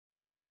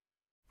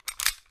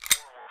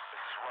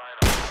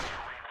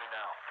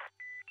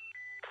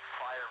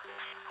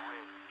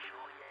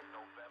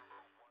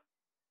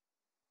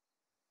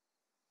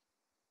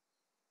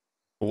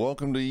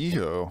Welcome to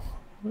EHO,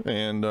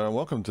 and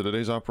welcome to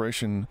today's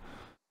Operation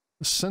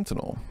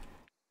Sentinel.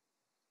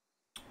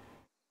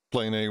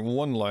 Playing a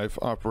one-life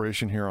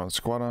operation here on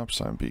SquadOps.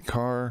 I'm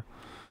bcarr.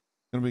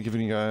 Going to be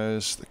giving you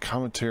guys the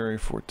commentary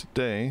for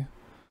today.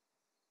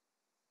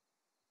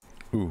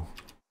 Ooh,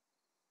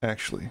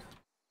 actually,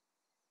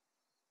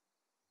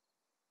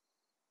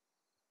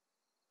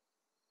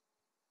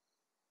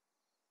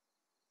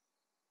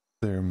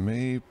 there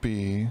may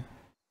be...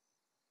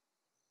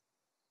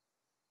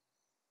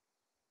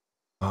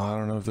 I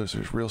don't know if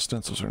there's real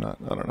stencils or not.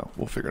 I don't know.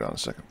 We'll figure it out in a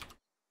second.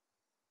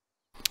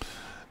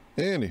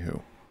 Anywho.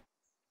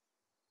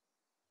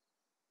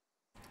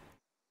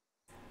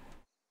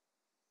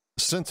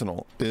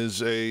 Sentinel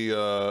is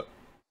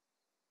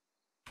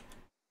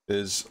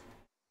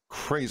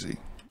crazy.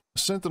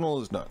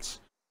 Sentinel is nuts.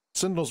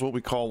 Sentinel is what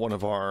we call one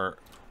of our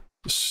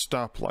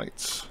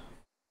stoplights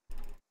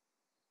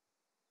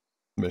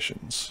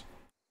missions.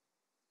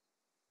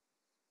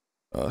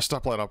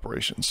 Stoplight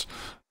operations,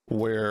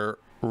 where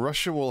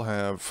Russia will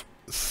have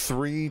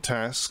 3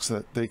 tasks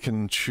that they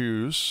can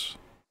choose,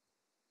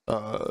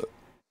 and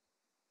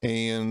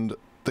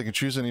they can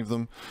choose any of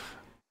them,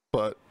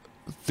 but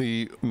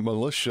the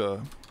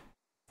militia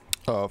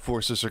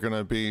forces are going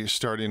to be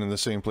starting in the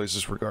same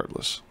places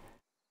regardless.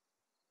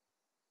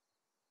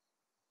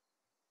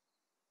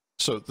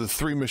 So the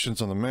 3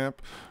 missions on the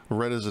map: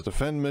 red is a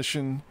defend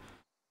mission,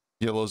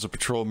 yellow is a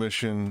patrol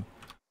mission,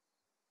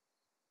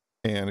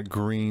 and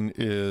green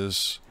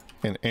is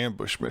an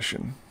ambush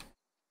mission.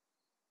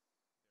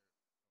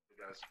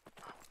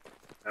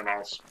 And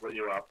I'll split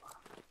you up.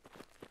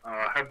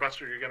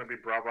 Headbuster, you're going to be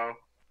Bravo,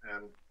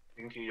 and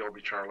Inky, you'll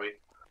be Charlie.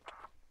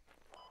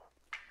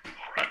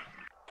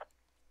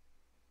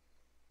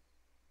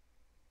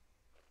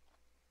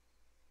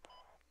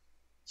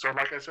 So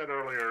like I said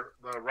earlier,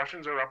 the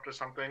Russians are up to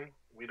something.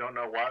 We don't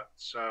know what,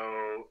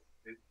 so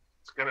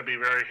it's going to be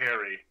very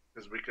hairy,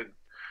 because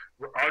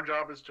our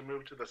job is to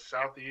move to the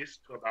southeast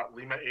to about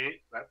Lima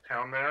 8, that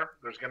town there.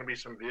 There's going to be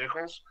some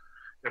vehicles.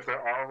 If there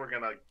are, we're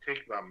going to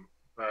take them,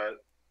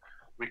 but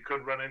we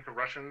could run into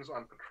Russians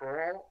on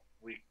patrol.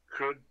 We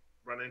could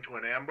run into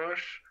an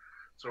ambush.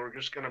 So we're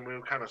just going to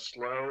move kind of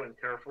slow and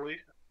carefully,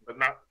 but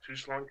not too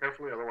slow and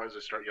carefully, otherwise they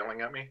start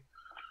yelling at me.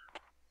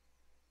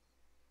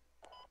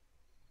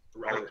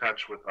 I'll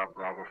attach with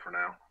Bravo for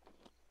now.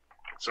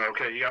 So,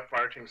 okay, you got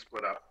fire team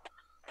split up.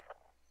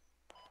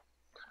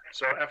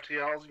 So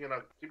FTLs,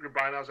 keep your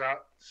binos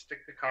out,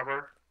 stick to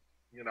cover,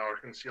 or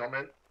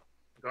concealment.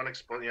 Don't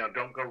explode,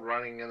 don't go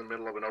running in the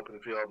middle of an open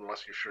field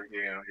unless you're sure,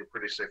 you're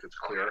pretty safe it's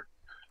clear.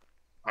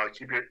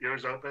 Keep your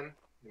ears open.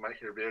 You might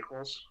hear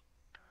vehicles.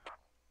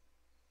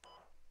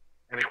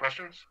 Any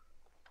questions?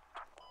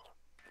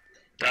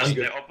 Does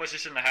the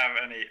opposition have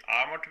any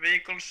armored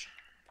vehicles,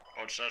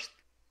 or just?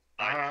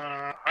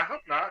 I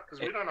hope not, because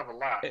we don't have a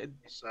lot.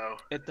 So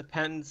it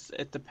depends.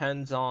 It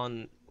depends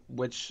on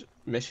which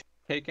mission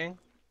you're taking.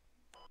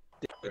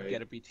 They could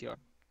get a BTR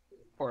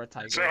or a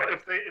Tiger. So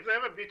if they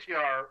have a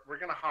BTR, we're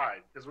gonna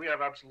hide because we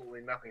have absolutely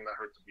nothing that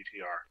hurts a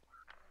BTR.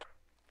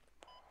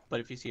 But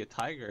if you see a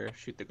Tiger,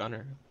 shoot the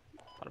gunner.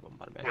 Bada boom,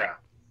 bada bang. Yeah.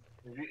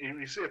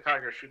 You see a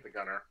Tiger, shoot the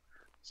gunner.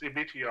 See a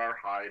BTR,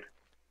 hide.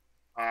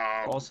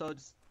 Also,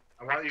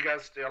 I want you guys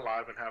to stay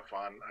alive and have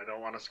fun. I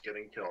don't want us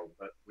getting killed,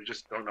 but we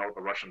just don't know what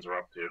the Russians are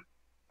up to.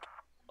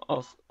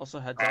 Also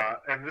heads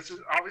up. And this is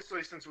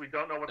obviously, since we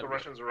don't know what the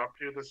Russians are up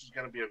to, this is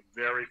going to be a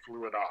very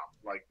fluid op.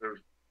 Like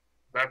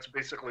that's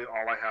basically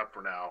all I have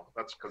for now.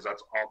 That's because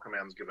that's all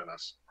command's given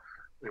us.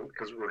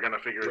 Because we're going to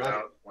figure it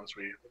out once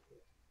we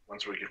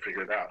can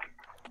figure it out.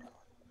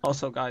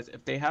 Also, guys,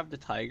 if they have the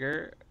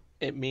Tiger,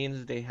 it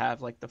means they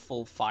have like the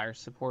full fire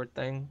support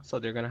thing. So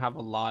they're going to have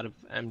a lot of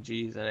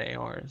MGs and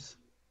ARs.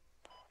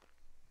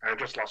 I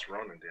just lost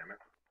Ronan, damn it.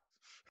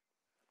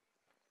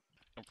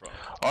 No problem.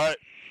 All right.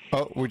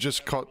 Oh, we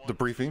just caught the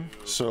briefing,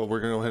 so we're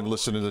going to go ahead and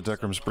listen to the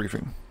Decrum's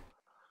briefing.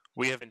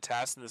 We have been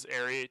tasked in this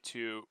area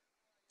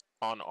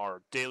on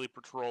our daily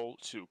patrol,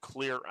 to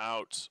clear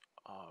out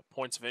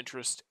points of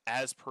interest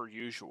as per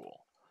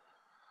usual.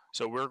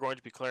 So we're going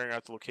to be clearing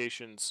out the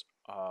locations.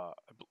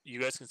 You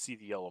guys can see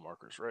the yellow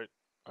markers, right?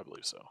 I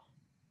believe so.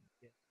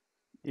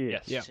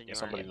 Yes. Yeah.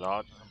 Somebody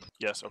nod.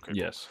 Yes. Okay.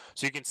 Yes. Cool.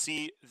 So you can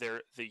see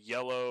the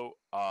yellow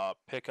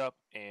pickup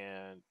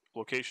and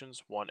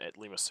locations: one at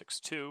Lima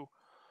 6-2,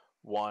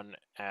 one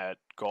at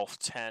Golf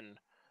 10,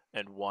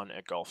 and one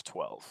at Golf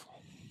 12.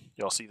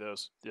 Y'all see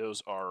those?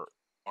 Those are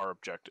our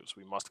objectives.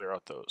 We must clear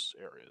out those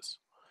areas.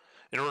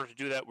 In order to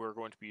do that, we're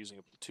going to be using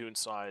a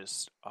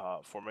platoon-sized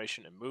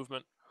formation and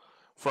movement.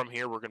 From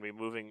here, we're going to be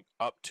moving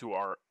up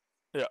to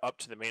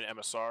the main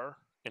MSR,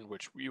 in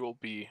which we will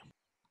be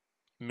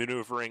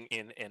maneuvering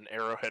in an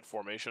arrowhead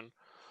formation.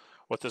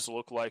 What this will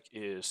look like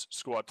is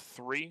Squad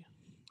 3,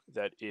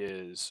 that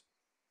is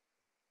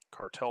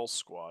Cartel's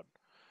squad,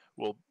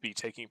 will be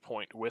taking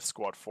point with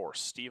Squad 4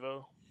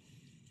 Stevo.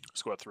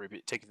 Squad 3 will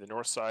be taking the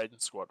north side,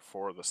 and Squad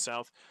 4 the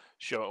south,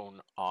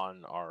 shown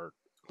on our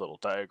little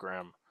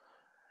diagram.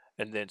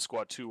 And then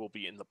Squad 2 will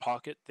be in the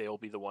pocket. They will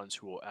be the ones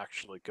who will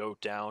actually go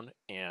down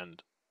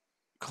and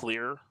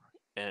clear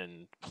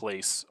and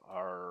place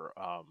our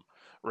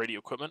radio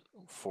equipment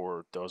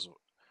for those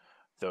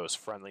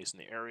friendlies in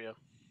the area.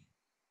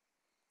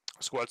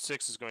 Squad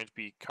 6 is going to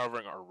be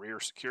covering our rear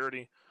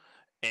security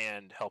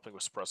and helping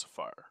with suppressive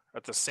fire.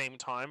 At the same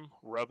time,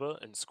 Reba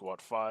and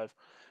Squad 5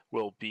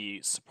 will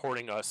be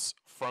supporting us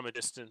from a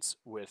distance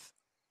with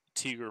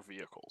Tiger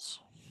vehicles.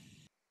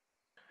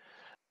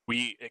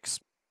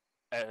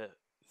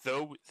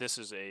 Though this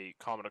is a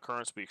common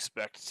occurrence, we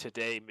expect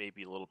today may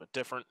be a little bit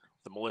different.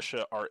 The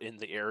militia are in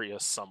the area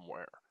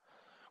somewhere.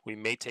 We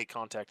may take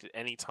contact at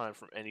any time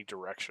from any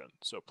direction,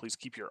 so please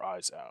keep your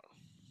eyes out.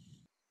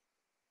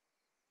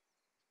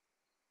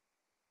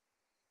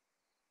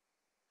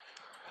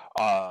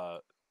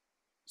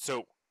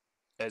 So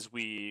as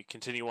we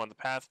continue on the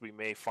path, we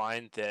may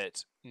find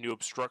that new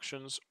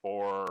obstructions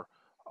or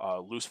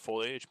loose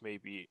foliage may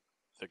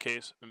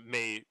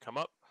come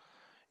up.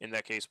 In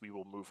that case, we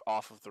will move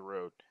off of the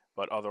road,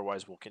 but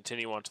otherwise we'll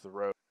continue onto the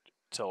road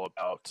till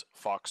about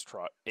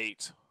Foxtrot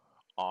 8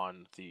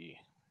 on the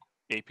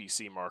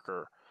APC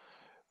marker,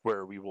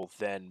 where we will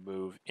then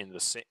move in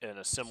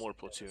a similar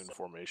platoon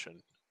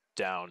formation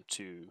down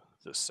to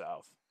the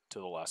south to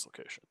the last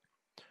location.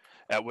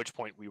 At which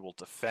point we will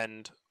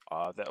defend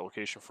that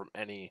location from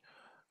any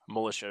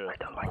militia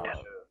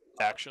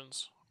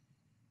actions.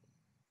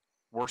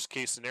 Worst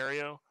case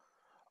scenario,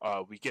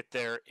 we get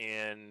there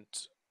and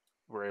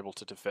we're able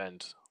to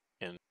defend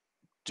and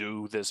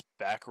do this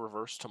back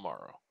reverse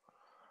tomorrow.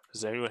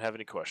 Does anyone have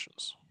any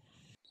questions?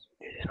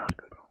 It is not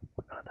good.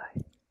 We're gonna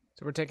die.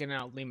 So we're taking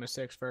out Lima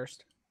 6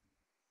 first.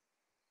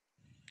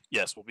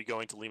 Yes, we'll be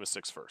going to Lima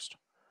 6 first.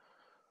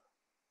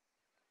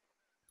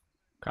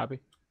 Copy.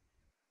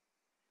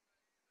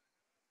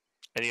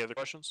 Any other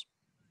questions?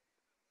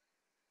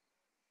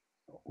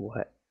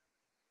 What?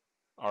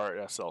 Alright,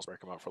 SLs, break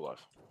them out for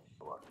life.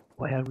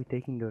 Why are we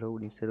taking the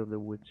road instead of the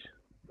woods?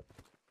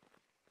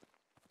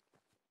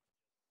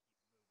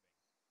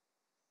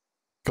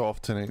 Golf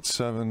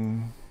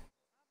 1087.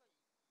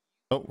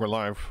 Oh, we're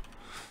live.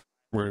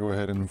 We're going to go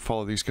ahead and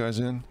follow these guys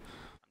in.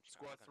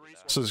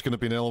 So there's going to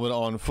be an element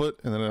on foot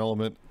and then an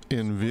element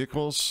in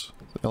vehicles.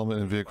 The element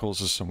in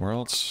vehicles is somewhere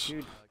else. Go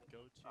to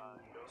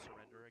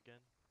surrender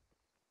again.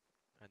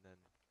 And then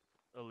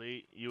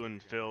Elite, you and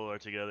Phil are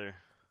together.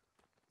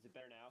 Is it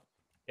better now?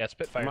 Yeah,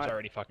 Spitfire's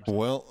already fucking.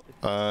 Well,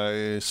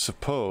 I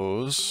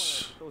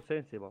suppose. So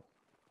sensible.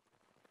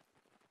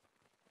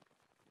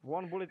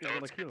 One bullet is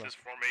gonna kill us.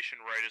 This formation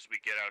right as we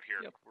get out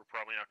here. Yep. We're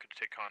probably not going to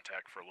take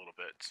contact for a little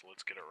bit, so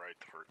let's get it right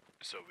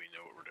so we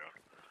know what we're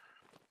doing.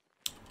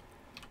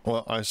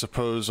 Well, I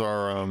suppose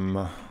our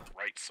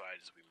right side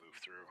as we move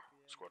through.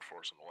 Squad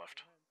 4's on the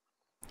left.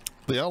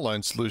 the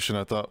outline solution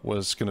I thought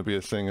was going to be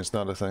a thing is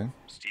not a thing.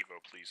 Steve-O,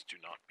 please do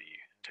not be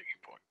taking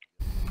point.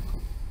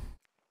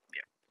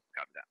 Yeah,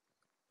 copy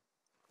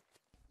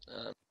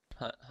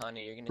that.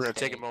 Honey, you're gonna. We're going to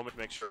take a moment to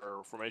make sure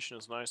our formation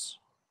is nice.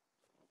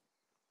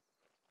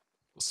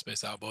 We'll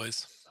space out,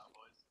 boys.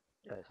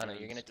 Hunter,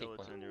 you're gonna take one.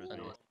 Hunter,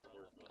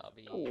 I'll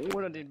be.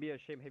 Wouldn't it be a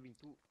shame having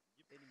two?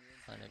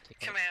 Hunter, take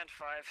Command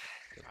 5.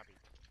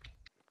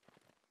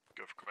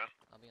 Go for command.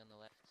 I'll be on the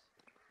left.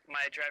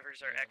 My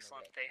drivers are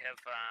excellent. They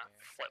have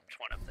flipped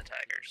one of the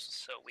Tigers,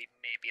 so we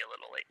may be a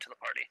little late to the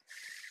party.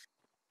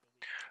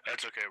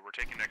 That's okay. We're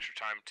taking extra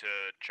time to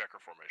check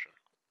our formation.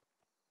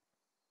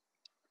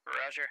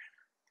 Roger.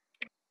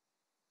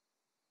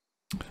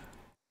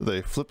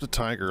 They flipped a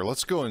Tiger.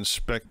 Let's go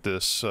inspect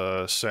this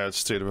sad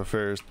state of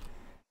affairs.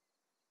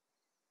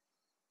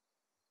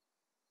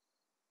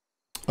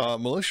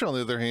 Militia, on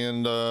the other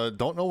hand,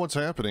 don't know what's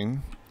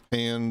happening,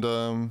 and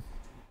well,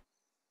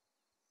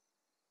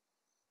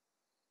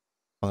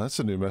 that's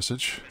a new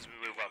message. As we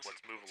move up,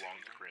 let's move along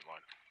the green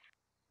line.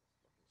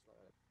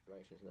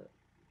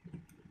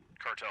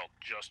 Cartel,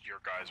 just your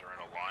guys are in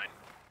a line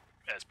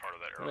as part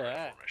of that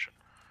airline formation.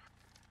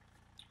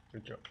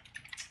 Good job.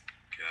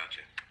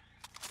 Gotcha.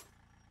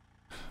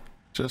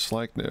 Just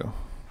like new. You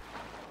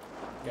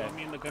got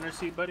me in the gunner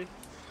seat, buddy?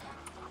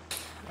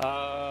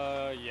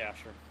 Yeah,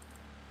 sure.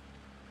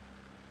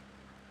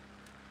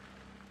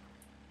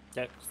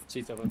 Yeah,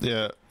 seat's open.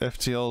 Yeah,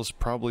 FTLs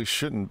probably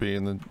shouldn't be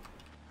in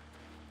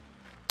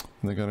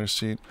the gunner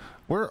seat.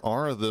 Where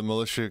are the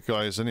militia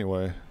guys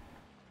anyway?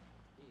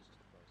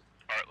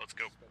 Alright, let's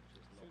go.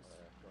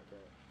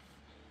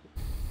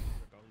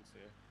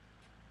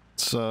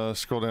 Let's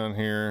scroll down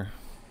here.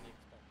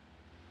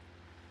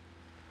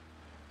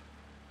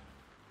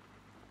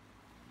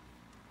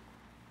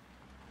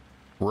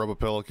 Rubber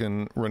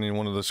Pelican running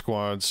one of the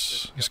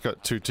squads. He's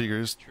got two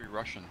Tigers. True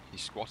Russian.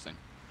 He's squatting.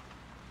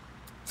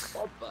 Steve,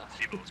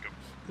 let's go.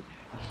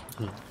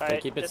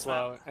 Alright, keep it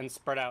slow and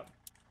spread out.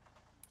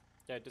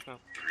 Yeah,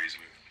 dismount.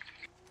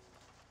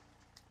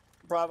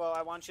 Bravo,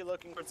 I want you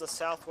looking towards the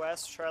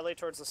southwest. Charlie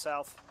towards the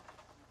south.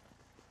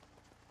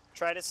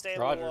 Try to stay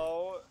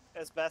low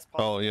as best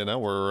possible. Oh yeah, now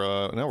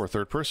we're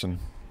third person.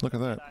 Look at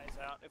that. Eyes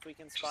out. If we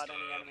can spot any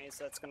enemies,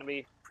 that's going to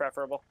be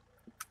preferable.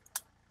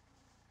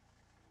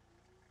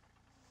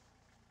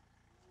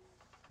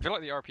 I feel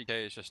like the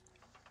RPK is just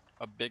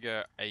a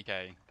bigger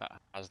AK that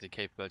has the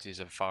capabilities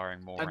of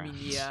firing more I mean,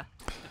 rounds? yeah.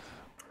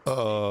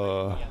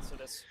 Yes,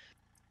 it is.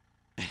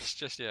 It's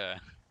just, yeah.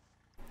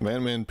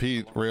 Man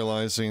Pete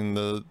realizing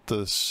the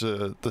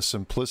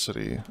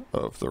simplicity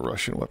of the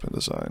Russian weapon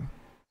design.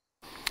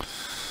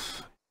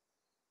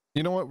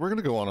 You know what? We're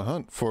gonna go on a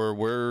hunt for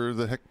where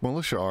the heck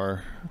Militia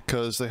are,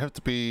 because they have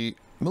to be.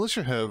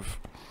 Militia have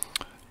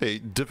a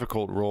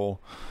difficult role.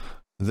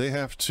 They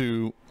have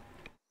to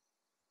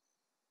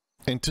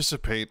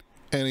anticipate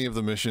any of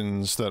the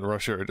missions that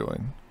Russia are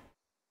doing.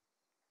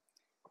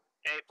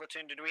 Hey,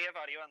 platoon, did we have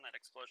audio on that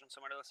explosion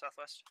somewhere to the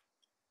southwest?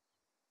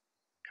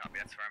 Copy,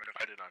 that's affirmative.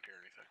 I did not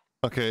hear anything.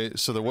 Okay,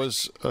 so there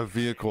was a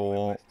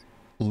vehicle,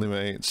 Lima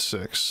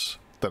 86,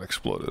 that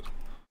exploded.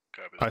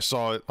 Copy. I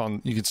saw it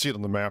on. You can see it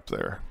on the map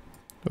there.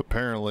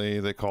 Apparently,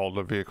 they called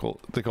a vehicle.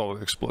 They called it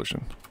an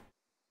explosion.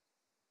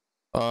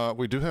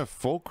 We do have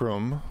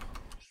Fulcrum.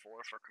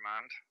 4 for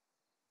command.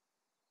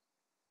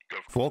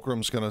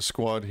 Fulcrum's gonna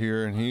squad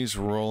here, and he's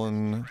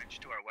rolling.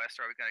 To our west,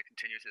 or are we gonna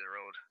continue to the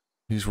road?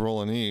 He's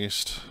rolling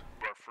east.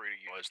 We're free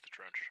to utilize the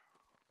trench.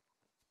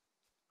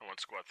 I want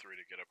squad 3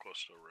 to get up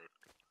close to the road.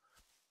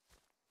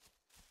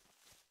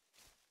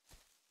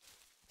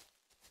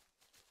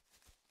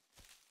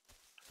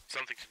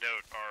 Something to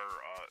note,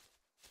 our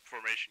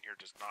formation here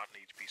does not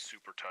need to be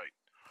super tight.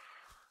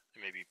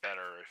 It may be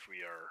better if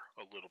we are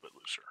a little bit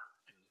looser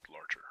and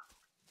larger.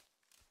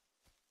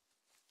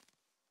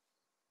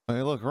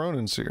 Hey, look,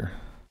 Ronan's here.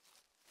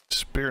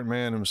 Spirit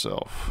Man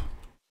himself.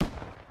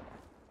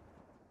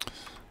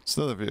 It's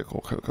another vehicle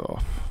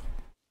cook-off.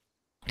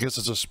 I guess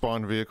it's a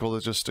spawn vehicle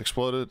that just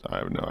exploded. I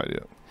have no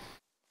idea.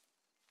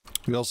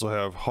 We also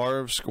have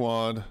Harv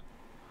Squad.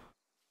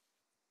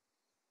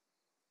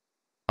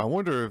 I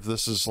wonder if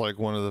this is like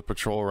one of the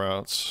patrol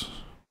routes.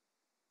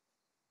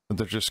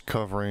 They're just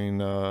covering,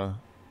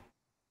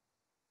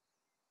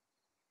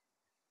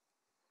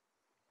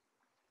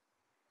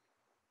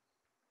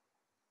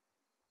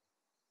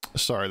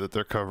 sorry, that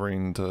they're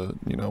covering to,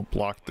 you know,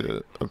 block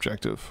the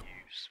objective. You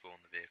spawn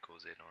the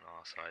vehicles in on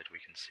our side, we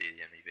can see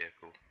the enemy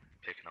vehicle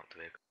picking up the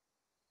vehicle.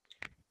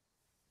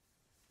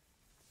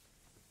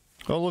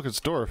 Oh, look, it's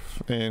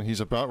Dorf, and he's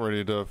about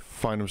ready to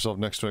find himself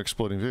next to an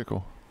exploding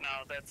vehicle.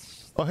 No,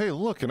 that's... Oh, hey,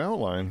 look, an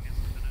outline.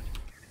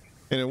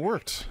 And it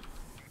worked.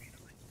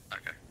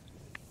 Okay.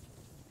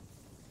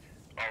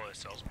 All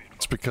this tells me.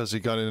 It's because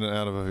he got in and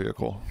out of a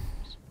vehicle.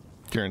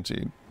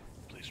 Guaranteed.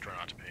 Please try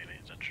not to pay any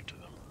attention to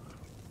them.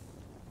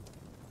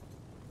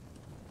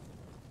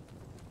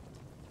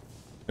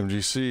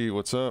 MGC,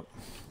 what's up?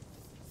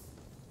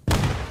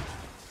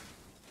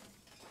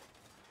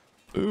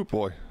 Ooh,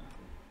 boy.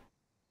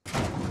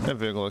 That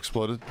vehicle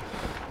exploded.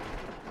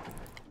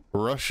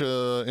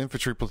 Russia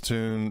infantry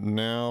platoon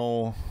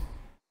now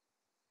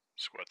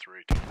Squad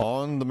 3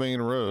 on the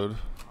main road.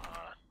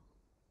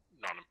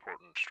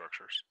 Non-important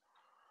structures.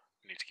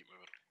 We need to keep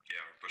moving.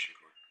 Yeah, we're pushing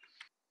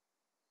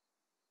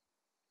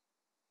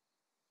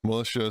forward.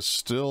 Militia is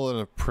still in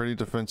a pretty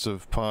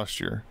defensive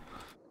posture.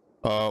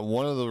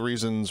 One of the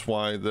reasons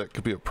why that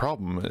could be a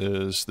problem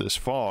is this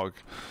fog.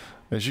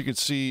 As you can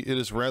see, it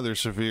is rather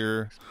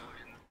severe.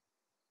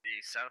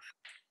 The south.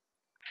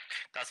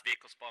 That's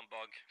vehicle spawn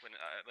bug when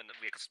the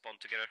vehicles spawn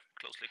together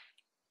closely.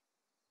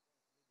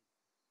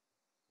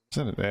 Is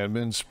that an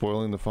admin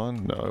spoiling the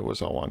fun? No, it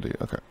was Alwandi.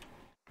 Okay.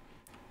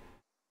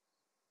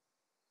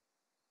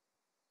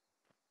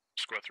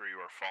 Squad 3, you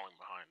are falling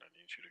behind. I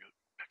need you to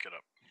pick it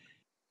up.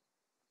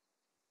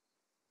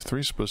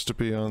 3's supposed to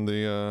be on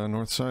the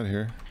north side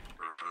here.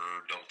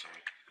 Don't tell me.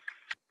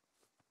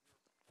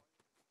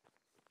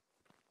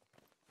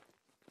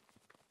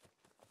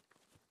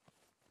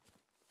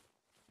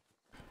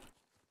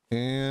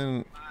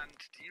 And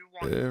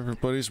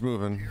everybody's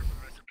moving.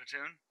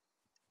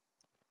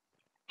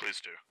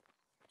 Please do.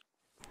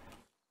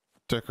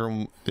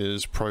 Decker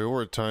is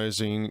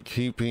prioritizing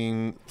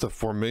keeping the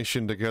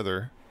formation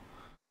together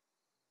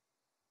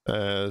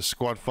as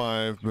Squad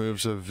 5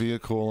 moves a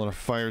vehicle and a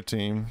fire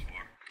team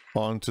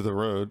onto the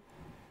road.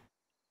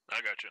 I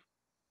got you.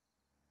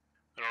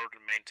 In order to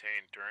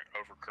maintain during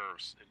over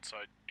curves,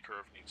 inside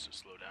curve needs to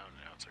slow down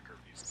and outside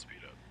curve needs to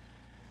speed up.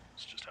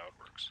 It's just how it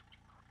works.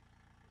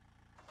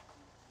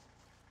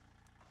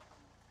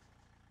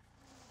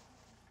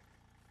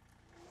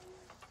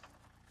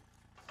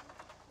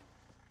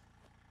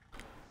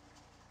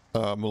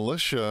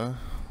 Militia.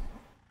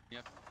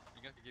 Yep,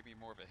 you have to give me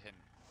more of a hint.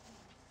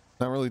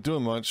 Not really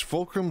doing much.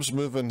 Fulcrum's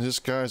moving his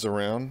guys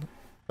around,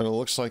 and it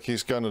looks like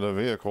he's gotten a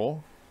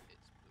vehicle.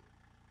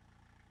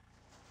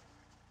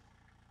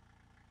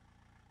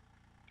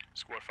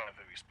 Squad 5, have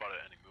you spotted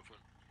any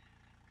movement?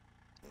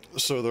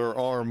 So there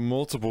are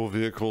multiple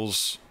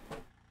vehicles.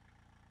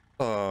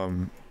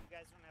 There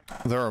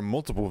are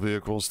multiple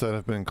vehicles that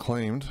have been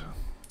claimed.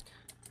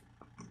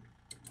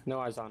 No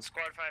eyes on.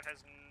 Squad 5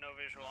 has no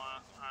visual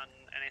on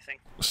anything.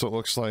 So it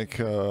looks like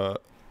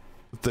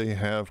they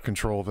have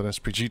control of an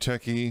SPG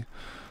techie.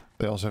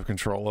 They also have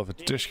control of a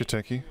Dishka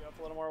techie. You up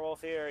a little more,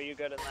 Wolfie, or are you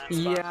good in that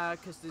spot? Yeah,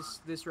 because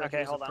this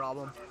record is a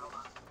problem.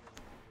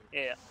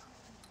 Yeah.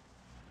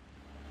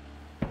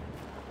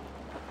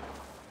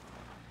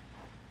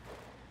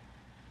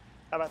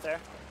 How about there?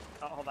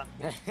 Oh, hold on.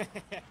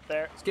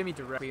 There. Just get me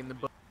directly in the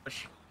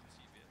bush.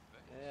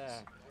 Yeah.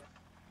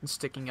 And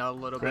sticking out a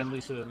little Friendly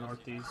to the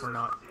northeast. bit. Or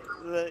not.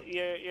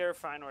 You're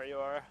fine where you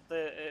are.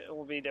 It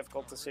will be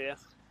difficult to see you.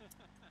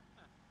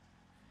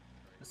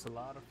 That's a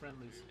lot of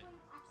friendlies.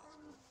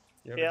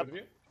 Yep.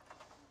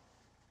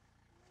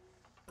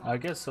 I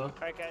guess so.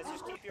 Alright guys,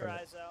 just keep your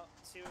eyes out.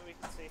 See what we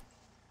can see.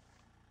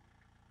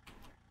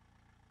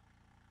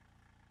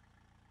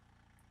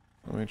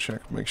 Let me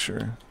check, make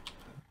sure.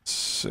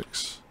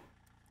 6.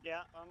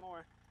 Yeah, one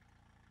more.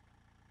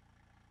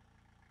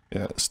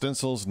 Yeah,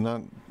 Stencil's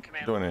not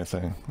doing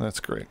anything. That's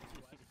great.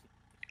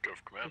 Go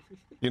for command.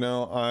 You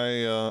know,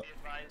 I'm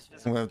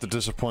gonna have to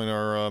disappoint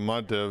our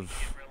mod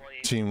dev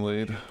team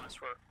lead.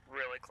 We're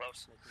really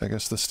close. I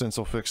guess the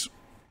stencil fix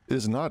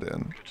is not in. Good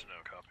to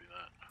know. Copy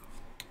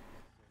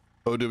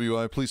that.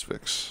 OWI, please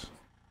fix.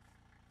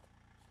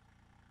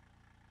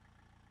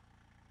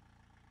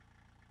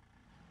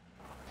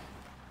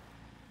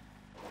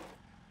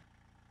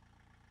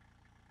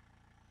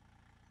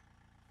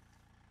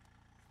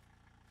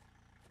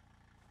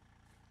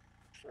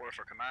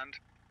 For command.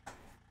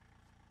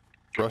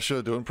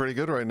 Russia doing pretty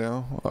good right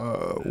now.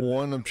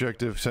 One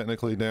objective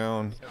technically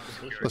down.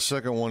 The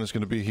second one is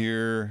going to be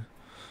here.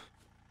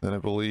 Then I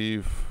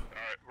believe.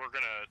 Alright, we're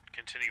gonna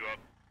continue up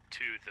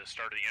to the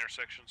start of the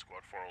intersection.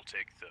 Squad 4 will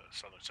take the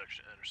southern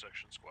section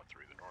intersection. Squad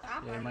 3 the north.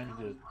 Yeah, you might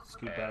need to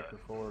scoot back or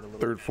forward a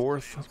little. Third,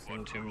 fourth.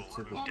 Squad 2 will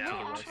to the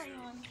down west. to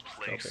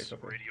place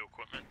radio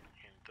equipment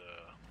in the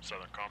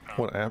southern compound.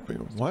 What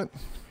happened? What?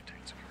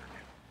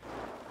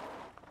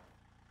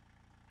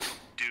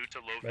 Due to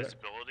low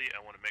visibility, I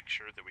want to make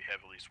sure that we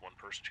have at least one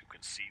person who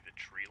can see the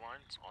tree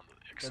lines on the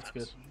extents.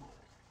 That's good.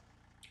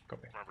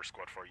 Copy. Remember,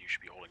 Squad 4, you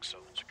should be holding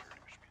southern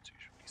security, which means you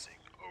should be seeing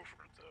over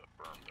the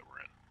berm that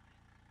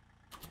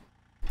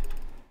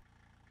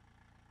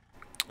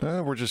we're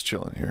in. We're just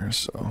chilling here,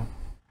 so.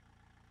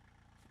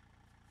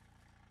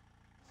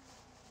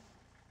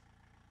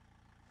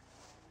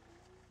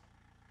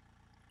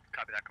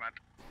 Copy that, command.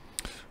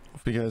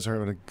 Hope you guys are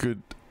having a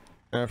good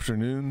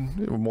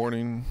afternoon,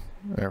 morning,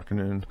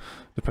 afternoon,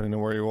 depending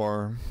on where you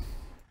are.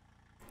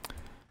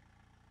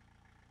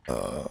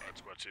 Alright,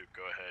 Squad 2,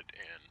 go ahead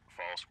and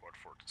follow Squad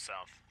 4 to the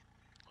south.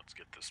 Let's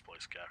get this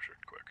place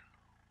captured quick.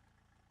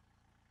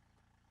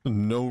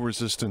 No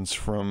resistance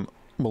from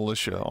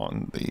militia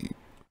on the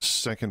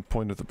second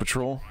point of the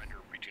patrol. Reminder,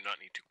 we do not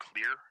need to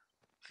clear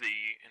the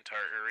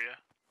entire area.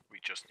 We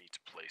just need to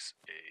place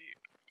a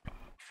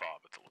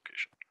fob at the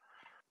location.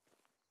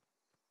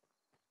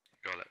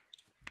 Got it.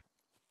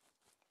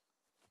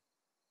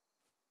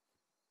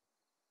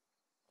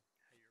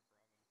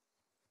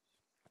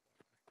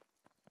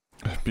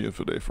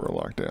 Beautiful day for a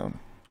lockdown.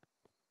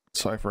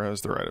 Cypher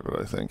has the right of it,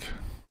 I think.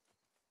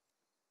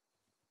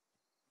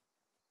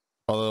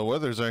 Although the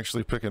weather's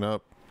actually picking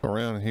up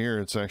around here,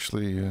 it's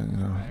actually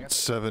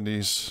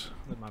 70s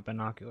With my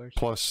binoculars.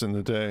 plus in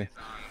the day. Of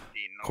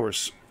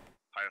course,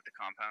 High up the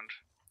compound.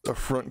 a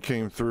front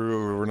came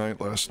through overnight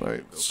last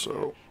night,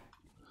 so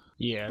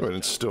yeah, and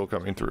it's still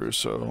coming through.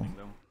 So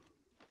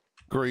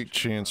great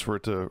chance for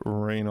it to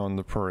rain on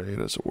the parade,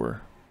 as it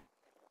were.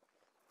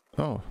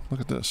 Oh, look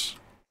at this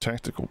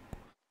tactical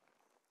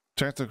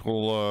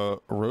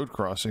road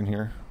crossing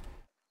here.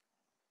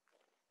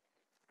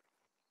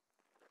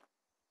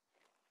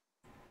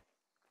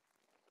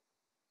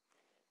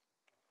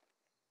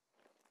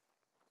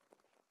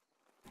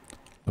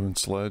 Living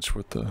sledge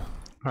with the.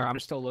 Alright, I'm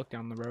still looking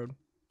down the road.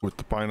 With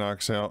the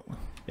binocs out.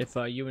 If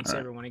you and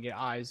Saber want to get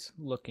eyes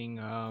looking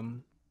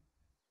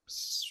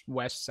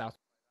west south.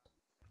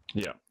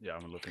 Yeah,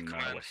 I'm looking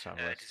west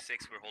southwest.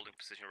 6, we're holding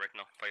position right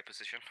now. Fire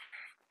position.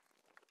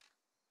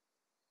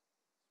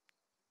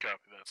 Copy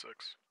that,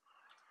 6.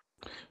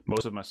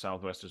 Most of my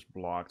southwest is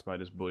blocked by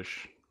this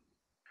bush.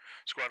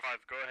 Squad 5,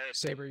 go ahead.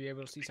 Saber, you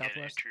able to see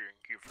southwest?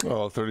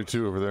 Oh,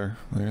 32 over there.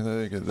 There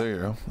you go.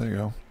 There you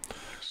go.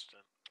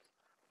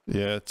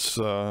 Yeah, it's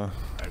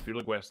If you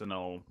look west, then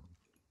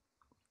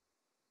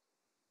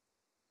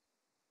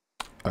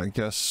I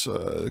guess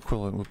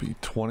equivalent would be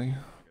 20.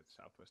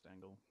 Southwest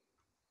angle.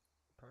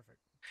 Perfect.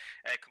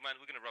 Command,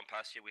 we're gonna run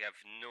past you. We have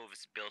no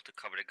visibility to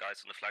cover the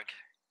guys on the flank.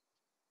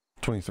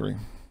 23.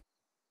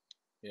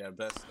 Yeah,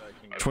 best I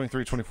can get.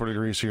 23, 24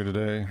 degrees here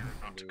today.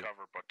 Not to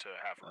cover, but to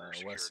have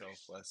west,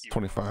 southwest.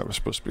 25 is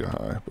supposed to be a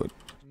high, but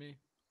Me.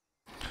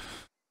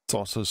 it's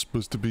also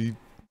supposed to be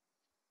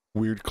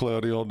weird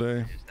cloudy all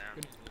day.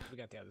 We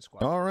got the other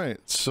squad. All right,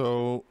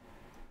 so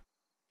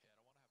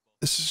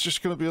this is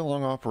just going to be a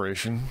long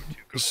operation.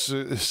 I'll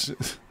reconnect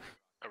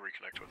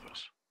with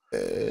us. 5,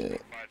 go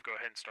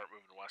ahead and start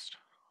moving west.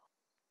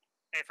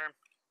 Hey, firm.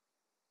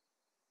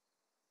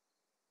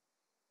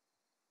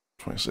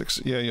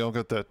 26. Yeah, y'all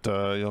got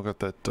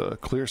that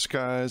clear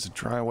skies and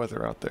dry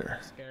weather out there.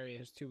 Scary,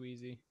 it's too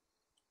easy.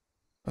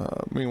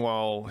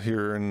 Meanwhile,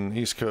 here in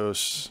East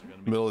Coast,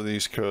 middle of the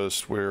East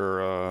Coast,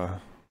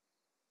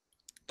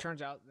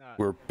 Turns out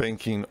we're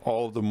banking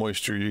all of the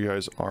moisture you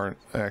guys aren't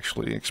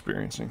actually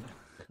experiencing.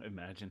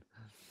 Imagine.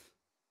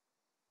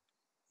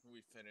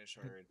 We finish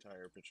our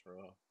entire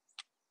patrol.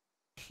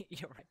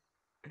 You're right.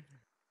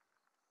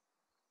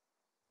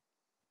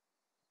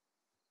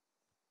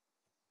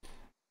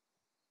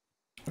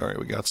 All right,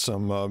 we got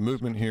some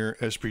movement here.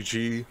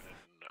 SPG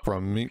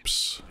from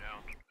Meeps,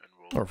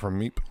 or from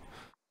Meep.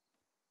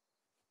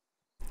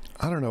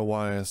 I don't know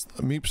why it's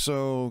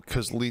Meepso,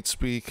 because Leet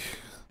Speak.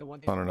 The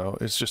one I don't know.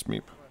 It's just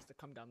Meep. for us to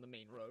come down the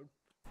main road.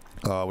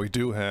 We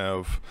do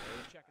have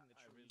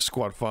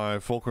Squad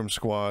 5, Fulcrum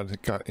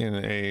Squad, got in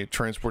a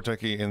transport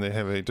techie, and they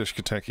have a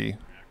Dishka techie.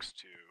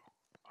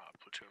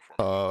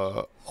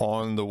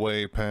 On the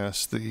way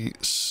past the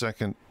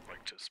second,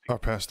 or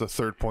past the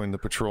third point in the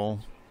patrol.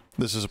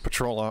 This is a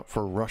patrol op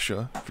for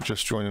Russia, for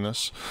just joining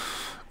us.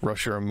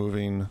 Russia are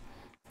moving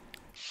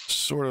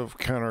sort of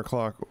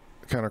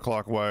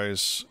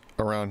counterclockwise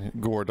around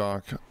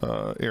Gordok,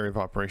 area of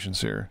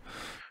operations here.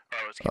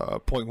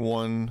 Point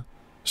 1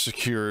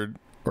 secured,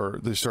 or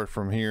they start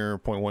from here,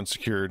 point 1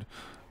 secured. I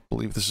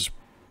believe this is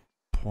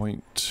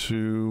point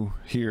 2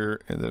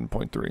 here, and then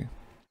point 3.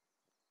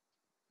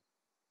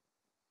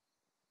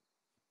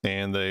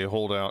 And they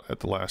hold out at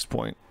the last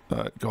point,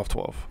 Golf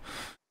 12.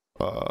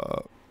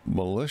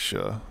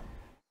 Militia.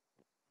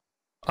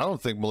 I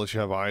don't think Militia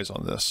have eyes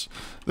on this.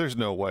 There's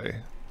no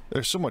way.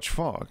 There's so much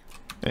fog,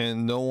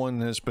 and no one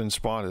has been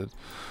spotted.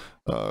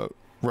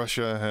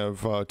 Russia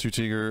have 2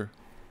 Tiger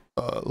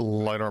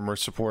light armor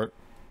support.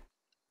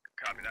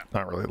 Copy that.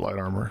 Not really light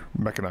armor,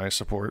 mechanized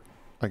support,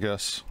 I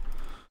guess.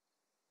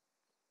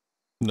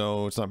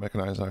 No, it's not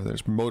mechanized either.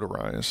 It's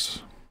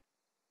motorized.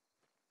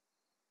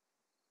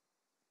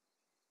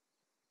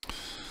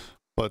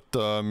 But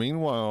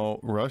meanwhile,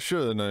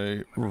 Russia in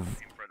a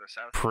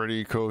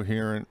pretty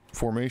coherent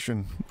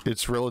formation.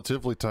 It's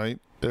relatively tight.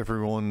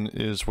 Everyone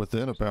is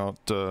within about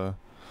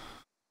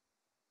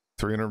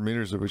 300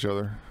 meters of each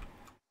other.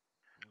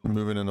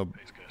 Moving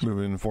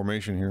in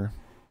formation here.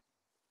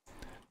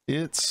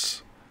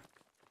 It's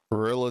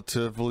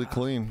relatively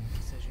clean.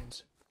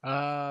 Decisions.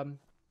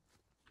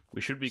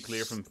 We should be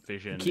clear from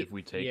fission if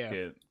we take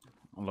it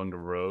along the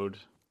road.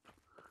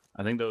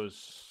 I think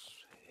those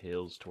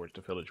hills towards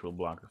the village will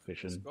block the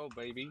fission. Let's go,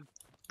 baby.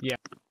 Yeah,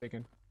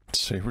 thinking.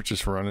 See, we're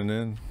just running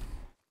in.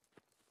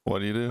 What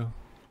do you do?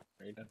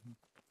 A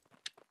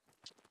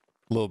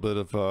little bit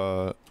of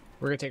We're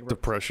gonna take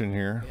depression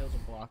here. Hills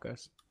will block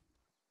us.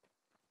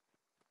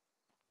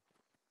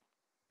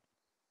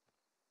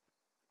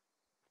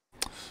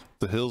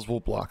 The hills will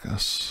block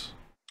us.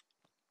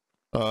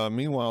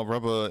 Meanwhile,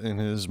 Rubba and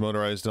his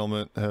motorized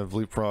element have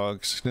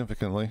leapfrogged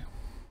significantly.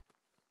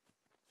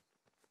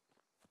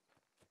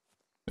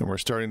 And we're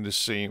starting to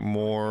see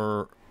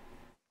more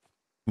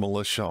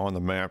militia on the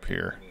map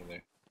here.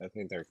 I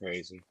think they're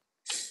crazy.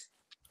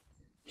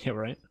 Yeah,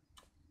 right. I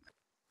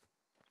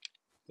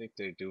think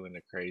they're doing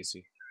it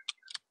crazy.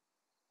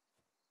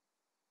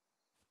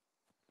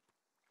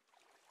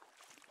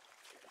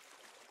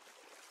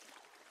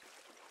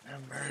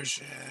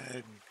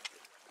 Immersion.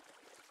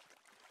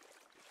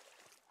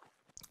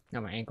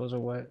 Now my ankles are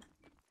wet.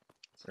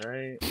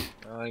 Right. Do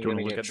you want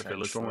to look at the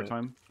village one more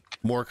time?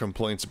 More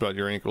complaints about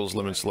your ankles,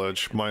 Lemon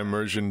Sledge. My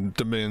immersion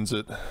demands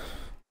it.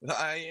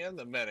 I am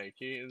the medic.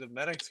 The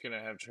medic's gonna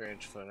have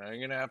trench foot.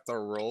 I'm gonna have to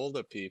roll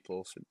the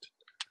people.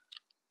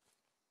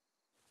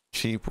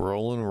 Keep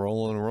rolling,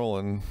 rolling,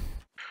 rolling.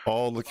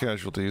 All the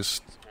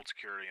casualties. Hold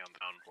security on the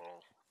down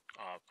while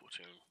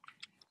platoon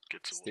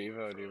gets a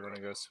Steve-O, do you want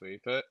to go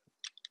sweep it?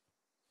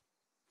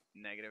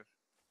 Negative.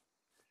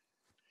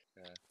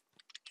 Okay.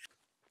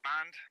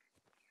 Command.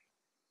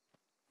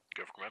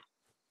 Go for command.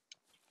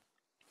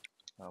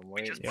 I'm We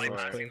waiting just for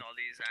bypassing all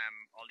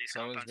these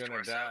someone's compounds to gonna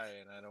our south. die,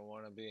 and I don't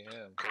want to be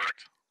him.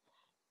 Correct.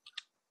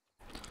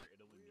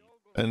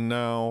 And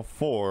now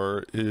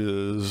 4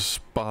 is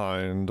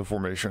behind the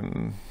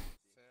formation.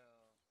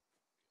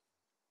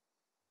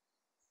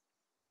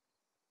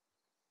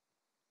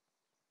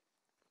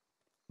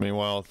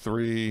 Meanwhile,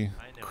 3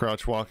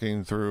 crouch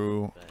walking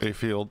through a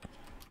field.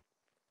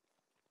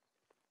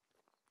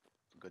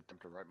 Good time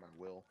to write my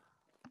will.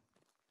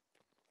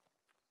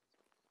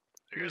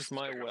 Here's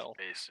my will.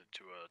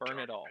 Burn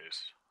it all.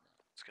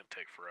 It's gonna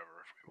take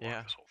forever if we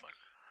want this whole thing.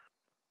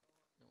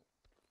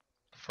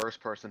 First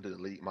person to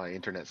delete my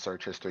internet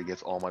search history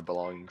gets all my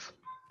belongings.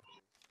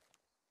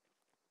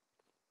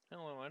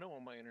 Hello, I don't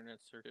want my internet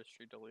search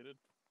history deleted.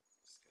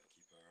 Just gotta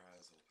keep our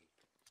eyes open.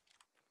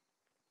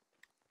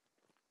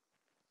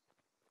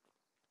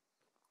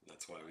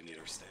 That's why we need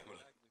our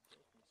stamina.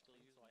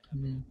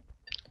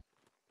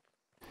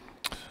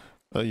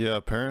 Yeah,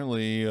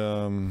 apparently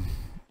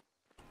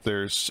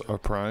there's a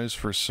prize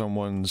for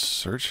someone's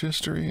search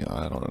history.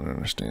 I don't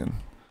understand.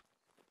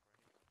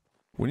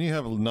 When you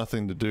have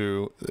nothing to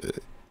do,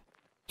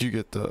 you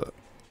get the...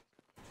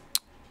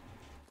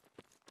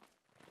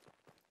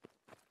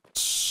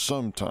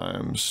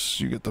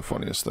 Sometimes you get the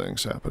funniest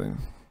things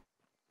happening.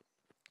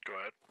 Go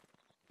ahead.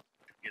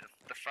 Yeah,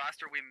 the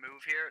faster we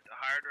move here, the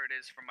harder it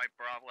is for my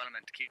Bravo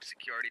element to keep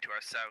security to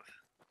our south.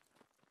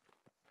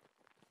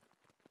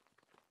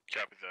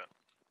 Copy that.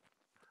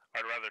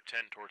 I'd rather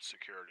tend towards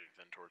security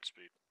than towards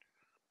speed.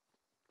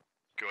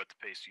 Go at the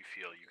pace you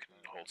feel you can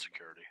hold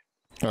security.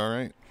 All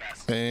right,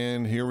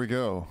 and here we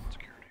go.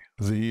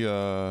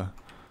 The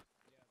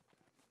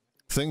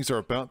things are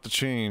about to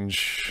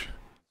change.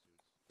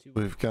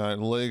 We've got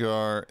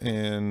Lagar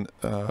and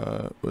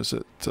was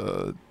it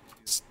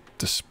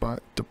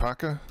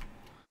Depaka?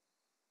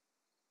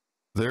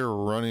 They're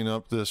running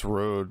up this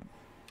road,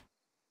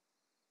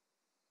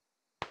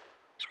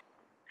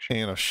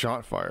 and a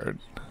shot fired.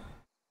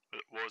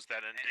 What was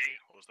that, ND?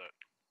 What was that?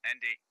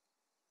 ND.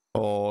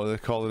 Oh, they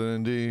call it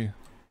an ND.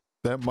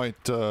 That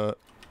might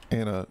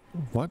Anna,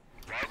 what?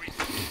 Why are we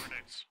throwing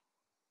grenades?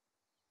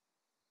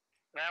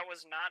 That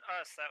was not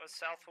us. That was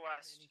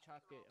Southwest.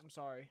 I'm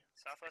sorry.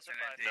 Southwest or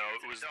 5. No,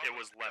 it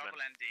was lemon.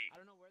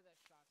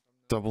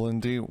 Double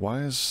ND?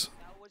 Why is...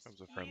 That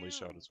was a friendly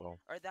shot as well.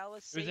 Or that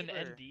was It was an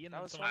Saber. ND and that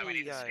then was someone one of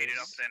you else guys. made it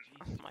up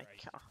Oh my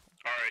god.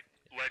 Alright,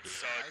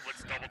 let's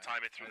double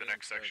time it through the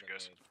next section,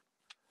 guys.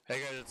 Hey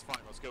guys, it's fine.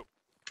 Let's go.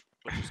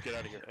 Let's just get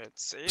out of here.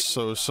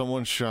 So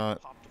someone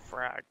shot... Pop the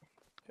frag.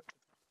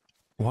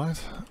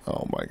 What?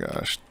 Oh my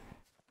gosh.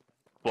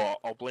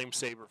 Well, I'll blame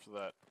Saber for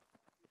that.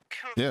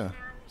 Yeah.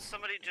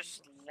 Somebody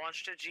just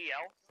launched a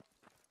GL.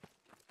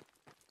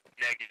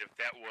 Negative.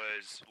 That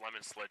was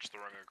Lemon Sledge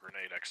throwing a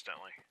grenade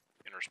accidentally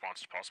in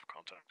response to possible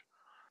contact.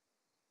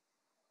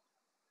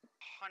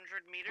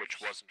 100 meters?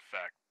 Which was in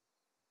fact...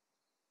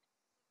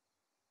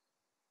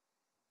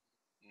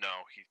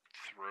 No, he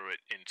threw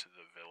it into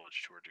the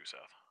village to our due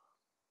south.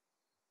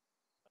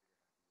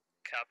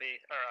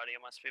 Copy. Our audio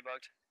must be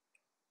bugged.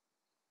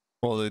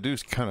 Well, they do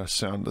kind of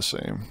sound the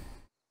same.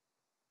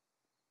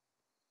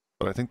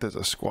 But I think that's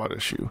a squad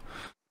issue.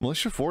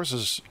 Militia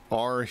forces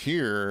are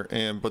here,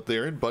 but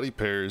they're in buddy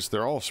pairs.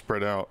 They're all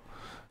spread out.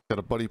 Got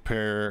a buddy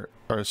pair,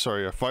 or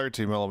sorry, a fire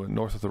team element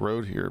north of the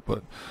road here,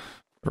 but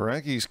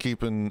Iraqi's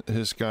keeping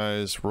his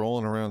guys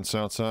rolling around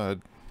south side.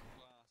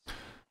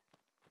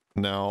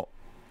 Now,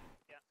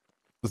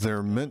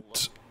 they're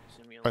meant...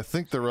 I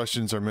think the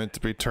Russians are meant to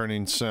be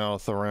turning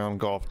south around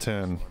Gulf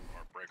 10.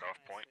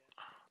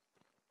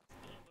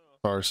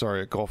 Or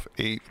sorry, at Gulf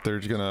 8.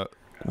 They're gonna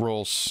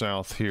roll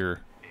south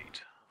here.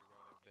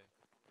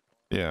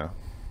 Yeah.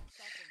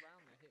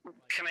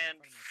 Command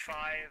 5,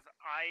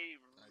 I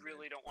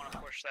really don't want to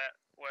push that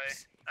way.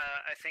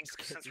 I think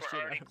since we're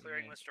already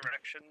clearing this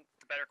direction,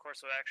 the better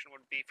course of action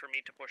would be for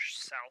me to push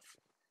south,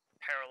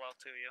 parallel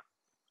to you.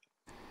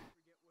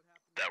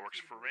 That works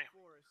for me.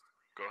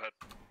 Go ahead.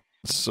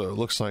 So it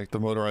looks like the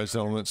motorized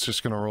element's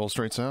just gonna roll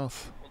straight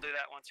south. We'll do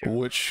that once you're...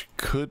 Which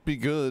could be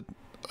good.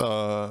 Please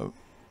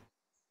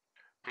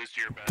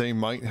do your best. They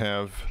might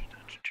have...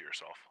 Attention to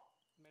yourself.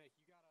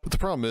 But the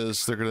problem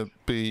is they're gonna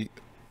be...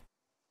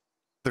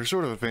 They're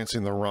sort of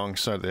advancing the wrong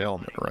side of the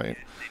element, right?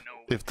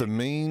 If the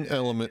main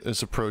element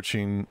is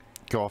approaching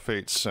Gulf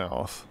 8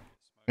 south,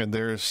 and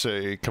they're,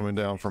 say, coming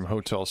down from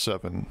Hotel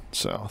 7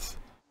 south,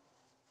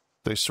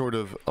 they sort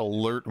of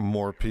alert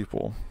more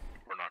people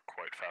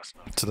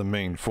to the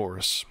main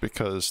force,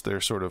 because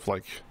they're sort of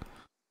like,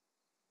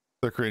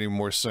 they're creating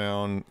more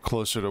sound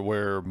closer to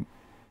where,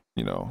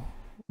 you know,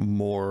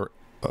 more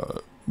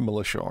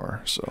militia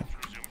are. So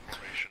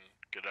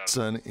it's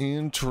an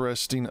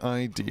interesting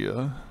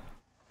idea.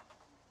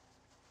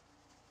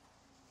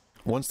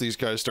 Once these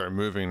guys start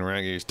moving,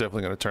 Raggy's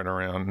definitely going to turn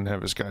around and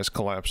have his guys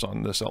collapse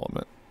on this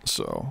element.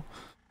 So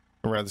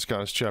Rather's got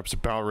his chaps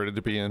about ready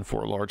to be in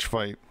for a large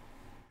fight,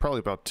 probably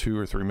about 2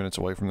 or 3 minutes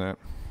away from that.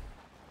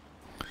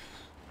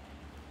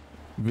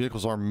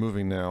 Vehicles are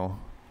moving now.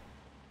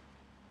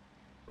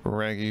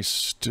 Raggy's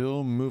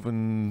still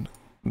moving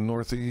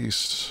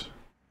northeast.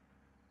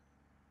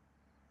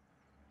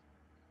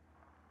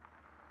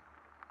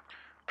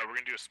 We're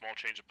going to do a small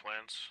change of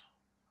plans.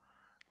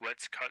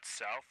 Let's cut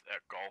south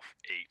at Gulf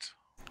 8.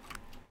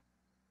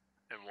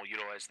 And we'll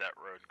utilize that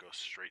road and go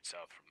straight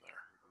south from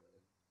there.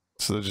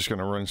 So they're just going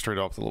to run straight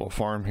off the little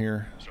farm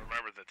here. So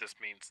remember that this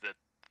means that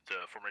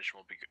the formation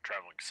will be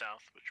traveling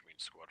south, which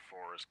means Squad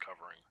 4 is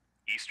covering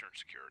eastern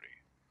security.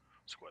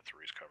 Squad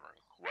 3 is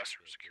covering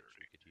western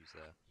security. Could use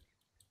that.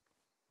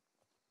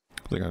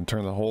 They're going to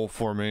turn the whole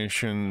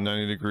formation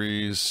 90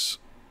 degrees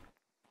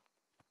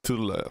to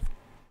the left.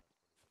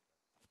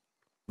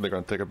 They're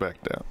going to take it back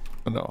down.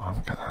 No,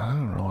 I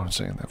don't know what I'm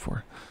saying that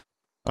for.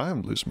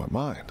 I'm losing my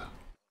mind.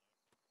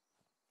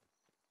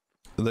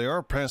 They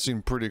are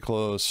passing pretty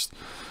close.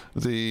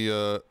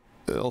 The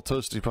El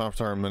Tosti,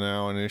 Pop-Tart,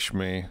 Manau, and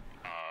Ishmi.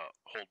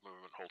 Hold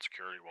movement, hold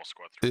security while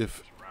Squad 3 If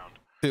moves around.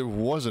 it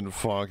wasn't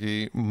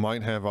foggy,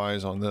 might have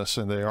eyes on this,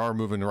 and they are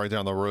moving right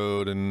down the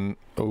road, and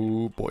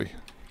oh boy.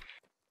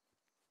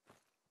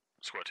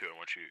 Squad 2, I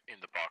want you in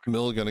the pocket.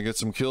 Mill gonna get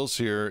some kills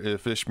here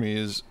if Ishmi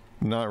is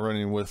not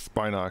running with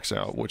Binocs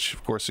out, which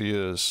of course he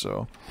is,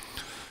 so.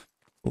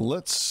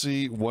 Let's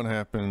see what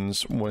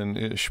happens when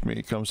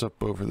Ishmi comes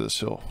up over this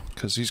hill,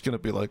 because he's gonna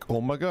be like, oh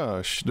my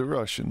gosh, the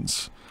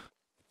Russians.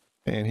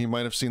 And he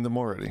might have seen them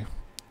already.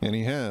 And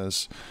he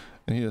has.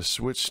 And he has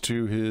switched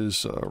to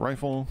his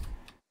rifle.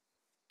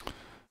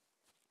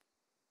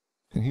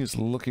 And he's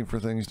looking for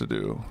things to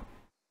do.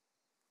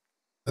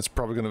 That's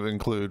probably going to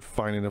include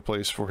finding a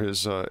place for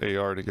his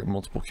AR to get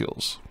multiple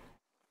kills.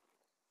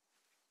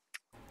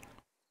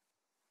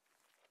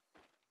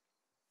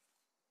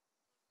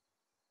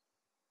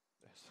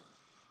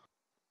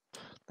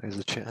 There's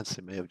a chance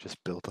they may have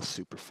just built a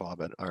super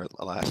fob at our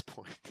last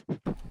point.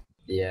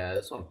 Yeah,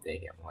 that's what I'm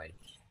thinking. I'm like,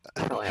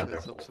 I probably have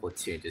their whole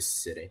platoon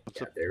just sitting.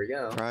 Yeah, there we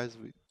go. Surprised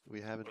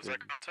we haven't been.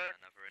 Another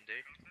ND.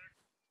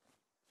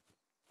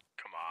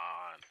 Come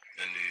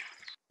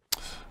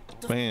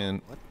on.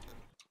 Man,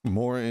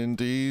 more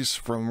NDs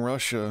from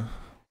Russia.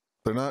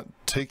 They're not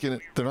taking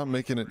it. They're not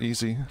making it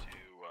easy.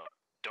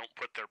 Don't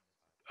put their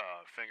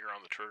finger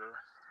on the trigger.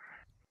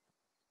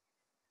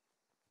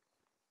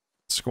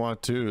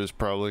 Squad 2 is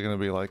probably going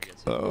to be like,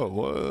 oh,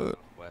 what?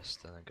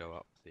 West and then go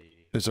up the.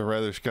 Is a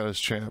rather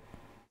Scottish chap.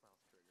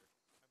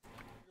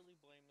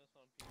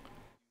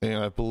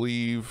 And I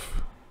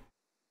believe,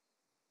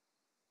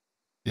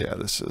 yeah,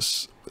 this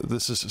is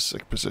a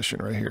sick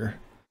position right here.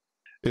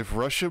 If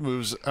Russia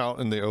moves out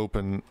in the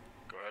open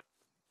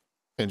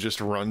and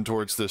just run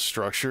towards this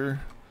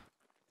structure,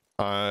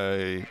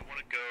 I want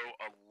to go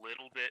a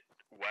little bit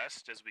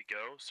west as we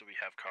go, so we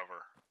have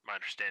cover. My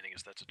understanding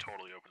is that's a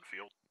totally open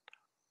field.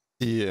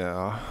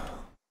 Yeah.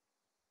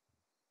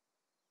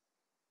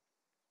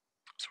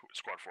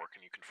 Squad 4,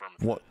 can you confirm?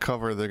 What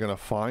cover they're gonna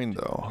find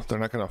though? They're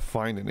not gonna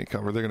find any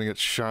cover. They're gonna get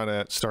shot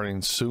at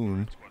starting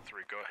soon. Squad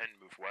 3, go ahead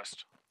and move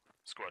west.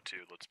 Squad 2,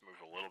 let's move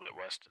a little bit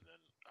west and then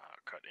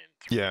cut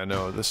in. Yeah,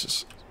 no, this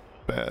is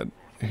bad.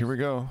 Here we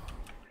go.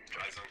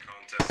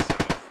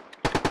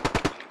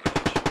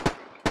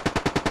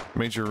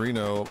 Major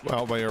Reno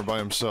out by air by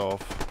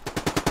himself.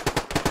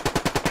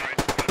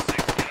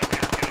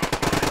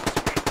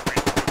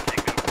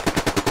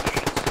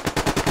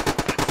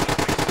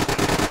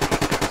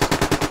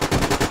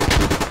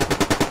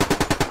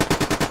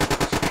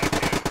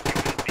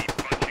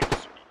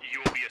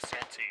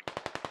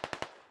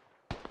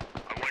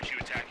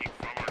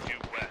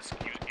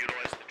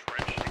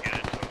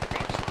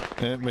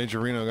 And Major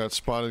Reno got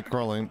spotted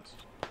crawling.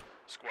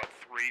 Squad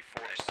 3,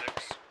 4,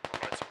 6.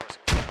 Provide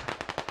suppressing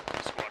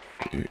fire. Squad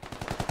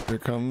 5. Here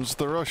comes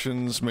the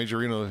Russians. Major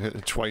Reno hit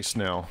it twice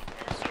now.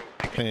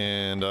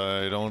 And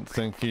I don't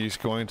think he's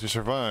going to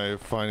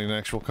survive finding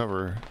actual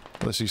cover.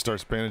 Unless he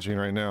starts bandaging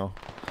right now.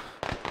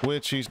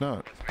 Which he's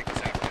not.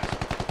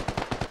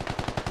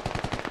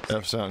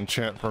 F's out in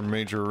chat from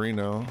Major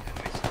Reno.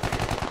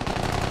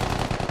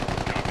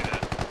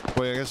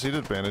 Wait, I guess he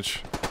did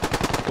bandage.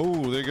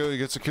 Oh, there you go, he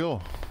gets a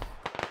kill.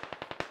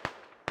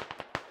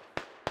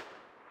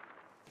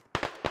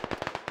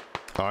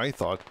 I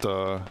thought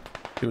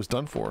he was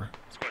done for.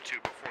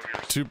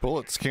 2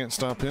 bullets can't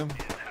stop him.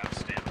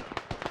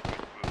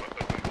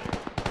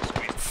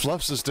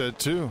 Fluffs is dead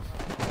too.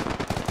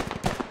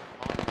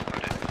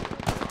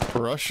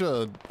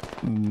 Russia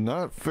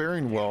not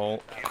faring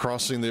well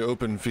crossing the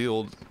open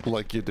field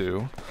like you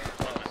do.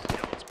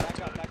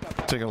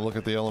 Taking a look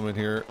at the element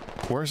here.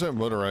 Where's that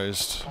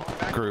motorized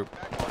group?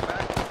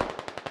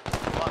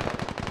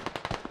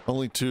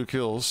 Only 2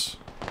 kills.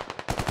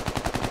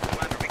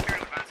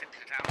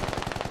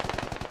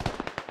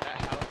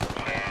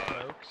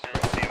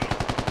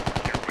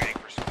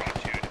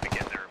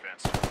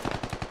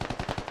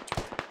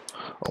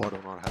 Oh, I do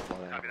not have a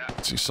lot of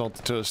ammo. See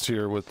Salted Toast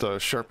here with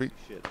Sharpie.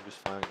 Shit, I'm just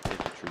finding the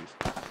trees.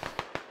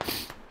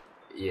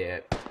 Yeah.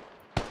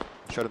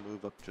 Try to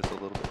move up just a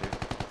little bit here.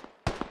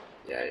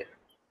 Yeah.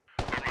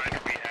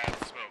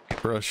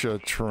 Russia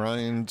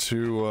trying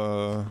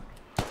to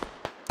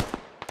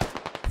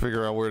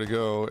figure out where to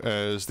go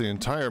as the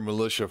entire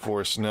militia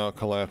force now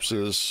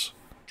collapses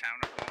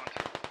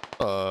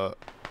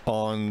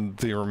on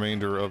the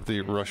remainder of the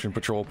Russian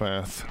patrol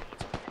path.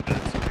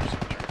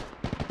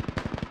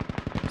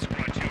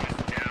 Squad 2 is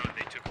down.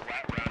 They took a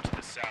lat round to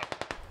the south.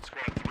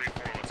 Squad 3,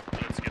 4,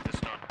 let's get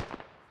this done.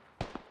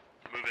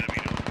 Move it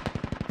immediately.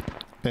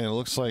 And it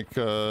looks like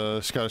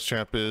Scottish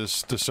chap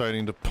is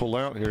deciding to pull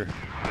out here.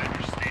 I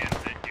understand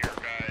that your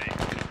guy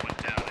went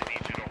down. I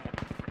need you to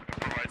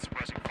provide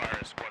suppressing fire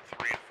as Squad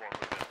 3 and 4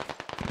 move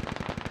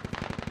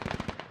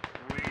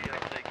in. We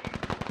are taking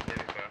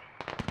heavy fire.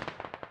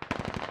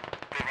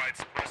 Provide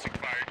suppressing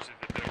fire to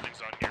the buildings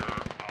on your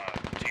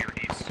to your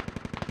east.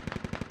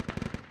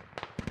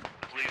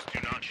 Please do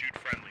not shoot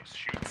friendlies.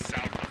 Shoot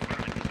south of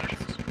friendly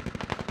positions.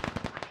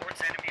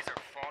 Reports enemies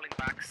are falling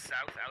back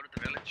south out of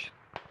the village.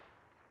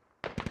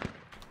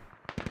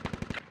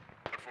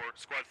 For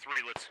Squad 3,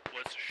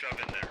 let's shove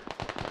in there.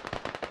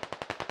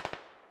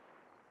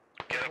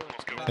 Get up and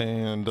let's go.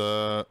 And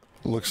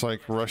looks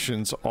like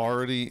Russians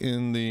already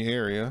in the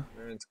area.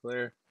 It's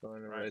clear.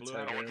 Going to right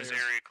side. I want this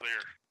area clear.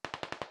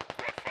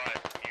 Squad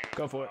 5, you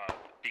Go for it.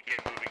 begin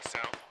moving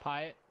south.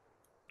 Pie it.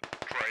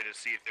 Try to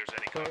see if there's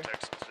any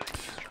contacts into the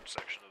eastern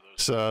section of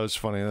those. So it's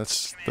funny.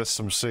 That's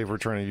some Saber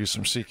trying to use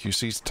some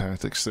CQC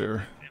tactics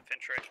there.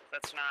 Infantry.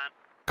 That's not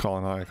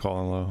Calling high,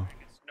 calling low.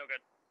 no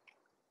good.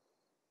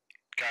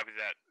 Copy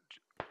that.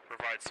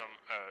 Provide some.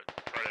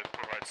 Try to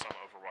provide some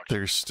overwatch.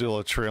 There's still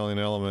a trailing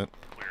element.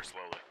 Clear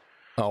slowly.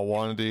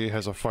 Wandy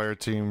has a fire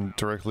team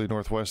directly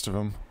northwest of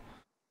him.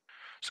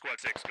 Squad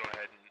 6, go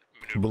ahead and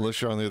maneuver.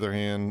 Militia, on the other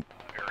hand,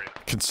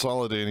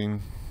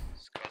 consolidating.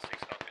 Squad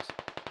 6 copies.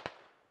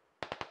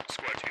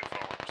 Squad 2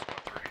 following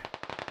Squad 3.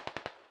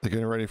 They're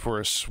getting ready for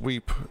a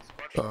sweep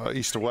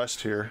east to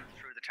west here.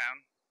 Through the town.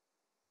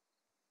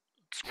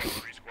 Squad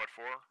 3, Squad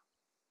 4,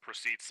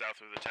 proceed south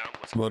through the town.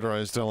 Let's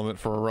Motorized element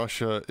for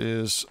Russia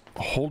is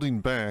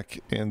holding back,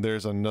 and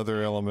there's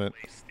another element.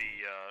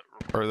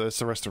 Or that's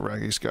the rest of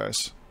Raggy's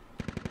guys.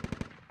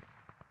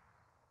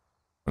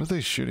 What are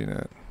they shooting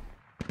at?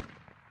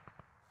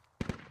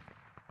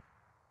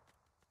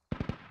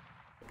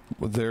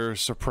 They're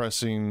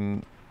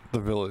suppressing the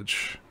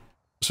village.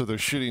 So they're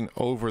shooting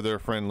over their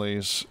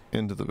friendlies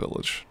into the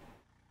village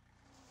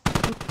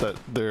that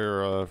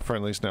their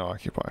friendlies now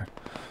occupy.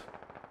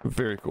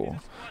 Very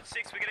cool.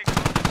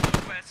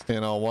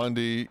 And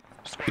Alwandi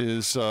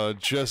is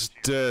just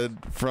dead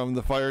from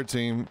the fire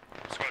team.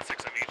 Squad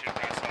 6, I need you to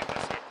pass off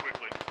that so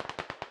quickly.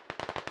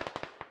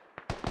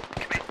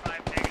 Command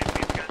 5, negative,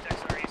 please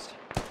contacts our east.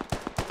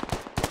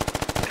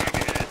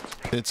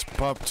 It's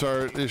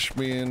Pop-Tart,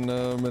 Ishmi, and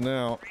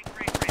Manal.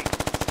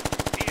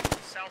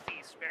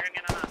 Southeast, bearing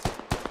in on us.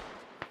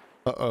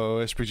 Uh-oh,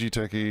 SPG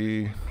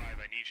Techie. 5,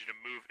 I need you to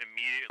move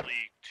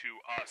immediately to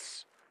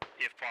us,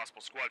 if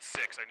possible. Squad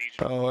 6, I need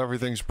you to Oh,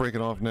 everything's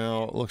breaking off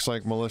now. Looks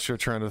like Militia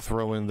trying to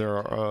throw in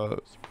their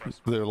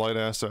light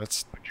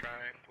assets.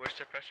 We're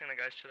suppressing the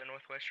guys to the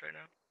northwest right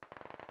now.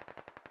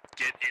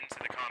 get into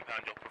the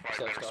compound. You'll provide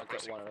better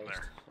suppressing from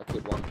there. I'll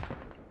keep one.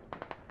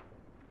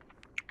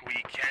 We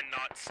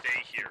cannot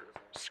stay here.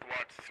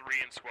 Squad 3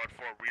 and Squad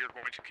 4, we are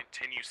going to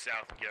continue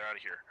south and get out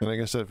of here. And I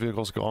guess that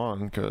vehicle's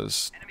gone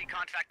because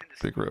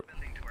big rip.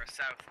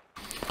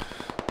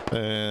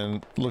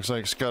 And looks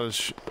like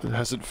Scottish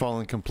hasn't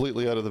fallen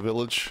completely out of the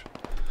village.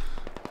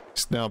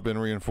 It's now been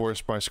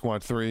reinforced by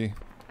Squad 3.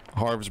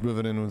 Harv's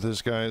moving in with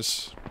his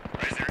guys.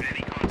 Is there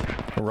any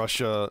contact?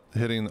 Russia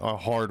hitting a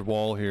hard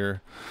wall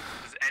here.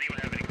 Does anyone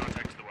have any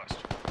contact to the west?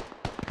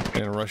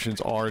 And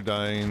Russians are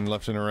dying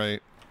left and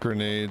right.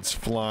 Grenades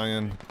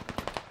flying.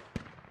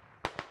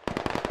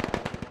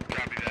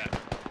 Copy that.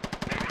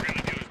 What we're going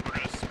to do is we're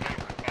going to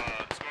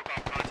smoke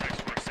off contacts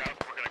to our south.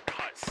 We're going to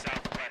cut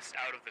southwest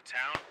out of the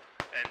town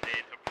and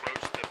then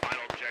approach the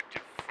final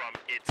objective from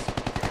its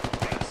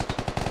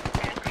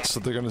northwest. So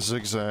they're going to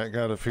zigzag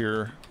out of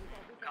here.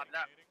 Copy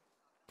that.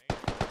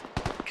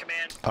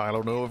 Command. I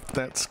don't know if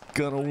that's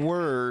going to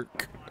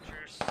work.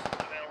 Launchers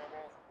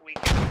available. We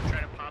can try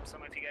to pop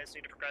some if you guys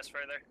need to progress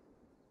further.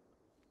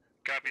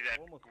 Copy that.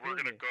 We're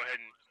going to go ahead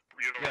and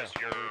utilize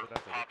your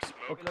pop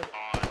smoke on the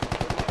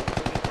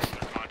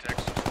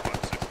contacts to Squad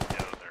 6 and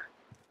get out there.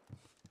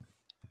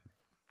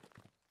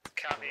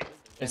 Copy.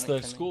 It's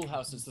the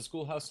schoolhouse. It's the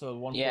schoolhouse to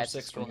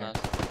 146 from here. As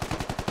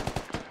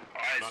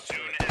soon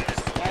as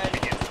it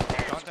begins to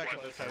fall,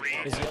 Squad 3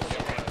 and Squad 2,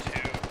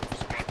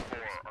 Squad 4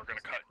 are going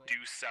to cut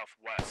due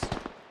southwest.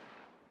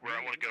 Where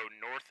I want to go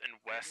north and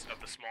west of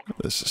the small.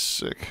 This is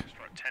sick.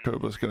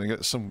 Koba's going to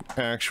get some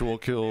actual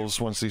kills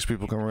once these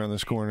people come around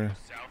this corner.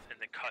 South and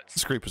then cut.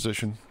 It's a great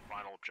position.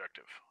 Final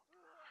objective.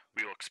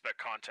 We will expect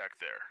contact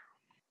there.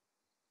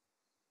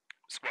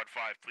 Squad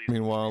 5, please.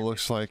 Meanwhile, it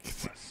looks like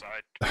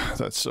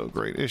that's so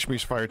great.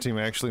 Ishmi's fire team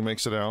actually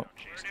makes it out.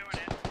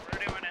 We're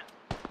doing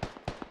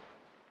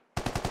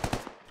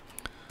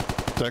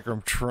it. Decker,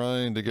 I'm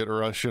trying to get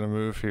Russia to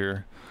move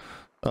here.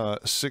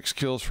 6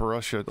 kills for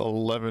Russia,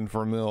 11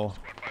 for Mill.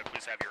 Squad 5,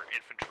 please have your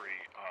infantry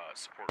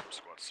support for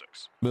Squad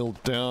 6. Mill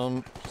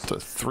down to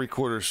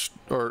 3/4,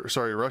 or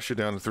sorry, Russia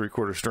down to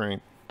 3/4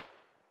 strength.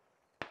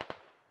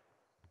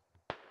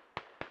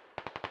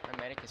 Our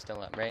medic is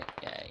still up, right?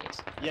 Yeah, he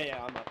is.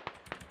 Yeah, I'm up.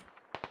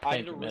 I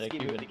had a risky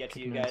move to get to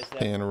you guys.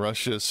 And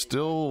Russia is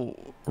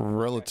still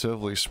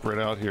relatively spread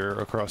out here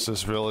across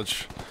this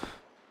village,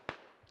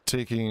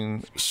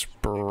 taking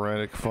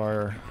sporadic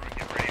fire.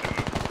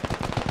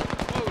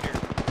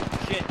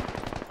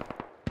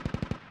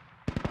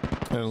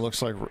 And it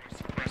looks like we're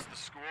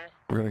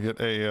going to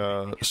get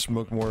a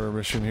smoke mortar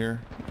mission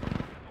here.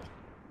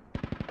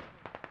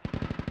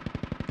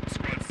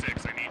 Squad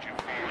 6, I need you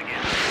falling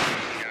in.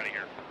 Get out of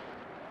here.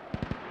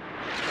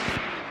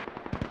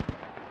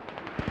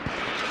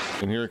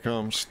 And here it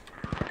comes.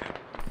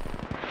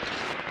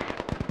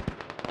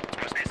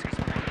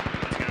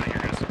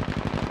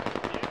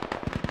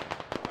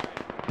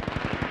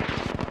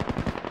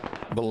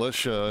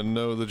 Militia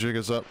know the jig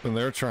is up and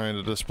they're trying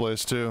to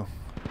displace too.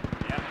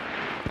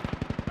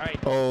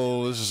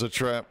 Oh, this is a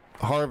trap.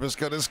 Harvest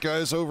got his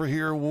guys over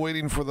here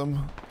waiting for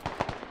them.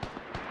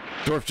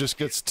 Dorf just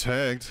gets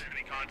tagged.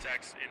 Enemy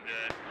contacts in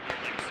the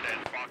buildings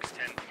at Fox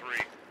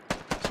 10-3.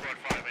 Squad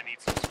 5, I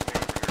need some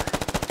support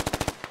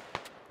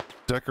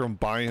here. Deckram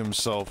by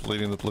himself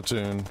leading the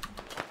platoon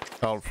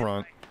out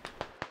front.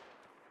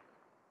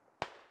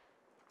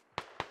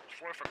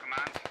 4 for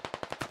command.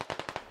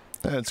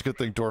 And it's a good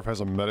thing Dorf has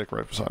a medic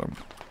right beside him.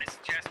 I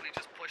suggest we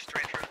just push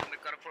straight through them.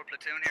 We've got a full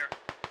platoon here.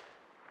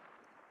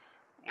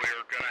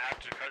 We're going to have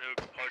to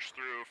push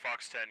through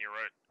Fox 10, you're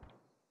right.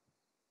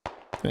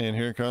 And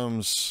here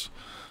comes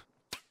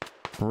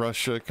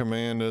Russia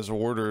command as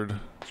ordered.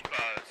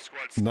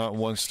 Not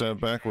one step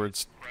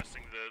backwards.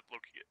 Pressing the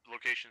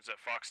locations at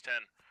Fox 10.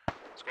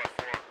 Squad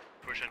 4,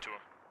 push into them.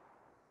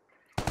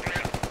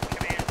 Command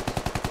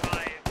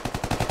 5,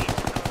 each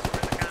of those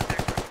where the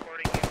contacts are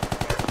supporting you.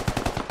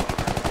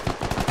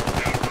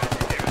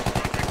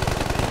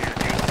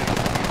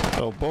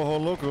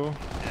 Pojo Loco.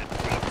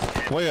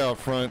 Way out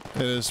front,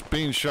 and is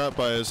being shot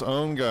by his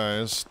own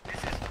guys.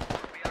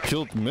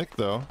 Killed Mick,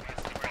 though.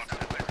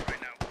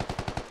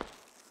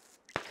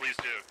 Please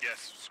do,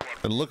 yes.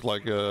 Squad. It looked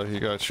like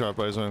he got shot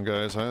by his own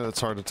guys. That's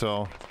hard to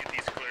tell. Get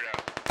these cleared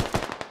out.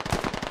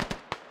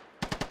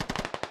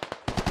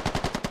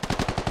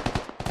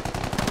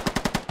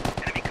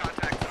 Enemy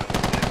contact on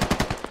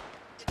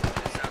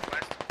the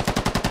southwest.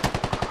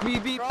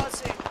 Beep.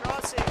 Crossing.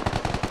 Contact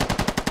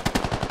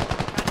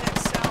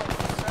south.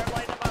 Start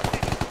lighting them up,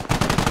 baby.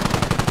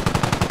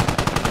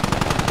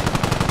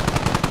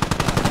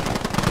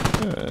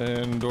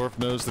 And Dorf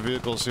knows the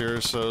vehicle's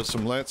here, so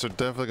some Lats are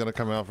definitely going to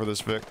come out for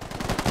this Vic.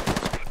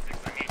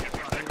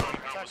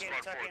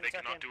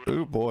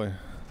 Ooh, boy.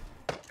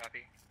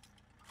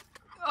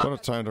 What a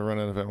time to run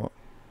out of ammo.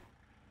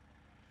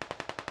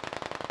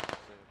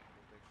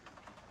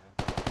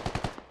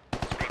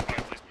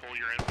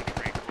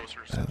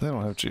 They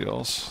don't have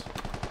GLs.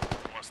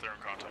 Unless they're in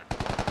contact.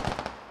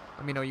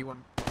 Let me know you want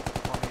me to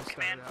start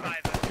Command it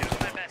out. 5, here's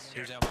my best.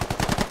 Here's ammo.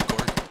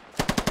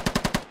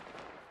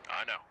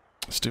 I know.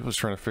 Steve was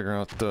trying to figure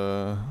out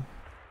the...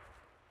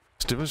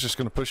 Steve was just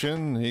going to push in,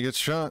 and he gets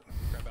shot.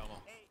 Grab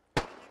ammo.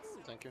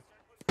 Thank you.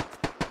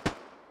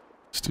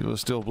 Steve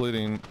was still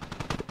bleeding.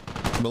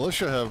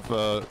 Militia have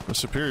a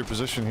superior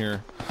position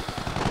here,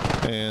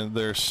 and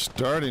they're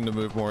starting to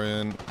move more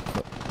in.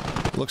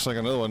 Looks like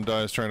another one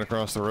dies trying to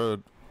cross the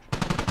road.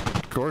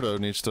 Gordo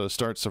needs to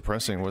start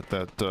suppressing with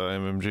that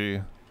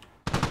MMG.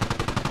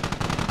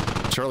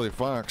 Charlie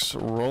Fox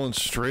rolling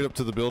straight up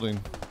to the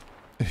building.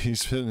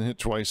 He's been hit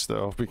twice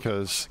though,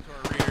 because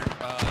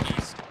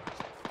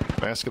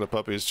Basket of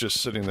Puppies just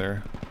sitting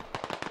there.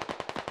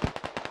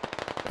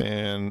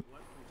 And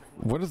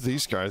what are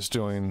these guys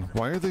doing?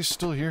 Why are they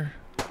still here?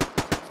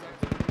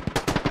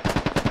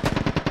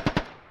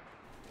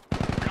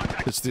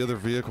 It's the other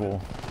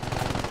vehicle.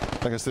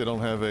 I guess they don't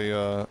have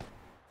a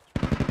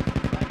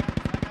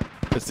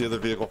it's the other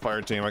vehicle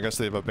fire team. I guess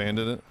they've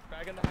abandoned it.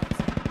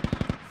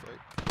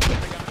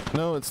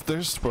 No,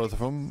 there's both of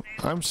them.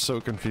 I'm so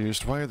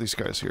confused. Why are these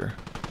guys here?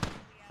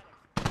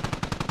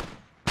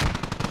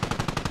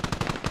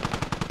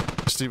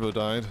 Steve-O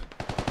died.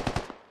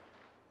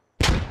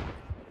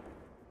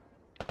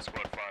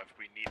 Squad 5,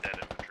 we need that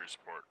infantry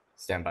support.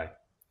 Stand by.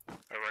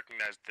 I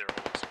recognize they're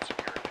holding some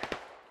security,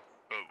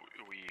 but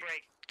we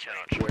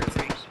cannot show Where is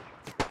he?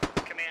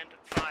 Command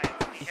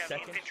 5, we have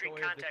infantry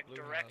contact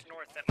direct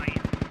north at my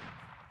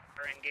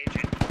are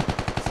engaging.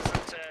 This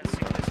isn't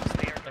single distance,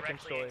 they are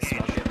directly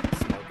engaged.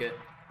 Smoke it.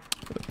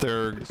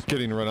 They're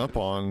getting run up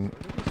on.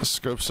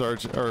 Scope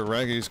Sergeant, or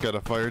Raggy's got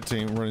a fire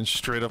team running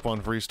straight up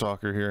on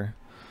Freestalker here.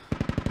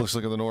 Looks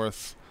like in the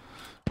north.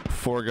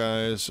 4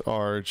 guys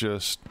are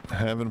just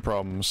having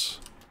problems.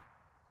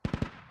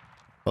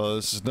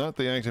 This is not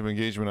the active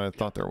engagement I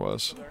thought there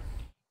was.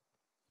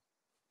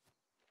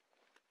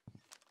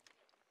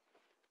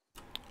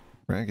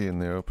 Raggy in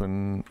the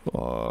open.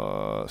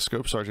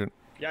 Scope Sergeant.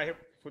 Yeah, I hear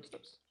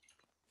footsteps.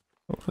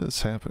 What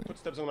is happening?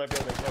 Footsteps on my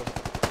building. Go.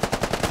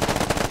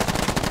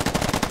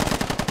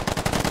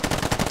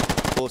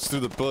 Bullets through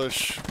the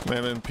bush.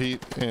 Mammon,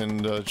 Pete,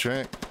 and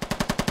Jack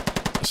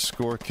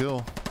score a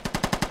kill.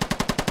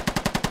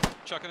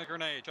 Chucking a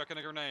grenade. Chucking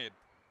a grenade.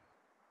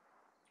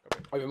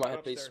 Over my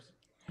head, please.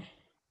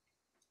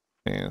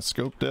 And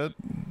Scope dead.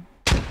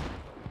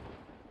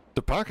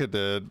 The pocket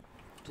dead.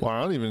 Well,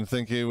 I don't even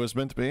think he was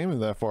meant to be aiming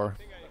that far.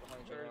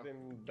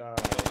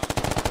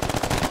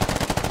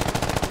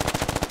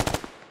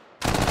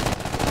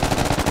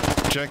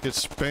 Jack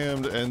gets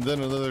spammed, and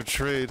then another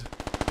trade.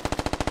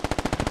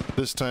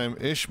 This time,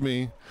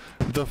 Ishmi,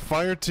 the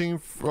fire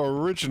team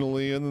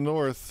originally in the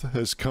north,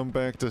 has come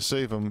back to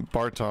save him.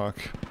 Bartok.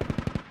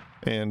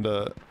 And,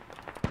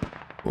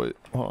 wait,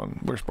 hold on.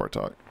 Where's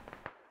Bartok?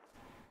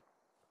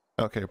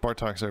 Okay,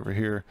 Bartok's over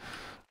here,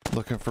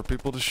 looking for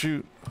people to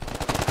shoot.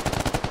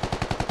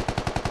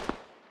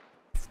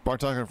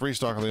 Bartok and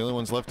Freestalker are the only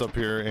ones left up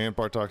here, and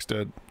Bartok's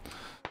dead.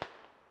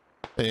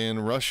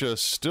 And Russia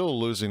still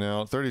losing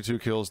out. 32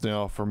 kills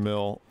now for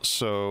Mill,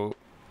 so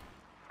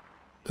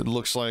it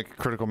looks like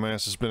critical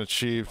mass has been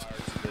achieved.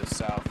 To the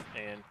south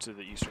and to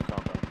the eastern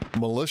compound.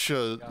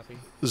 Militia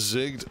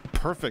zigged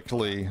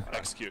perfectly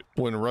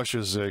when Russia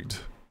zigged.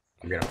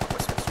 I'm gonna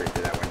whisper straight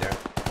through that window.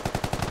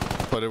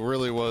 But it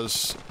really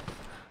was...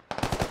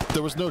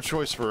 There was no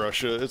choice for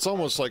Russia. It's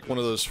almost like one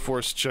of those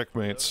forced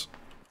checkmates.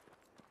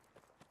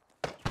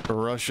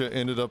 Russia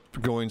ended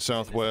up going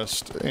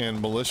southwest, and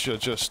Militia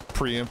just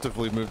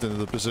preemptively moved into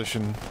the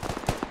position.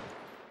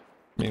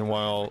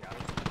 Meanwhile,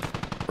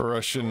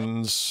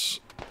 Russians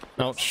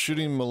out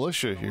shooting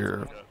Militia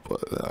here,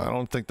 but I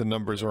don't think the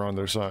numbers are on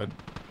their side.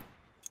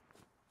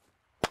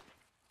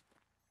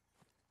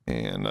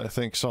 And I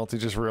think Salty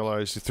just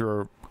realized he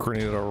threw a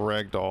grenade at a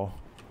ragdoll.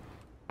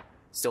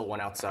 Still one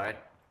outside.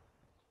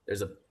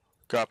 There's a...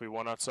 Copy,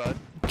 one outside.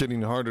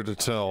 Getting harder to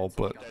tell,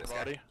 but... Dead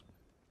body.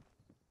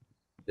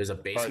 There's a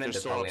basement. Right,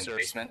 They're probably in the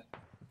basement.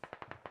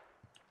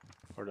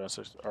 Or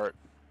downstairs. Alright.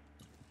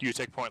 You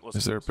take point, let's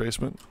Is there a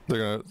basement?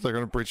 They're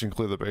gonna breach and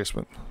clear the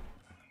basement.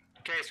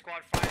 Okay,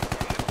 squad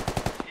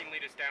 5, team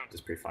lead is down.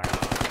 Just pre-fire.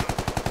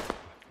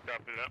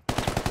 Copy that.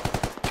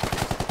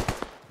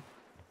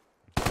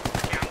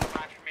 Down the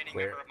last remaining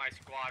Clear. member of my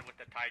squad with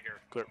the Tiger.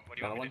 Clear. What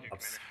do you want me to do,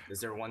 Commander? Is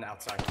there one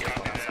outside?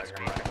 One outside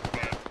your mark.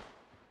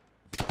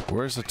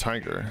 Where's the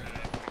Tiger?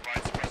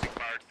 Provide suppressing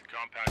fire to the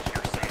compound to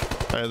your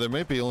south. There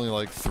may be only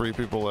like 3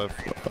 people left.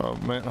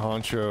 Matt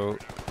Honcho.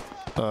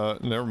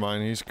 Never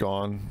mind, he's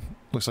gone.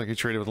 Looks like he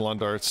traded with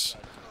Lundarts.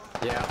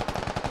 Yeah.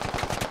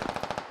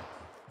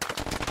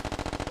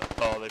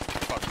 Oh, they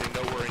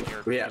know we're in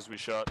here because we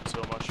shot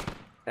so much.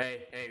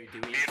 Hey, do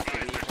we There's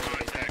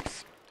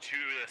contacts to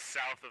the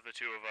south of the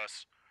two of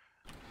us.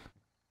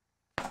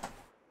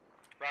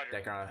 Roger.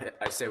 Decker,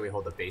 I say we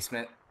hold the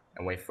basement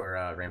and wait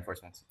for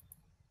reinforcements.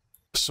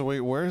 So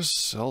wait, where's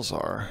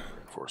Selzar?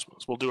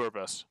 Reinforcements. We'll do our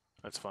best.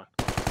 That's fine.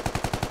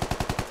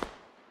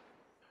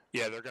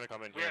 Yeah, they're gonna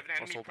come in We here. have an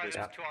enemy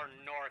presence to our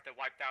north that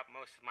wiped out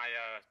most of my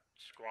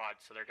squad,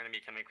 so they're gonna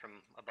be coming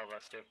from above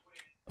us too.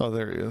 Oh,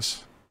 there he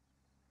is.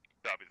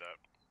 Copy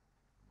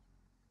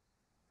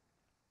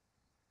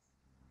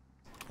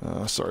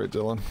that. Sorry,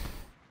 Dylan.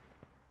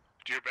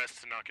 Do your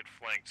best to not get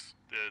flanked.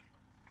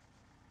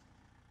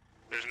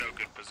 There's no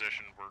good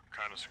position. We're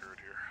kind of screwed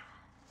here.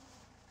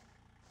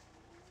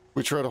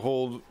 We try to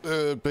hold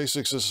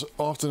basics as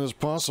often as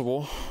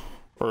possible,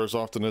 or as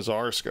often as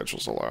our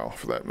schedules allow,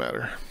 for that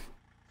matter.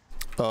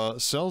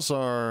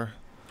 Selzar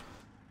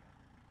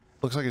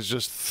looks like it's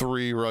just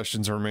 3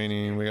 Russians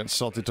remaining. We got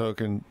Salty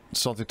Token,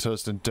 Salty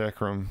Toast, and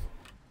Dekram.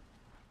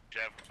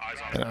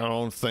 And I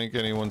don't think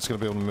anyone's gonna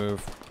be able to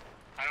move.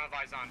 I don't have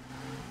eyes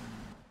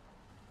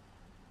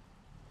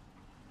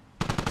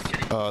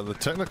on. The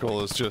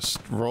technical is just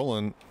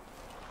rolling.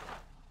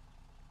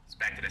 It's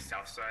back to the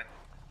south side.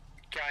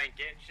 Try and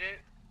get shit.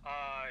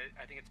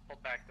 I think it's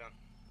pulled back though.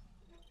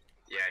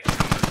 Yeah.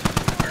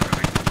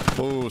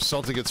 Oh,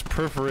 Salty gets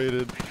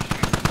perforated. Wall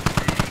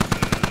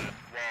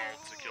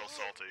to kill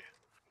Salty.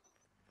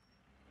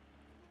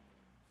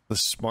 The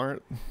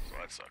smart. So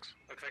that sucks.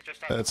 Looks like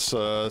just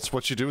That's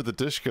what you do with the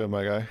Dishka,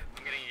 my guy.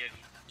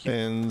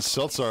 And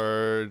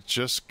Seltzar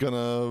just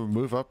gonna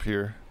move up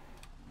here.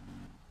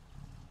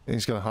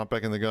 He's gonna hop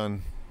back in the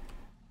gun.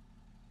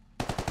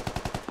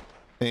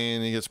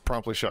 And he gets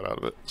promptly shot out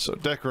of it. So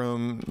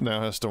Dekram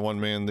now has to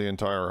one-man the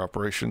entire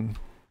operation.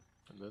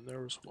 And then there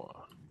was one.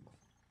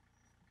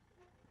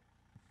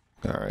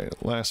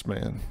 Alright, last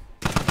man.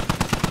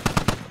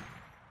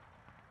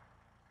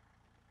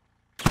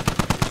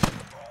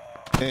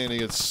 And he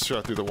gets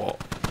shot through the wall.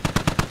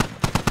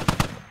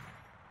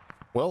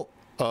 Well,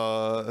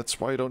 that's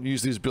why you don't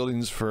use these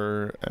buildings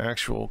for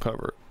actual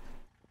cover.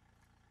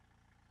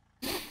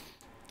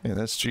 And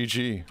that's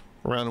GG.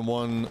 Round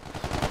 1,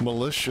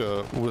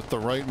 Militia with the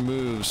right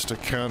moves to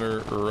counter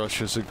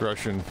Russia's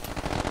aggression.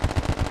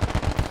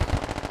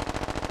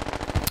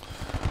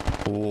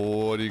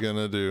 What are you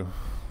gonna do?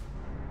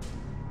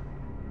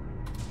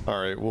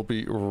 Alright, we'll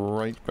be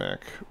right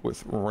back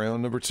with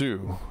round number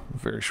 2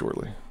 very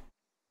shortly.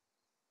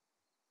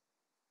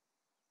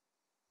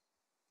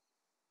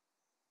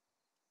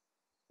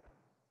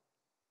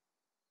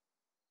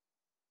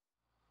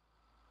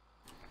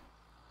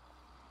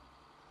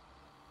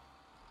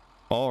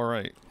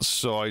 Alright,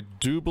 so I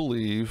do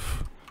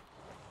believe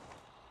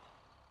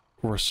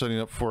we're setting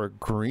up for a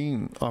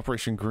green,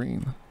 Operation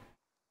Green.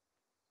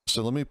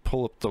 So let me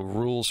pull up the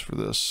rules for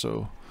this.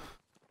 So,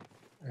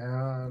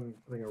 and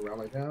putting a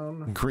rally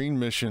down. green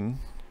mission.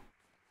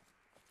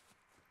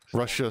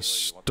 Russia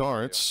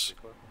starts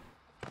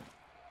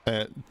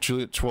at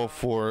Juliet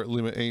 12-4,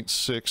 Lima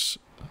 8-6,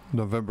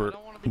 November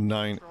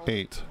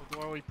 9-8.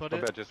 Where we put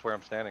it? Just where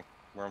I'm standing.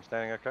 Where I'm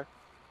standing, okay?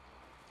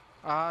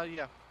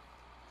 Yeah.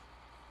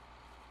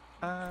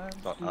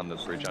 Not on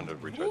this bridge, under the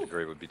bridge, I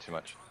agree, would be too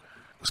much.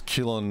 It's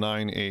Kilo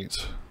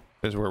 9-8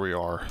 is where we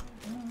are.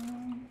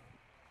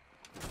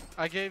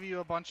 I gave you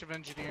a bunch of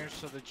engineers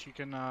so that you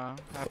can have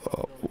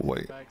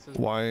Wait,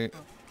 why?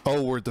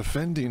 Oh, we're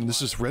defending.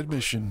 This is red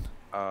mission.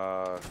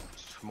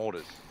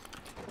 Mortars.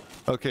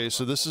 Okay,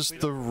 so this is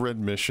the red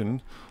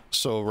mission.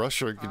 So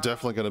Russia are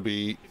definitely going to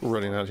be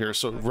running out here.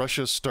 So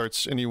Russia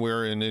starts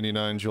anywhere in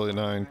 89, Juliet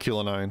 9,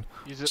 Kilo 9.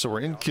 So we're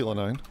in Kilo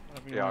 9.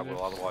 Yeah,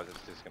 well, otherwise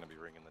it's just going to be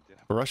ringing the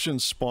dinner.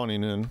 Russians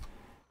spawning in.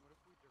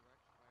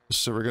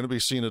 So we're going to be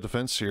seeing a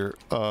defense here.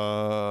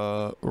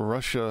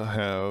 Russia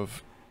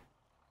have...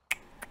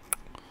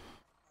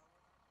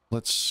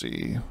 Let's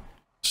see.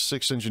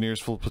 6 engineers,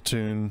 full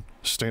platoon,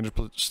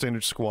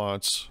 standard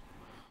squads.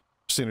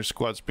 Standard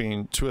squads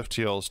being 2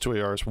 FTLs,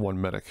 2 ARs, 1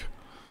 medic.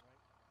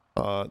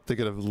 They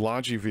get a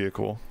Logi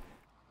vehicle.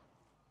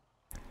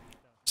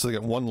 So they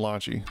get 1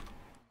 Logi.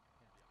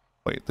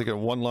 Wait, they get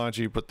 1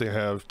 Logi, but they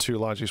have 2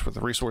 Logis with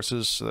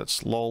resources, so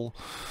that's lull.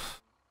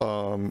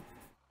 1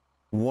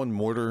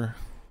 mortar.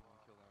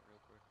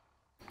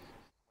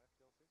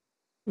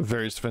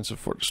 Various defensive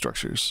fort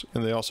structures,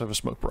 and they also have a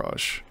smoke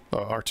barrage,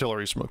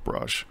 artillery smoke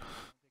barrage.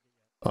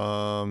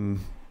 No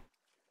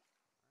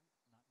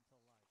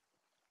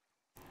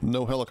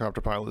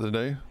helicopter pilot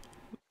today.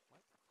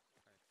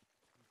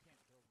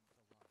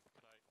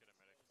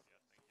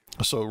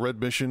 So red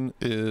mission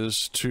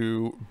is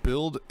to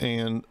build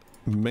and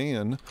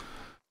man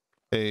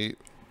a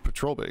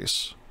patrol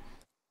base.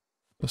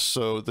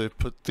 So they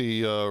put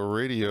the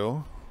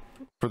radio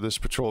for this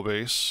patrol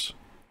base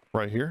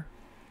right here,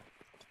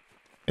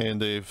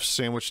 and they've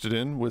sandwiched it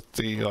in with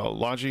the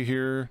logi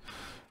here,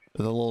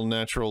 and the little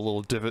natural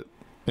little divot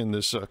in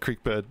this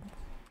creek bed.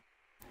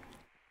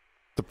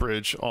 The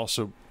bridge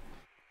also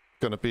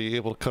going to be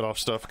able to cut off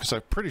stuff, because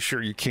I'm pretty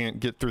sure you can't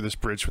get through this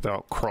bridge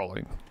without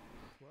crawling.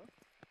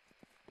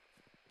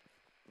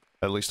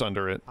 At least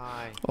under it.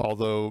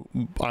 Although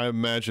I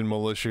imagine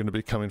militia are going to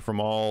be coming from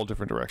all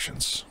different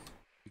directions.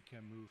 We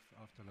can move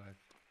afterlife.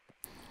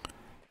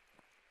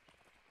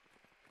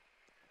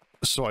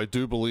 So I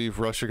do believe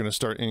Russia are going to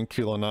start in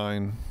Kilo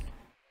 9.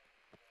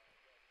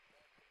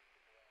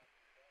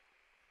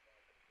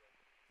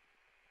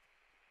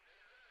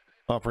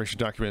 Operation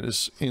document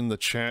is in the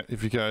chat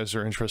if you guys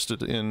are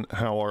interested in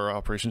how our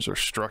operations are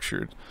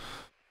structured.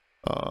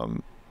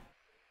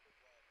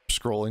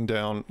 Scrolling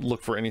down,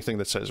 look for anything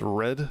that says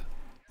red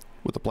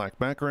with a black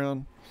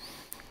background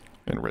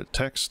and red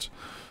text.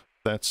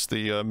 That's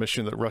the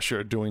mission that Russia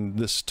are doing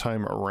this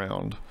time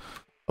around.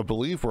 I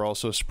believe we're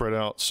also spread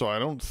out, so I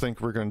don't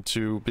think we're going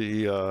to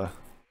be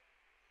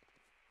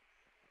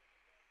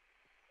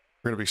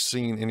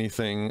seeing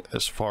anything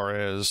as far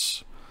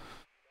as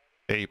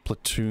a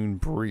platoon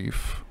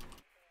brief.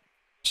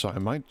 So I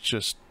might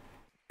just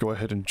go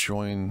ahead and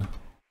join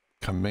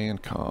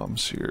command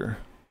comms here.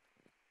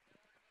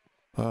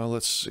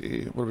 Let's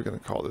see, what are we going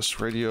to call this?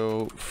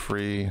 Radio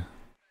Free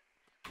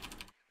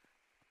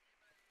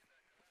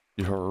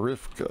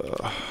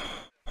Yorivka.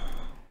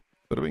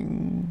 Bada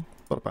bing,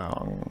 bada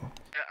bang.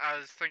 Yeah, I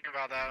was thinking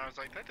about that and I was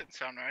like, that didn't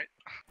sound right.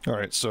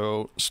 Alright,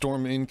 so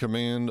storm in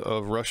command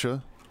of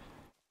Russia.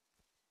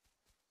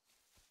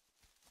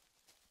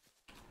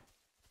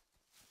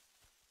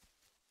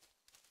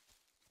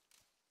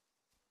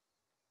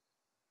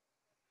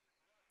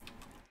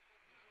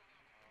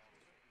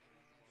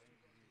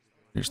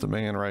 Here's the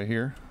man right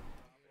here,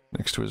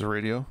 next to his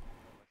radio,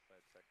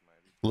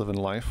 living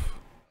life.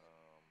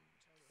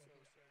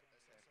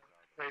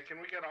 Hey, can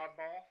we get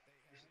oddball?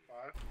 This is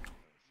 5.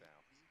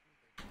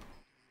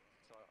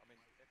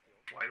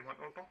 Why do you want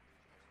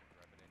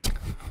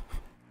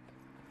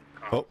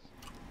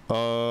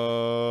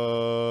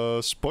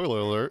oddball? Spoiler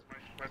alert.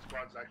 My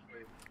squad's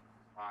actually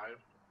 5,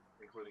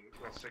 including,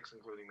 well, 6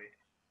 including me.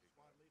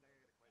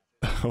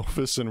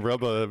 Elvis and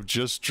Rubba have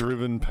just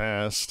driven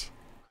past.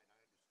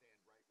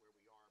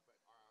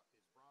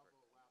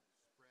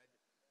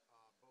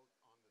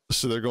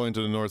 So they're going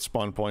to the north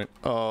spawn point.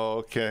 Oh,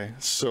 okay.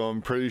 So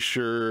I'm pretty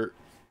sure...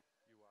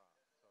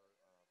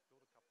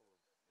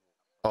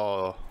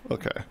 Oh,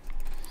 okay.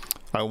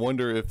 I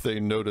wonder if they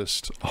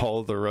noticed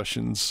all the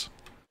Russians.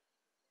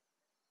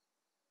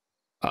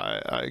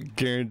 I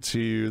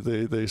guarantee you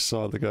they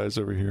saw the guys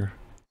over here.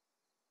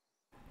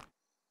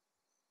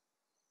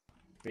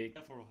 Be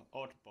careful,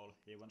 oddball.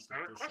 He wants to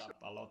push up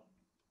a lot.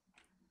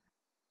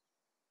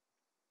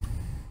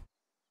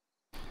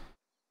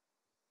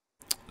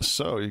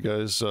 So, you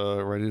guys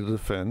ready to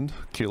defend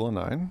Kilo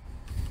 9?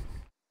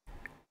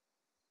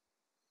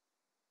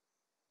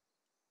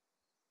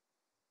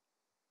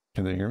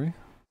 Can they hear me?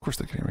 Of course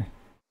they can hear me.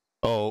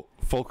 Oh,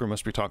 Fulcrum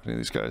must be talking to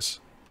these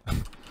guys.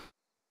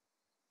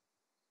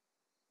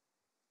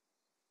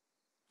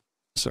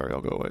 Sorry,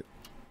 I'll go away.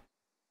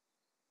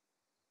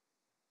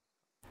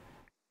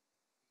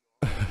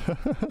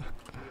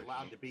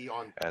 Allowed to be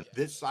on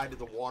this side of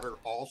the water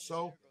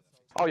also?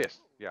 Oh yes,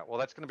 yeah. Well,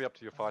 that's going to be up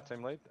to your fire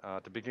team lead.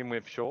 To begin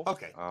with, sure.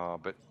 Okay.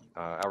 But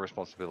our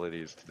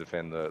responsibility is to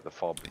defend the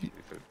fob.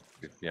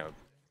 If you know.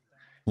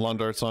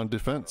 Londart's on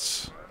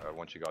defense.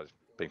 Once you guys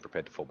being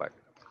prepared to fall back.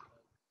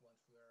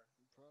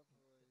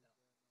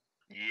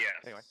 Yes.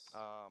 Anyway.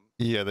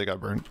 Yeah, they got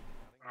burned.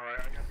 All right,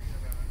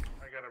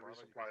 I got to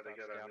resupply. They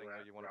got to.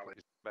 You want to put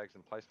these bags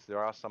in place.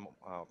 There are some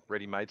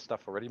ready-made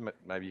stuff already.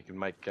 Maybe you can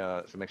make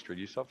some extra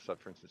use of. So,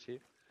 for instance, here.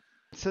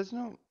 It says no.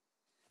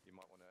 You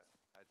might want to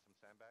add some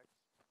sandbags.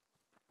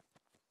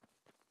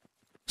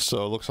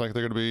 So it looks like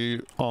they're going to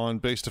be on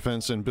base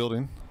defense and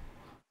building.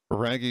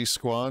 Raggy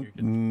squad,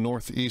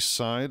 northeast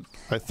side.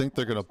 I think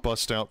they're going to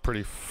bust out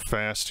pretty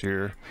fast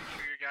here.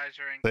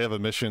 They have a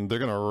mission. They're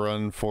going to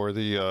run for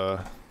the.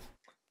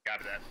 Got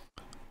that.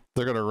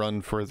 They're going to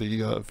run for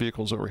the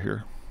vehicles over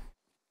here,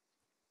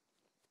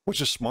 which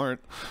is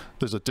smart.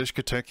 There's a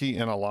Dishkateki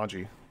and a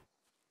Logi.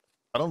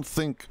 I don't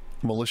think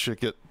militia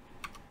get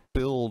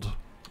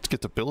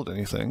to build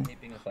anything.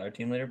 Being a fire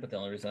team leader, but the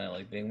only reason I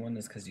like being one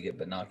is because you get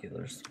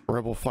binoculars.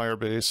 Rebel fire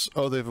base.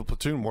 Oh, they have a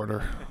platoon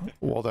mortar.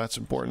 Well, that's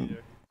important.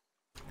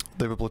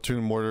 They have a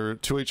platoon mortar,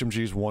 2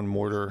 HMGs, 1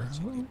 mortar.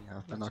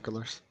 Yeah,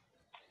 binoculars.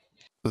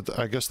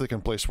 I guess they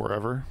can place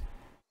wherever.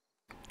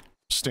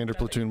 Standard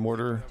platoon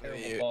mortar.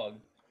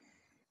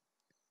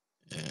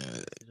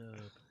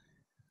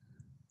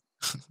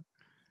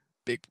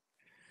 Big.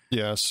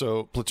 Yeah,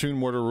 so platoon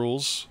mortar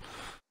rules.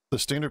 The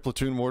standard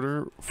platoon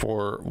mortar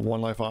for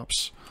 1 life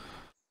ops.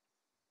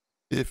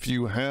 If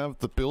you have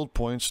the build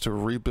points to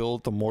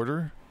rebuild the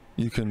mortar,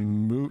 You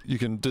can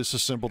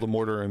disassemble the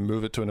mortar and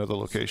move it to another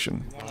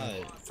location.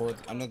 For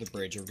another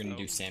bridge, are we gonna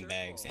do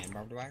sandbags and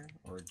barbed wire,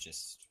 or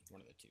just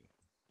one of the two?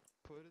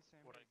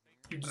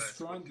 You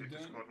destroyed the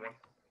game.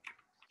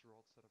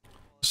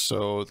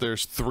 So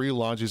there's 3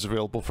 lodges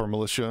available for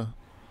militia.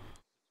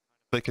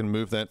 They can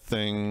move that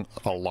thing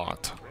a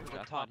lot.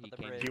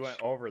 He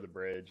went over the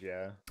bridge,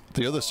 yeah.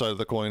 The other side of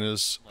the coin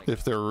is,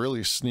 if they're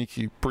really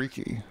sneaky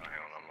breaky,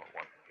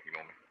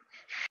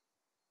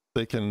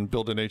 they can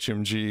build an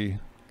HMG,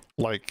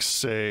 like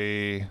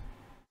say,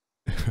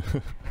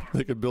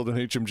 they could build an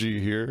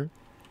HMG here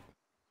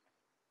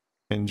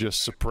and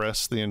just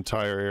suppress the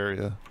entire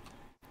area.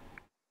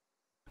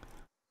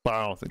 But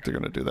I don't think they're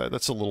going to do that.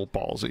 That's a little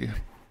ballsy.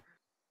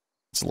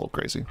 It's a little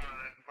crazy.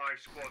 My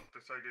squad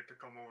decided to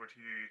come over to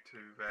you to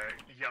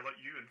yell at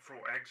you and throw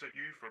eggs at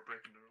you for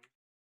breaking the rules.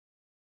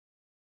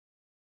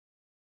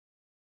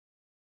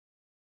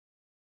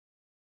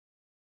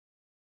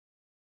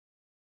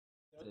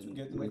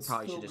 We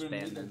probably should just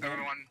ban them.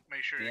 Everyone,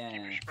 make sure you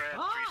keep your spread.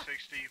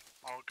 360.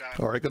 All guys.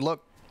 All right, good luck.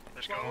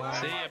 Let's go.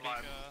 See ya,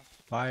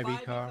 bye,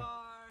 bcarr.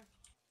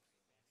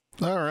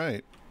 All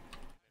right.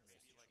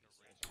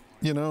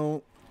 You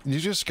know, you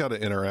just got to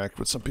interact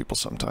with some people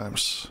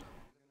sometimes.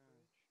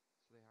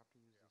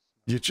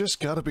 You just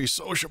got to be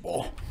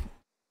sociable.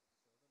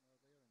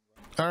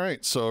 All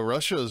right, so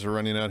Russia is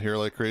running out here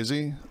like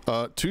crazy.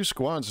 2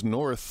 squads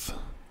north,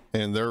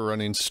 and they're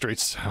running straight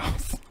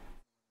south.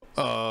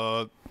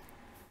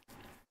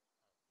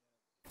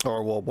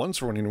 Or well,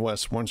 one's running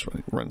west, one's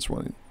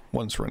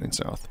running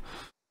south.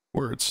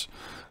 Words.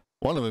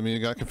 One of them you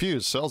got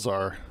confused.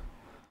 Selzar.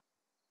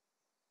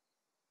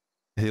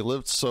 He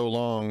lived so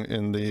long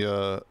in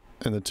the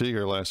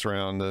Tiger last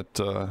round that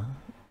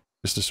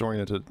is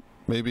disoriented.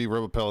 Maybe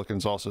Robo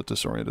Pelican's also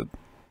disoriented.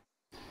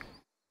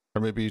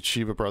 Or maybe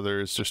Chiba Brother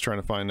is just trying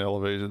to find an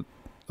elevated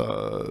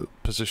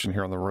position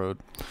here on the road.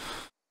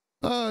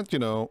 You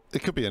know,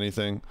 it could be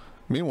anything.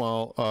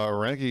 Meanwhile,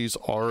 Raggy's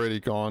already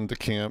gone to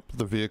camp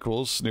the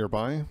vehicles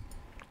nearby.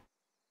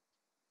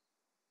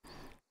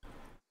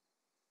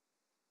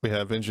 We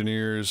have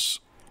engineers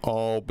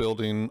all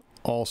building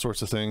all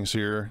sorts of things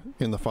here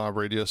in the fob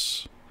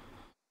radius.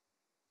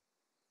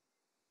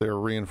 They're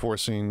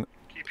reinforcing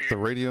the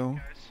radio.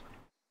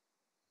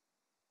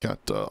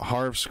 Got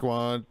Harv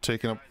squad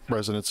taking up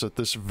residence at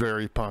this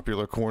very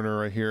popular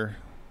corner right here.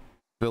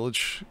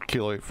 Village,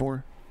 Kilo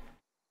 84.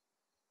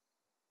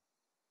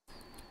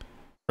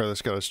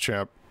 This got his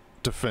chap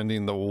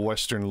defending the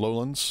western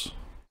lowlands.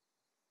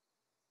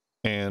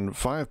 And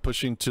 5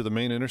 pushing to the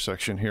main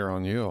intersection here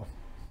on Yo.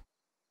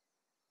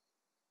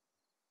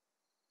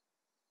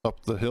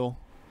 Up the hill.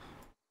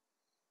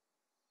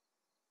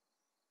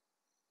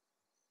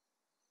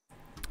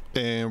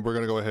 And we're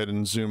going to go ahead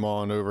and zoom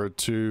on over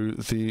to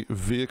the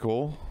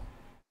vehicle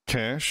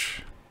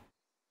cache,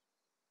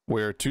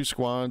 where 2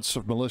 squads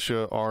of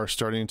militia are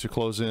starting to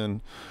close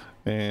in,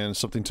 and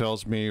something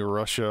tells me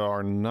Russia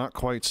are not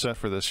quite set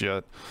for this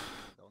yet.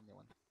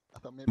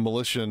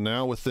 Militia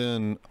now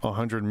within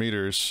 100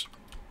 meters.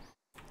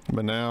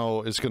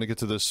 Manao is going to get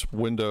to this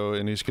window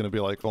and he's going to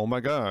be like, oh my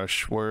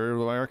gosh, where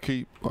do my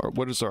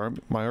what is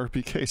my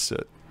RPK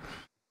sit?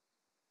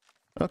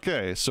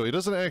 Okay, so he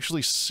doesn't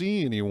actually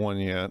see anyone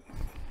yet.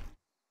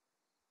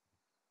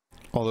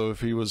 Although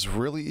if he was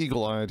really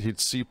eagle-eyed, he'd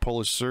see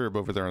Polish Serb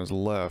over there on his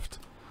left.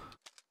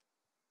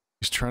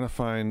 He's trying to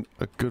find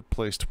a good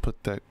place to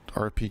put that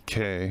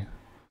RPK.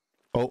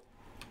 Oh,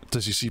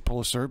 does he see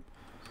Polish Serb?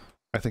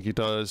 I think he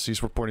does.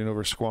 He's reporting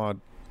over squad.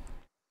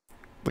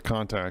 The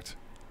contact.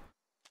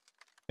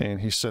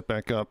 And he set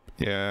back up.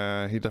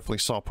 Yeah, he definitely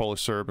saw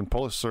Polish Serb, and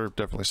Polish Serb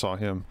definitely saw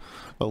him.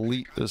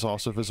 Elite is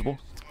also visible.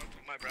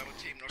 My Bravo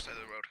team, north side of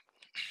the road.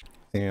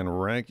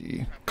 And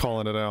Raggy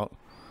calling it out.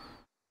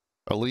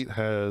 Elite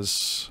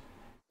has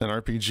an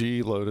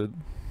RPG loaded.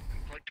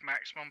 Inflict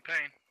maximum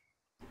pain.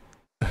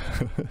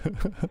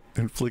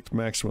 Inflict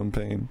maximum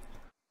pain.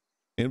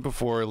 In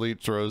before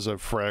Elite throws a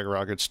frag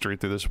rocket straight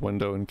through this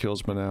window and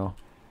kills Manao.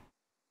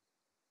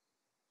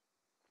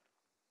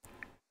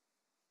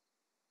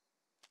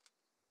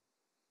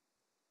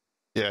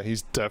 Yeah,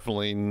 he's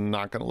definitely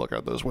not going to look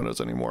out those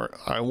windows anymore.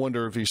 I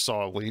wonder if he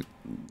saw Elite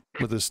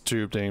with his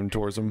tube aimed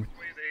towards him.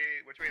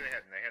 Which way are they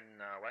heading? They heading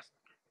west?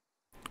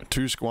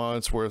 2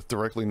 squads worth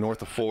directly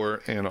north of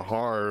 4, and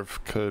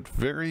Harv could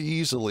very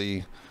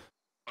easily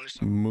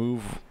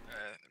move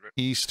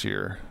east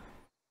here.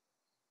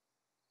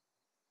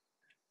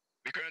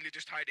 We're currently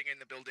just hiding in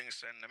the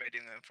buildings and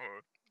waiting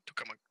to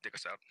come and take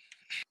us out.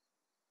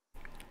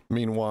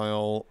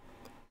 Meanwhile,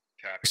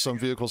 some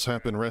vehicles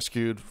have been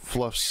rescued.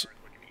 Fluff's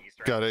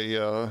got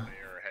a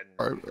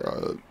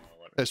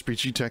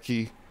SPG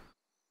techie.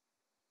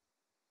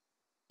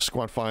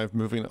 Squad 5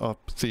 moving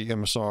up the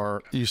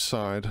MSR east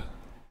side.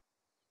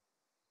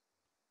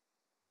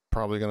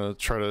 Probably gonna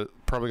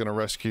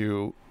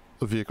rescue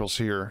the vehicles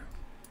here.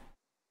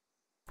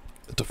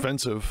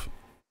 Defensive,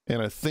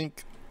 and I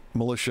think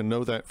militia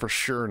know that for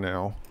sure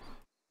now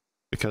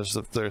because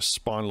of their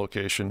spawn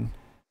location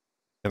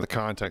and the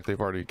contact they've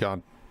already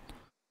got.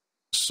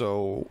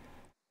 So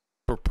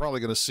we're probably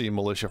going to see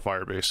Militia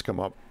Firebase come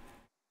up.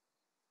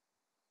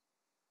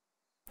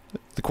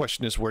 The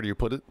question is, where do you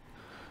put it?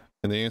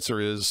 And the answer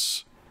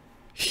is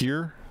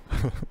here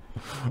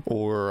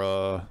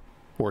or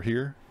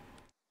here.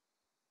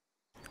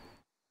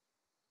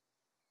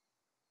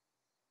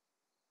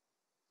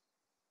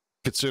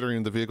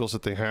 Considering the vehicles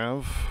that they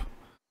have,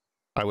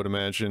 I would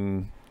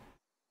imagine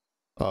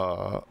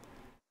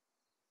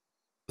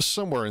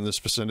somewhere in this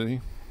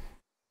vicinity.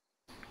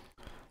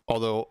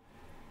 Although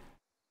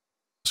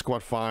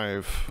Squad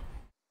 5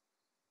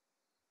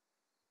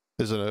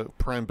 is in a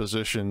prime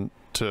position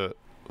to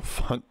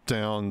hunt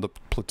down the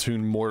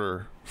platoon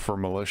mortar for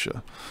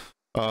Militia.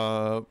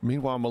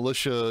 Meanwhile,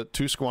 Militia,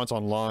 2 squads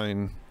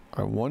online.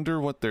 I wonder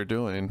what they're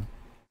doing.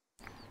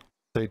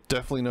 They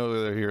definitely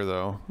know they're here,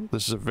 though.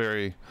 This is a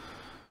very,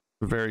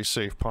 very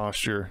safe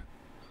posture.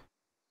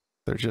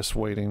 They're just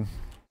waiting.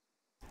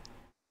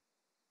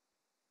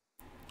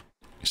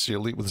 You see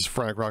Elite with his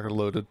frag rocket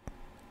loaded.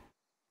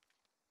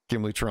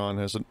 Gimletron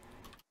has a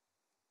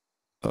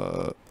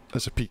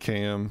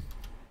PKM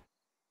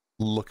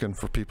looking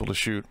for people to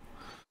shoot.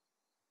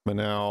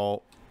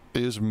 Manal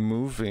is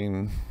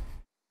moving.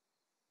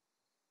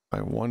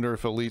 I wonder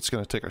if Elite's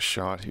going to take a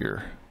shot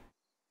here.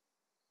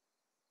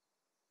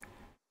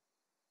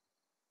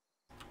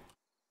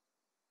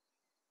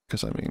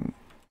 Because, I mean,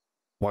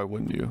 why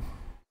wouldn't you?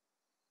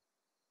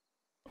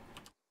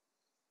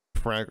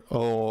 Frag.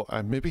 Oh,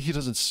 maybe he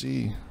doesn't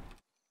see.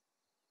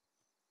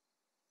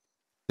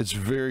 It's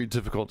very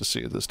difficult to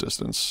see at this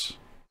distance.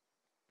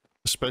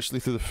 Especially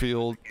through the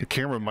field. The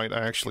camera might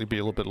actually be a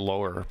little bit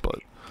lower, but...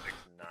 6-9,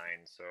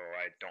 so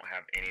I don't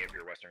have any of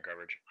your western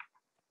coverage.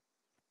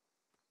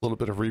 A little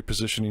bit of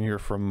repositioning here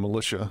from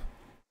Militia.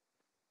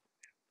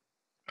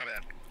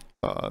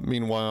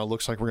 Meanwhile,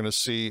 looks like we're going to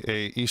see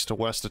a east to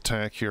west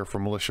attack here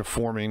from Militia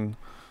forming.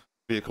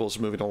 Vehicles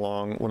moving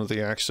along one of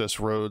the access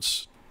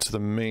roads to the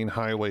main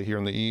highway here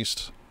in the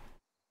east.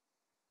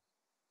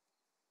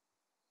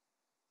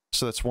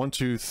 So that's 1,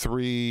 2,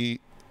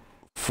 3,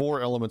 4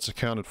 elements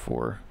accounted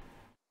for.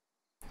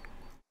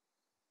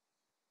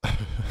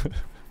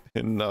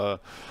 And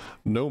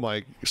no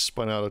Mike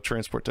spun out a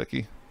transport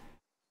techie.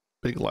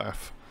 Big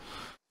laugh.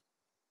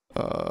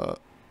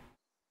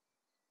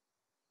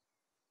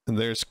 And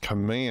there's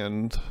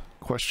command,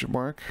 question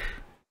mark.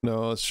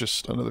 No, it's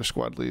just another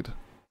squad lead.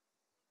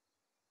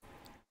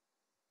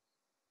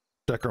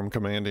 Decrum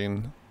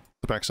commanding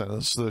the backside of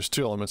this. So there's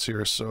 2 elements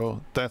here,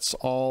 so that's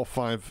all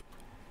 5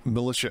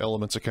 Militia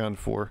elements accounted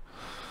for.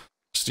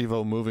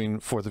 Steve-O moving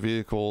for the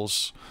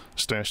vehicles,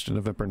 stashed in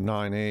November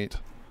 9-8.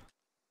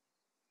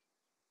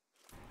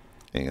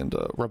 And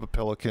Rubber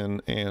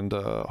Pelican and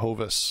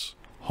Hovis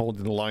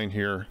holding the line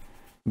here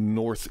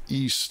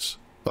northeast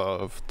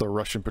of the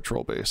Russian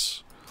patrol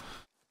base.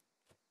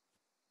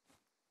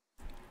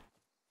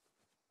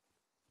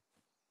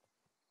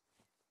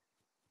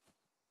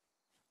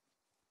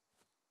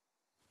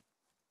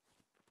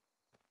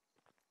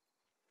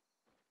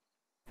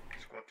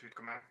 Squad 2 to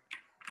command.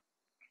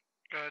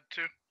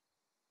 2.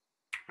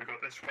 We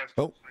got this west.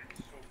 Oh,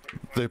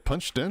 they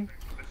punched in?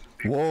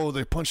 Whoa,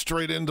 they punched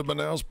straight into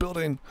Manal's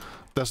building.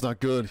 That's not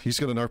good. He's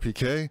got an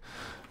RPK.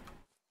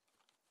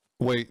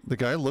 Wait, the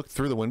guy looked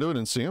through the window and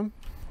didn't see him?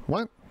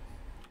 What?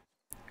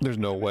 There's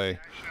no way.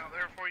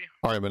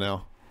 Alright,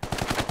 Manal.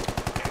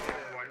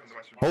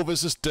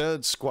 Hovis is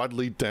dead. Squad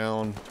lead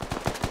down.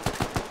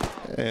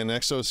 And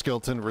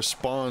Exoskeleton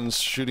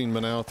responds, shooting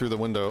Manal through the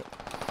window.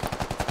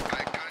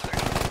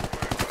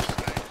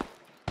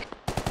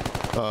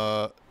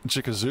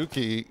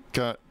 Chikazuki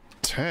got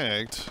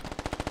tagged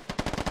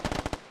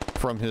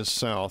from his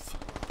south.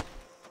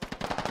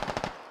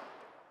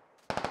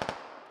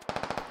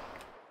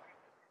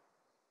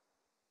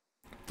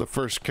 The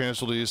first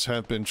casualties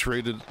have been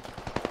traded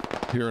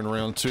here in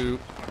round 2.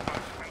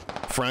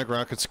 Frag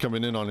rockets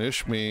coming in on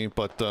Ishmi,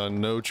 but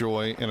no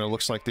joy, and it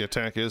looks like the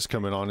attack is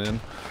coming on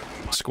in.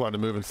 Squad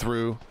moving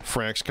through,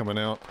 frags coming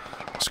out.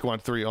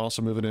 Squad 3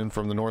 also moving in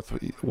from the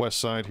northwest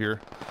side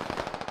here.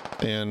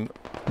 And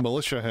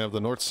Militia have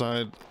the north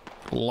side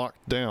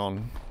locked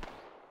down.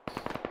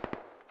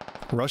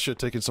 Russia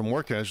taking some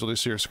more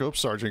casualties here. Scope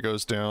Sergeant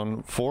goes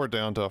down, 4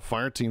 down to a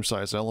fire team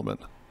size element.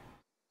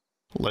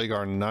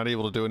 Lagar not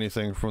able to do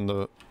anything from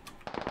the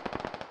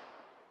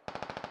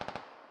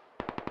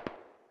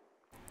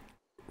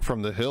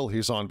hill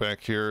he's on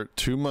back here.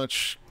 Too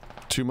much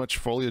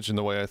foliage in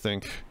the way, I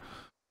think.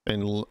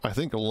 And I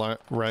think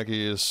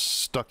Raggy is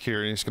stuck here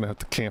and he's gonna have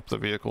to camp the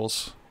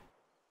vehicles.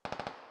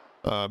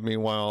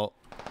 Meanwhile,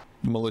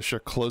 Militia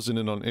closing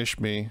in on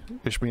Ishmi.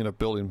 Ishmi in a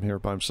building here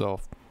by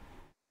himself.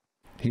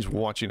 He's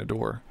watching a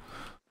door.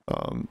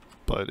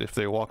 But if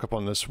they walk up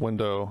on this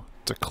window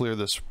to clear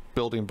this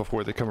building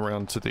before they come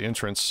around to the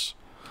entrance...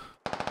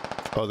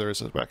 Oh, there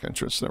is a back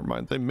entrance. Never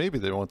mind. Maybe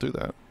they won't do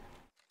that.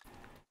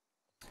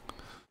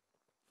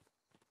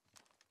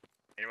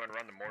 Anyone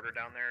run the mortar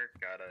down there?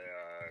 Got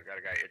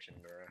a guy itching.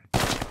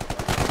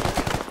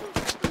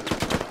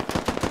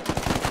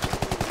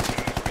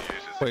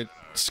 Wait,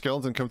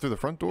 skeleton come through the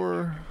front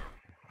door?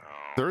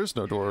 There is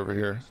no door over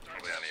here.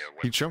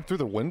 wait He jumped through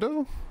the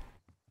window?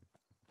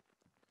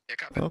 Yeah,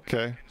 copy.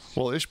 Okay.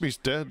 Well, Ishbi's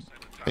dead,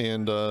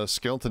 and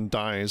Skeleton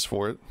dies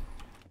for it.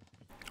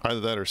 Either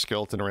that or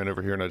Skeleton ran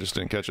over here and I just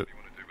didn't catch it.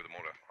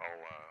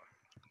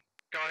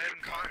 Go ahead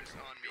and fire.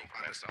 On me.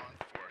 On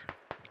 4.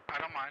 I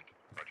don't mind.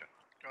 Roger.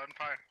 Go ahead and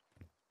fire.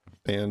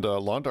 And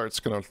Londart's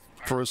gonna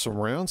throw some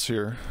rounds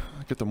here.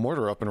 Get the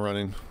mortar up and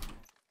running.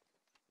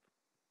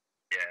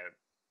 Yeah.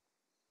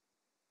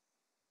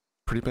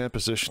 Pretty bad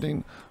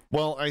positioning.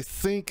 Well, I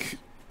think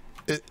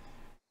it...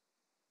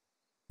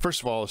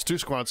 First of all, it's 2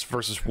 squads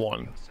versus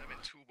 1.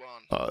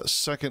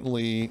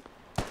 Secondly,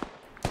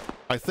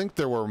 I think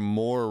there were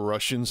more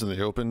Russians in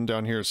the open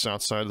down here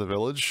south side of the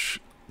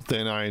village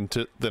than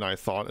I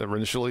thought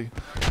initially.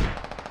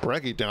 We're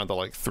actually down to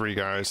like 3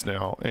 guys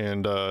now,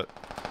 and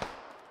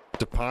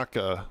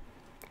Depaka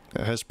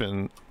has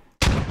been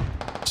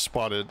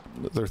spotted.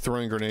 They're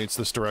throwing grenades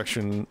this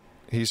direction.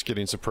 He's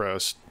getting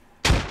suppressed.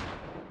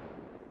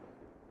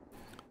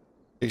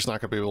 He's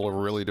not going to be able to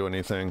really do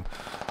anything.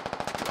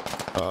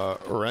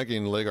 Raggy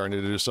and Legar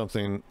need to do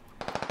something.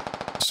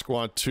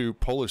 Squad 2,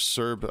 Polish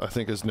Serb, I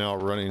think, is now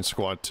running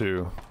Squad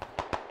 2.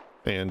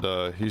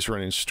 And he's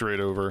running straight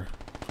over.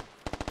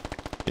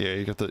 Yeah,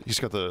 he's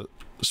got the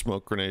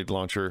smoke grenade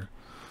launcher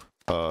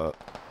on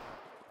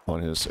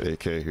his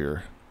AK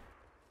here.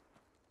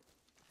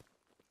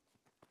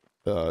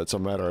 It's a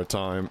matter of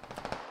time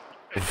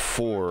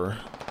before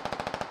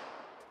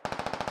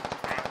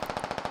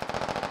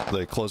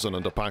they close in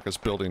on Depaka's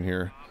building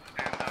here.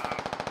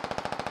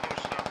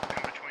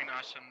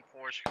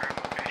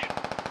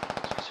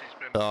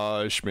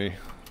 Ishmi.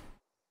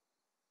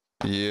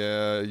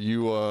 Yeah,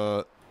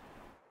 you,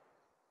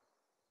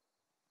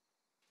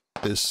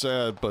 it's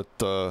sad, but,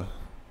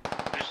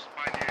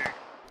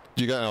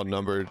 you got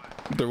outnumbered.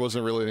 There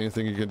wasn't really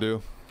anything you could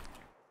do.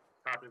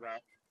 Copy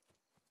that.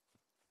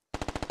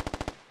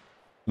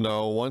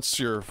 No, once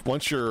your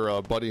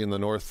buddy in the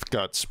north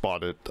got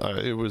spotted,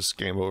 it was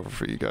game over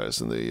for you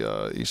guys in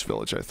the, East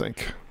Village, I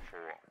think.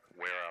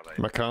 Where are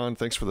they? Makan,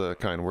 thanks for the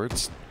kind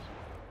words.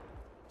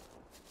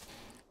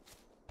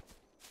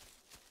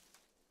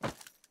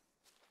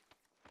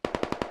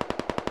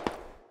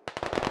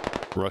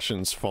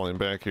 Russians falling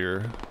back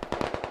here.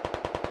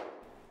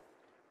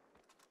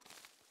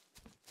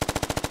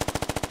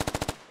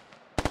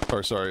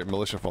 Or sorry,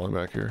 militia falling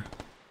back here.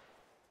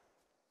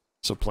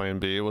 So plan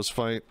B was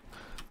fight.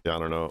 Yeah, I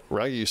don't know.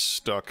 Raggy's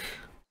stuck.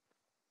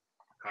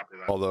 Copy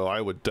that. Although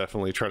I would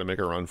definitely try to make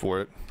a run for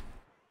it.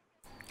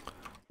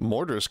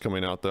 Mortar's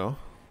coming out though.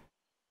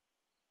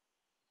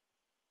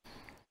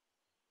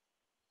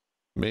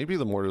 Maybe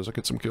the mortars will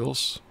get some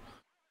kills.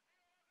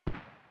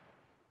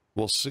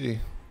 We'll see.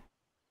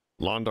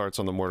 Londart's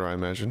on the mortar, I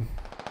imagine.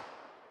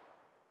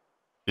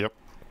 Yep.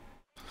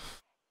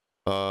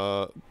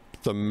 The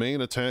main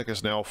attack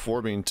is now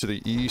forming to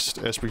the east.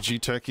 SPG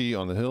Techie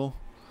on the hill.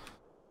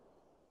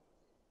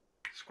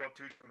 Squad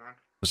 2, command.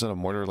 Is that a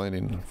mortar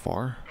landing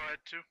far? Go ahead,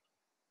 2.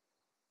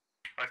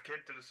 I've came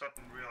to the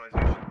sudden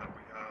realization that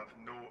we have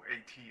no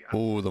AT.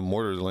 Oh, the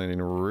mortar's landing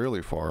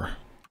really far.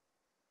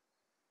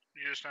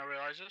 You just now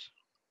realize this?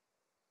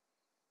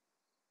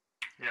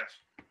 Yes.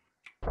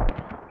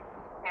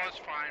 Well, it's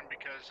fine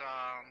because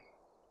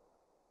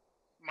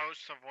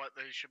most of what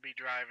they should be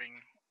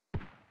driving.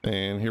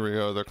 And here we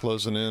go. They're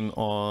closing in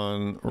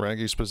on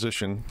Raggy's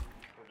position.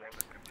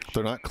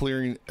 They're not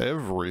clearing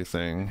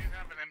everything. You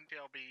have an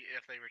MTLB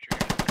if they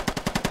retreat.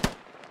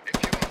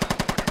 If you want to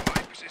order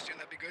my position,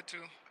 that'd be good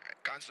too.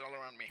 Guns all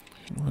around me.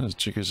 What is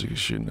Chikazuki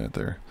shooting at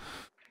there?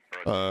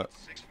 6-4.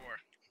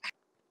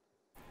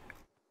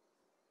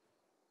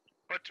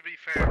 But to be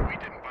fair, we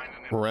didn't find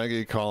an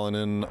Raggy calling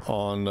in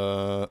on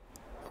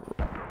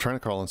trying to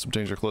call in some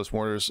danger close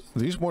mortars.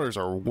 These mortars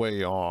are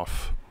way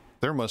off.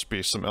 There must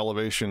be some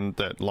elevation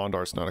that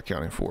Londart's not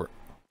accounting for.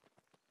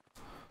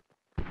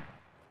 The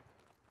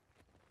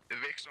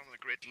Vic's on the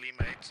grid,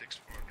 Lima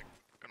 864.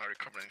 Gonna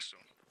recovering soon.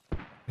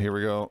 Here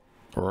we go.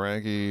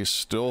 Raggy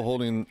still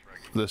holding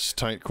this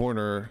tight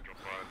corner.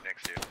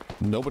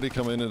 Nobody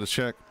coming in to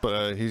check,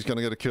 but he's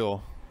gonna get a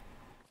kill.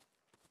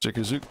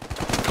 Jikazook.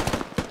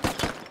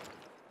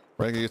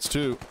 Raggy gets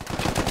 2.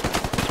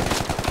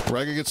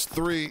 Raggy gets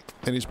 3,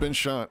 and he's been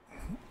shot.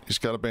 He's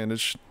got a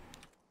bandage.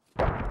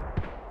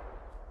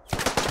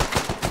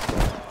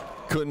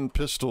 Couldn't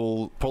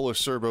pistol Polish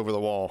Serb over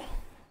the wall.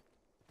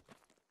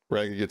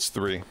 Raggy gets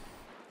 3.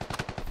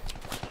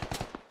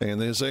 And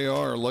his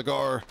AR,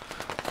 Legar,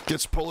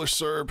 gets Polish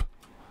Serb.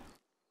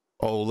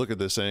 Oh, look at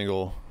this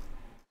angle.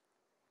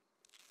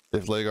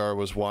 If Legar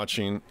was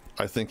watching,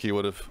 I think he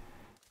would have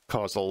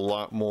caused a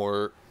lot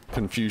more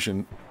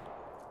confusion.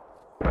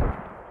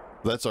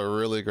 That's a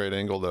really great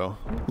angle, though.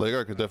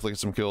 Legar could definitely get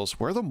some kills.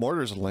 Where are the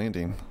mortars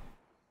landing?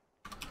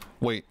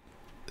 Wait,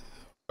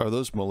 are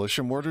those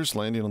militia mortars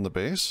landing on the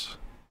base?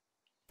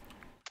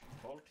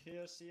 Hold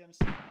here,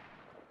 CMC.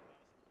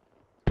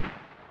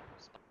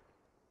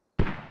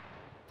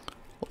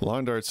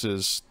 Londart's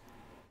is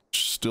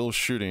still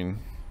shooting.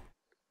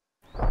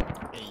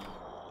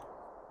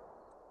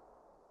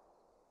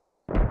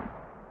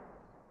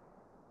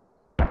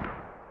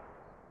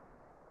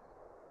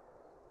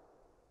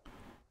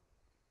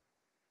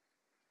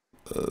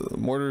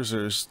 mortars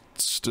are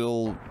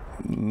still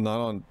not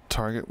on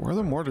target. Where are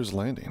the mortars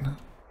landing?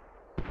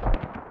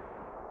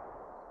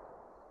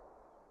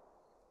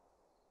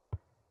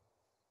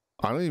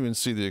 I don't even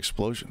see the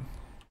explosion.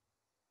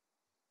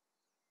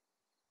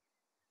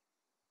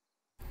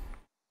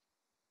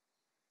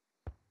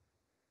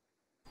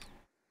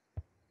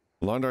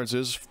 Lawn darts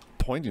is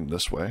pointing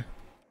this way.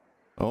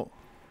 Oh.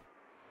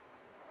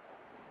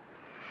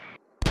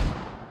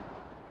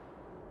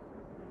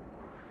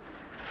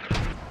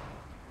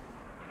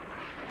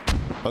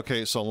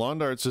 Okay, so lawn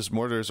darts'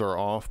 mortars are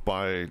off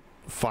by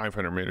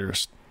 500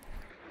 meters.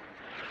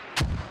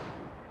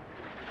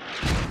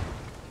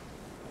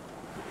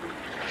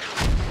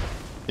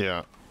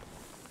 Yeah.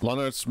 Lawn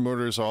darts'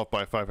 mortars off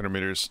by 500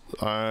 meters.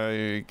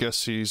 I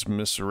guess he's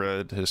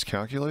misread his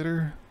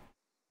calculator?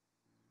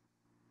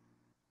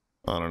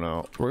 I don't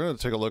know. We're going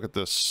to take a look at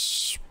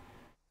this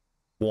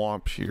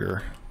swamp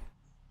here.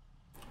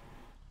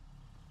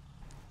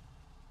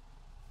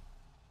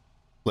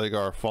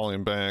 Lagar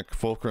falling back.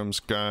 Fulcrum's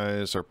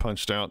guys are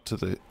punched out to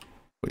the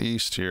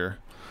east here.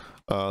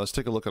 Let's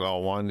take a look at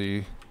Alwandi.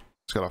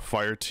 He's got a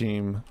fire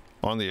team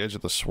on the edge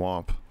of the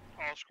swamp.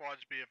 All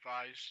squads be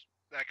advised.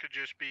 That could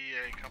just be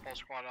a couple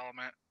squad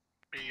element.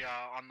 Be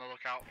on the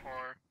lookout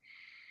for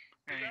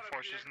any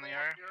forces in the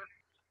area.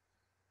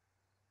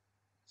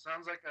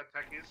 Sounds like a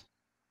techies.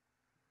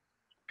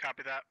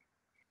 Copy that.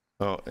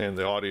 Oh, and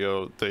the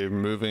audio, they're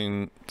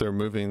moving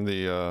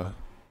the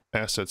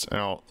assets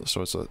out,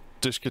 so it's a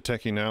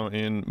Discoteki now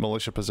in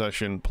militia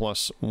possession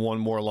plus one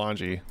more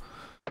Logi.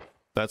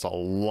 That's a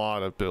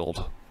lot of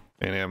build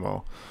and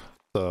ammo.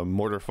 The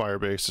mortar fire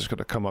base is going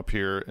to come up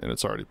here, and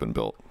it's already been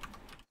built.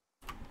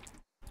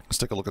 Let's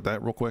take a look at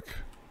that real quick.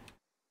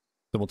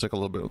 Then we'll take a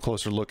little bit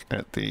closer look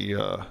at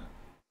the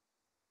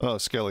oh,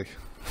 Skelly.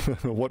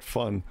 What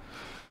fun.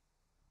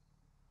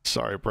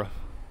 Sorry, bruh.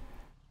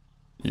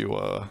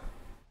 You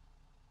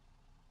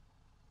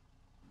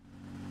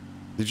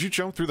did you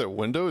jump through that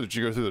window, or did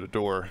you go through the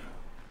door?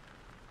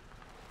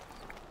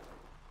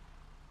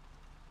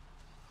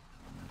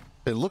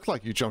 It looked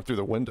like you jumped through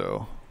the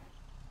window.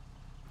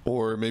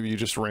 Or maybe you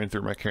just ran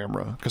through my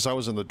camera, because I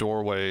was in the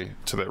doorway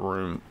to that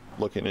room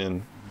looking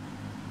in.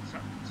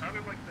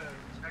 Sounded like the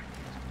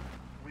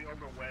techies wheeled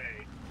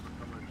away.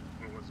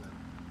 What was it?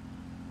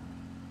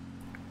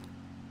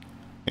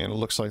 And it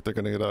looks like they're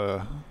gonna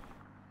get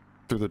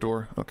through the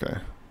door. Okay.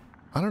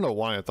 I don't know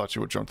why I thought you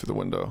would jump through the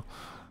window.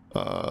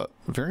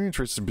 Very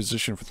interesting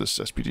position for this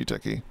SPD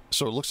techie.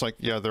 So it looks like,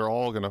 yeah, they're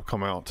all gonna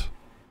come out.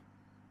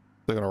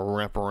 They're gonna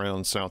wrap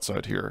around south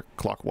side here,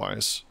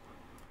 clockwise.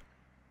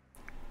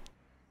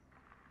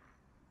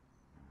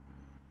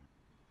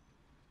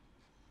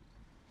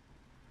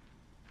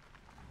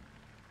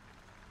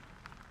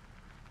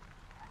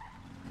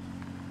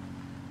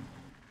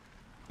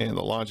 And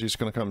the Logi is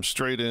going to come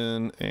straight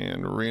in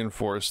and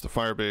reinforce the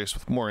firebase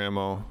with more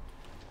ammo.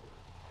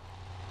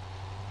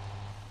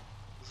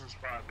 This is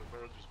fine. The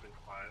village has been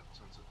quiet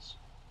since its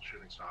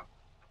shooting stopped.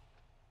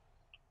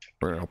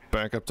 We're going to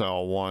back up to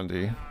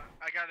Alwandi.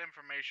 I got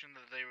information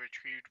that they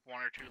retrieved 1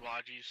 or 2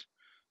 Logis,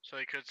 so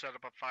they could set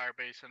up a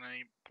firebase at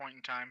any point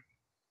in time.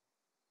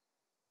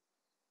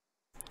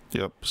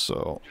 Yep,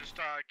 so... Just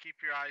keep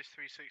your eyes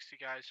 360,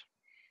 guys.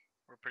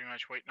 We're pretty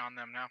much waiting on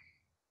them now.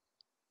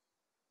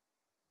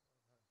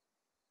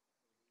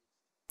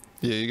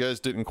 Yeah, you guys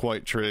didn't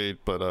quite trade,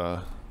 but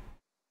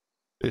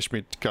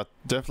Ishmi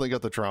definitely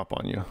got the drop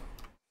on you.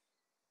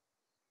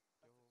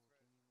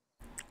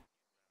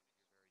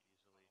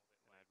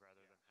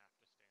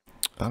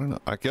 I don't know.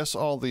 I guess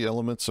all the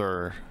elements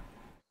are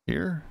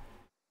here.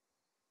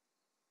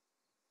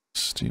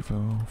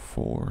 Stevo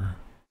 4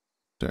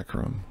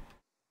 Decrum.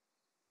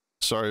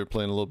 Sorry, we're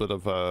playing a little bit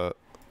of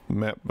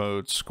map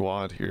mode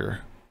squad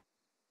here.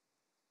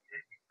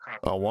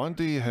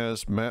 Wandi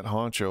has Matt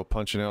Honcho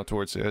punching out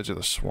towards the edge of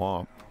the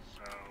swamp.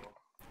 So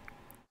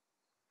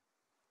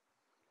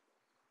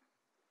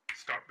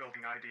start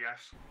building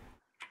IDS.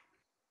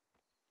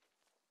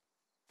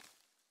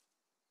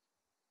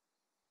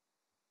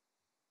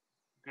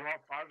 Do you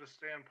want 5 to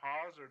stay in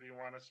pause, or do you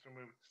want us to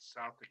move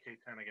south to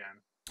K10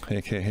 again?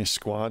 AKA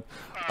squad.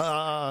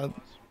 I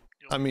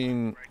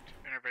mean,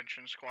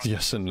 intervention squad.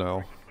 yes and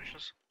no.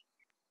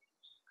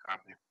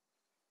 Copy.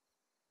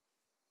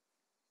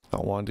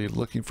 Wandi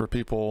looking for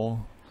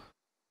people.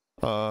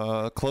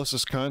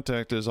 Closest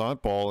contact is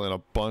Oddball in a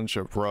bunch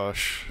of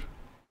brush.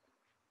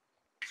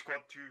 Squad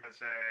 2 has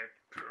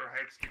put our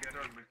heads together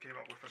and we came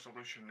up with a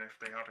solution if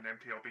they have an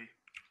MTLB.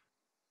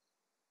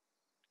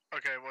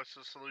 Okay, what's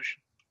the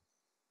solution?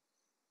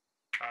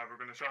 We're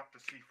going to drop the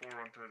C4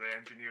 onto the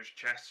engineer's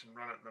chest and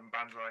run at them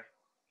banzai.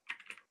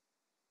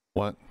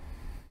 What?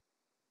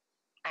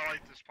 I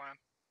like this plan.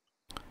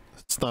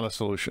 It's not a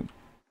solution.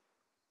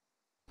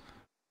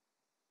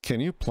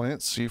 Can you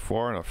plant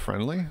C4 in a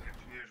friendly?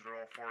 Engineers are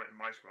all for it in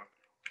my squad.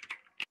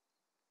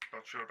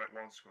 Not sure about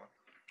Lon's squad.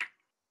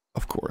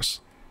 Of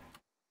course.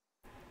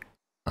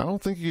 I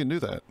don't think you can do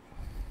that.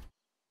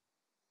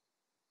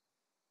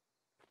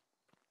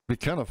 Be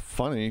kind of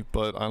funny,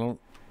 but I don't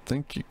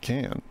think you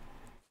can.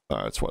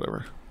 It's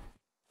whatever.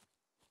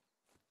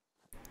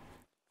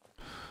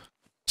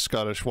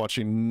 Scottish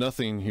watching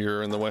nothing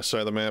here in the west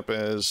side of the map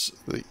as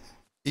the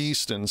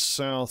east and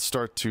south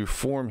start to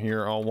form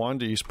here.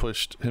 Alwandi's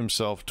pushed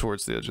himself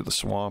towards the edge of the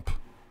swamp.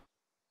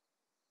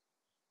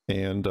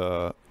 And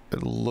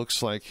it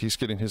looks like he's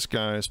getting his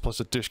guys plus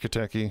a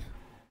Dishkateki.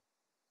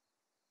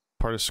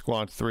 Part of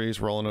squad 3 is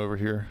rolling over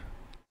here.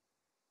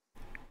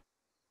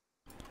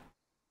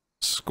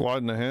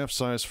 Squad and a half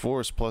size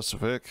force plus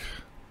Vic.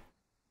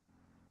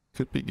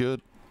 Could be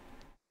good.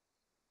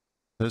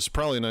 This is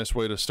probably a nice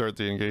way to start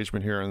the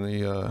engagement here on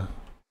the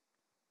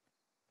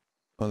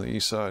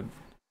east side.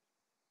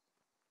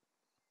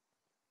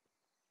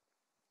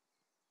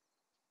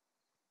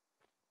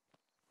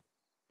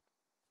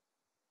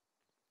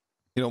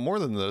 You know, more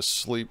than the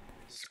sleep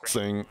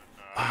thing,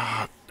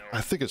 I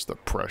think it's the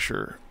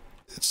pressure.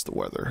 It's the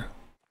weather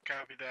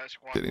Copy that,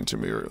 squad. getting to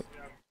me.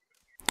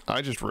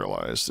 I just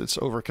realized it's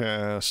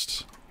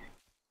overcast.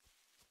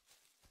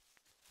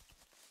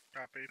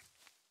 Copy.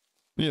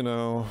 You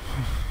know,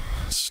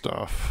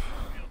 stuff.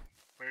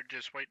 We're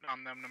just waiting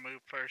on them to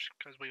move first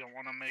because we don't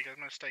want to make a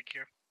mistake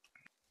here.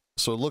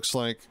 So it looks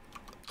like,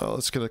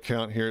 let's get a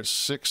count here.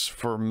 6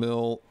 for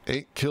Mill,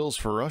 8 kills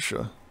for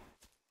Russia.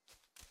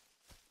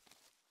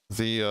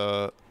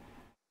 I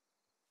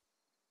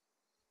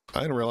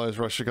didn't realize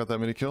Russia got that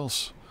many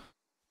kills.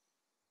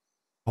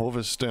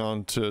 Hovis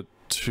down to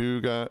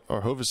 2 guys,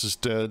 or Hovis is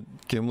dead.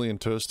 Gimli and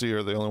Toasty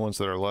are the only ones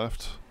that are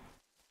left.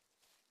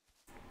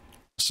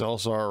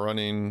 Salzar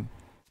running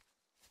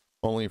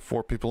only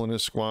 4 people in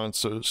his squad,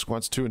 so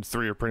squads 2 and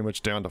 3 are pretty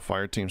much down to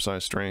fire team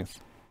size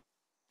strength.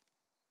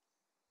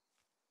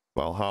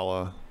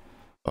 Valhalla,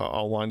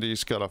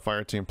 Alwandi's got a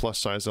fire team plus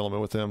size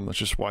element with him,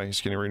 which is why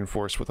he's getting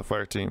reinforced with a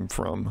fire team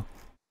from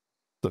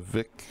the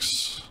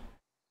Vics,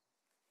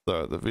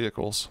 the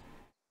vehicles.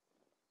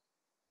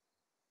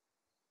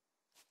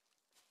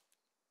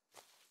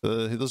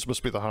 This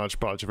must be the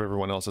hodgepodge of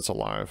everyone else that's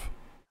alive.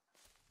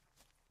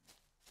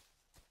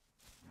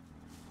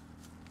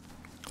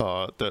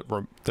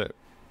 That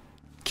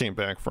came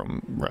back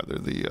from rather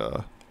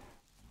the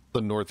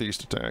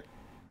northeast attack.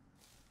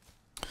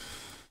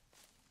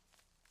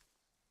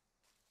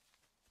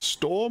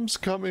 Storm's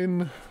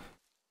coming.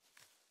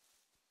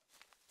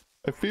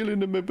 I feel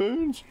it in my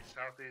bones.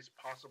 Southeast,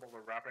 possible to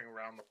wrapping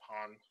around the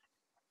pond.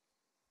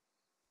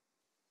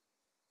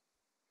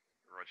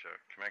 Roger.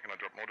 Command, can I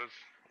drop mortars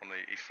on the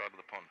east side of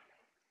the pond?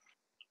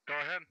 Go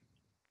ahead.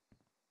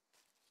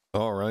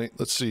 All right,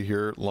 let's see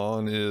here.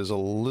 Lawn is a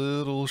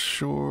little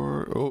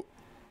short. Oh,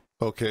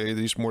 okay.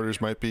 These mortars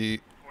might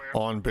be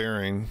on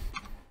bearing.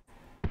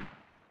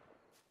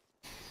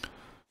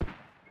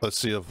 Let's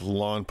see if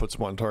Lawn puts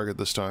them on target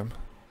this time.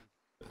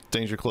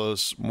 Danger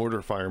close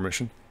mortar fire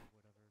mission.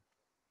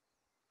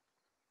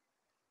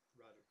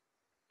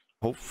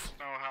 Oh,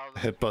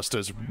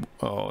 Headbuster's.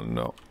 Oh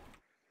no.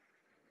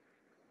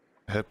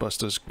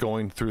 Headbuster's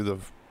going through the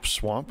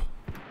swamp.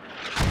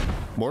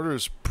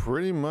 Mortar's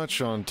pretty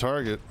much on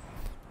target.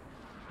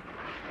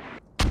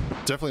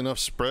 Definitely enough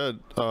spread.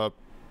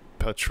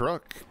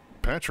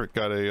 Patrick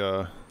got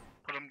a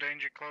Put him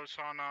danger close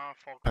on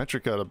Falcon.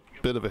 Patrick got a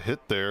bit of a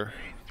hit there.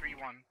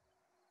 3-1.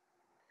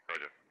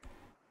 Roger.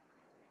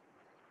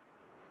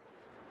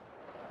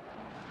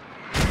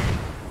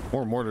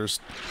 More mortars.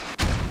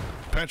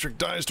 Patrick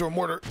dies to a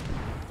mortar.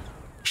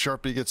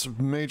 Sharpie gets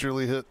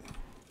majorly hit.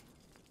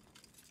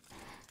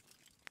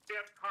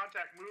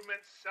 Contact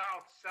movement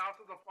south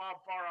of the fob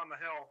bar on the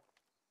hill.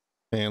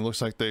 And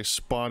looks like they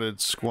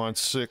spotted squad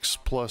 6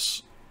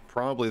 plus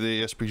probably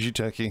the SPG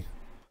techie.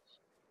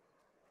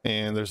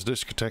 And there's a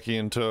Discotechie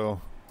in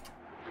tow.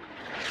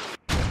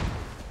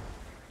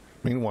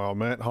 Meanwhile,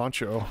 Matt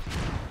Honcho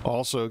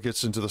also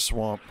gets into the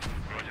swamp.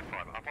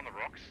 Up on the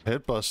rocks.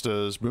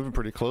 Headbuster is moving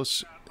pretty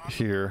close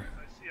here.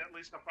 I see at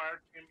least a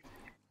fire team.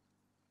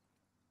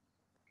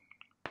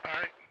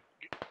 Alright.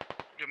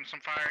 Give him some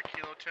fire,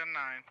 Kilo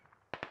 10-9.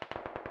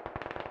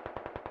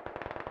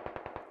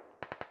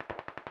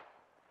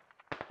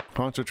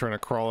 Honcho trying to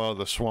crawl out of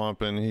the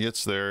swamp, and he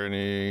gets there, and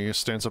he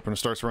stands up and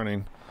starts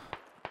running.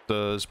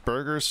 Does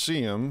Berger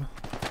see him?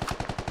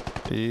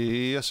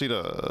 Yes, he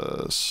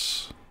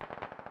does.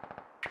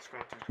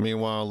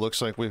 Meanwhile,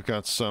 looks like we've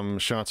got some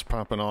shots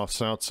popping off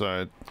south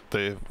side.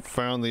 They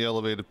found the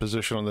elevated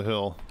position on the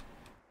hill.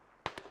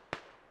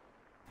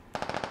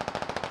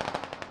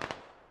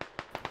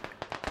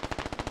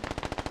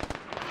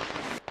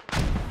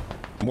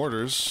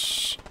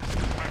 Mortars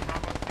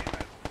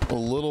a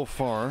little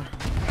far.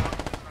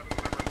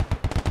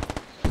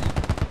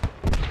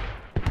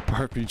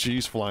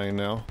 RPG's flying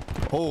now.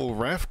 Oh,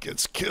 Raph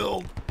gets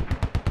killed.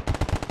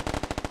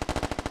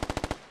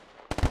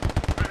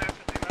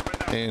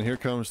 And here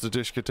comes the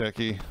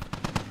Dishkateki.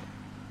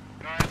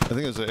 I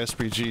think it was a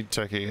SPG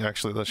techie,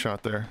 actually, that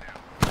shot there.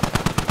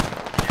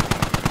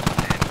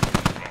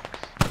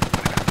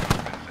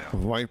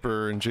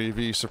 Viper and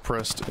JV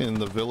suppressed in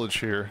the village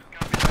here.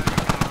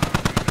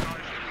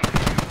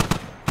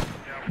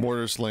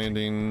 Mortars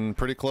landing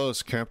pretty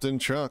close. Captain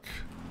Chuck.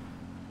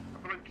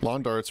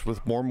 Lawn darts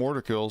with more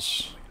mortar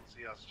kills.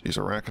 These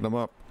are racking them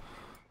up.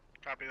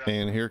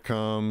 And here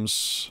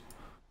comes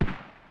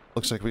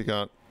Looks like we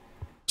got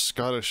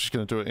Scottish is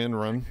going to do an in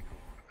run.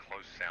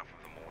 Close south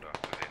of the mortar,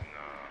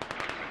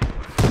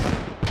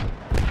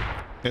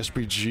 within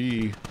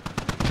SPG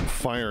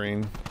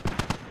firing,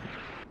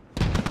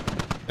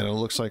 and it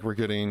looks like we're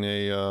getting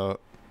a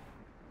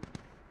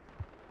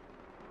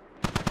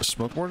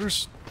smoke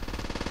mortars.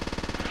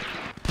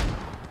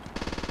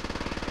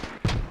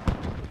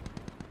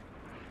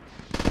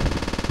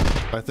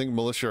 I think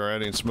Militia are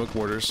adding smoke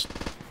mortars.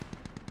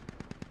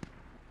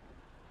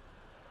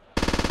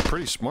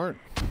 Pretty smart.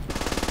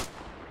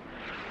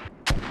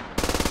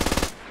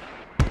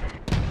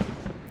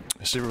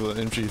 Saber with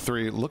an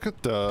MG3. Look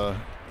at that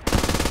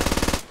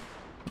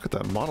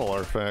model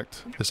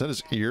artifact. Is that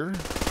his ear?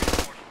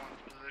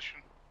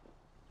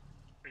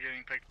 We're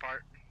getting picked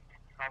apart.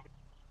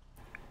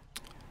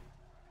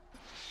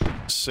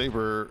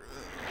 Saber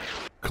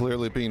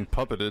clearly being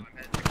puppeted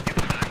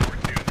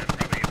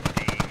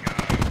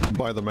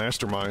by the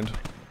mastermind.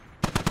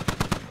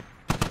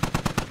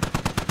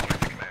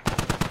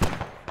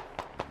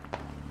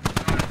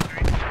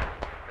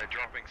 They're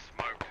dropping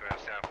smoke to our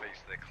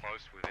southeast. They're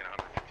close within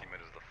 150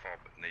 meters of the fob,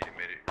 but need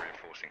immediate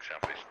reinforcing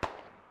southeast.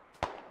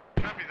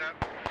 Copy that.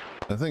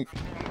 I think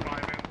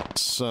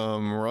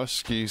some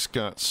Ruskies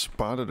got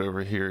spotted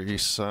over here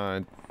east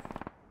side.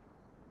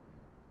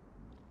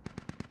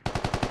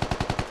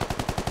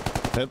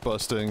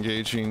 Headbuster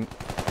engaging,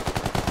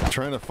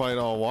 trying to fight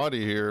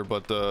Al-Wadi here,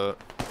 but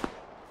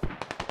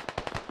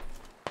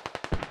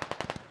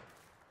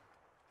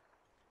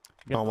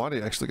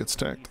Al-Wadi actually gets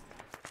tagged.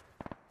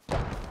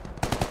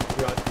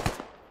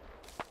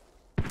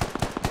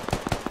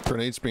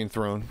 Grenade's being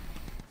thrown.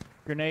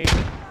 Grenade.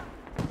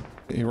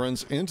 He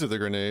runs into the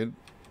grenade,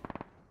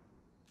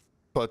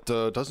 but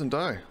doesn't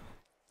die.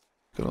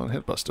 Good on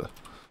Headbuster.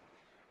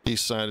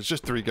 East side, it's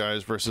just 3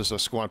 guys versus a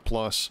squad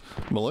plus.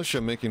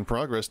 Militia making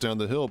progress down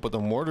the hill, but the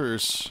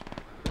mortars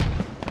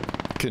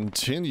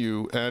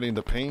continue adding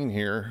the pain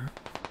here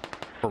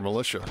for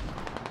Militia.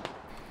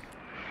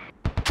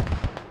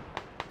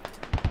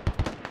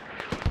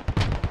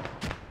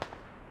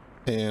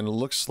 And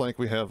looks like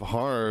we have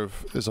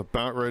Harv is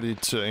about ready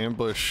to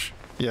ambush.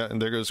 Yeah,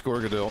 and there goes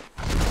Gorgadil.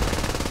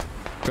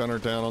 Gunner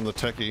down on the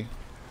techie.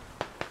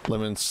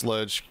 Lemon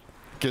Sledge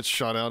gets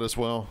shot out as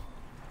well.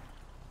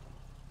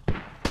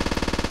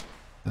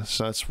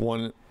 So that's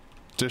one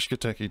Dishka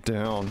techie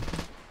down,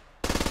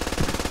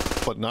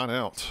 but not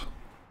out.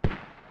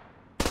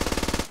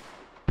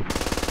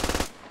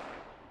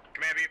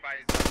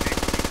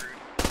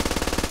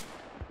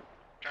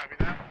 Copy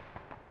that.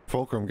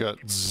 Fulcrum got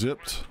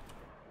zipped.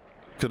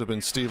 Could have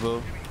been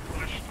Steve-O.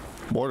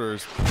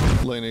 Mortars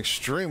laying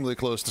extremely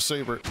close to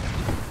Saber.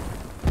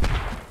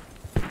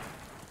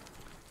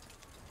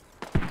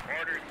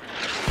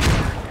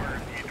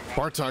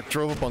 Bartok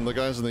drove up on the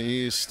guys in the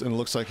east and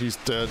looks like he's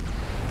dead.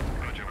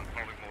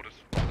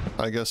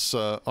 I guess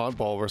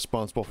Oddball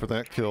responsible for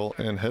that kill,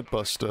 and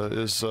Headbuster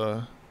is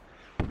Wait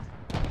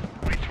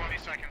 20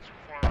 seconds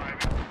before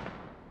arriving.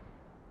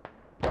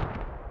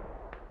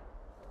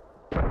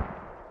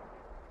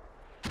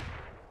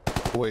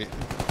 wait.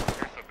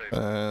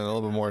 And a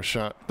little bit more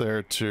shot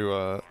there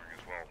to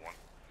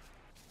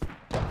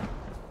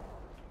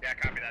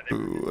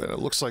ooh, and it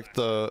looks like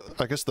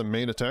I guess the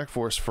main attack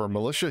force for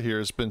Militia here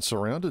has been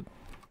surrounded.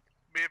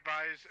 Be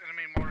advised,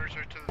 enemy mortars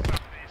are to the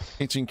southeast.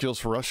 18 kills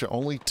for Russia,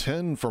 only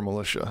 10 for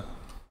Militia.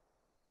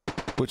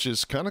 Which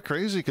is kind of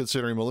crazy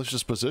considering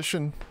Militia's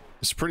position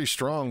is pretty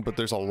strong, but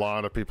there's a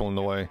lot of people in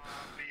the way.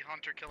 The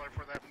hunter killer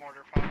for that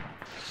mortar fire.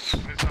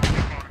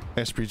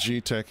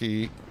 SPG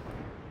techie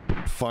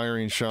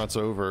firing shots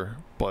over,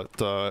 but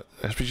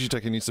SPG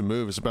techie needs to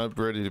move. It's about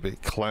ready to be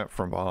clapped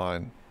from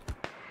behind.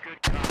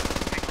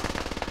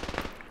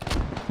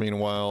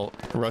 Meanwhile,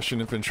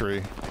 Russian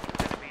infantry.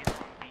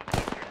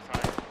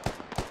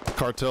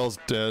 Cartel's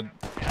dead.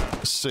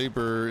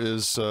 Saber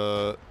is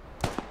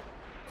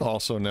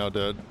also now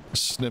dead.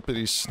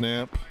 Snippety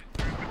Snap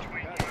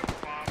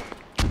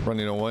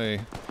running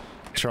away.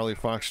 Charlie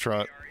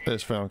Foxtrot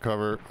has found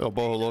cover. El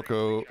Boho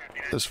Loco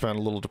has found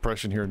a little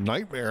depression here.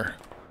 Nightmare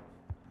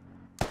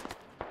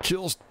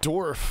kills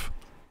Dwarf.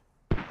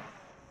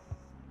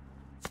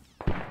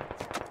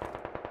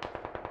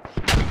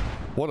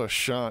 What a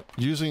shot.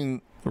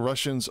 Using the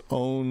Russians'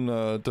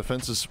 own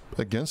defenses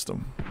against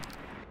them.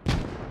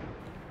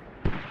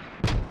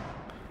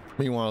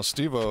 Meanwhile,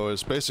 Steve-O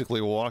has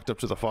basically walked up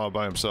to the fob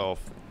by himself.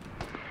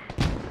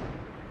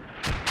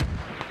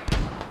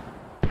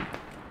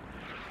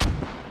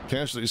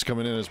 Casualties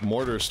coming in as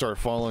mortars start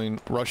falling,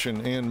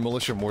 Russian and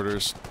Militia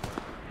mortars.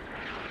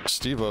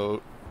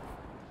 Steve-O,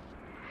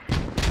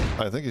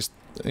 I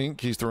think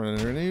he's throwing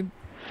a grenade,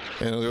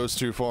 and it goes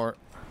too far.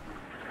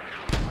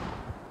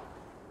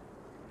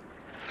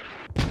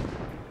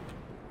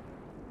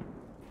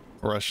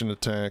 Russian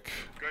attack,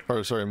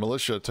 or sorry,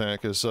 Militia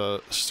attack is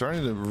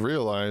starting to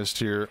realize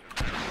here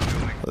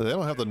they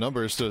don't have the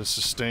numbers to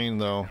sustain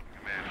though.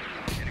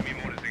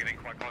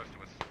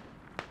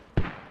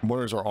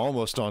 Mortars are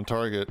almost on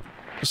target,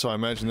 so I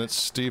imagine that's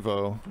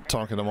Steve-O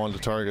talking them on to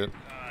target.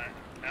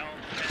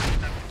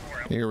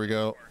 Here we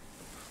go.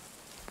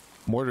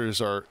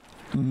 Mortars are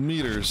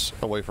meters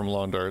away from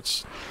lawn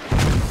darts.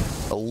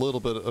 A little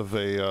bit of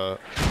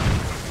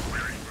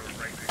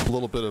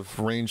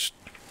range.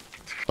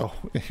 Oh,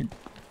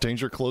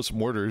 danger close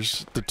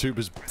mortars. The tube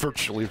is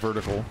virtually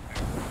vertical.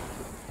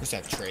 Just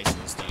have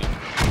traces, dude.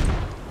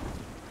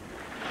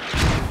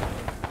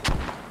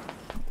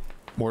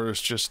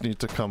 Mortars just need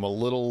to come a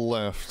little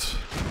left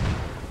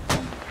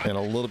and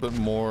a little bit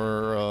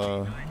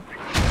more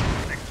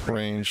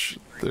range.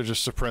 They're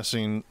just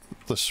suppressing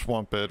the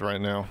swamp bed right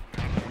now.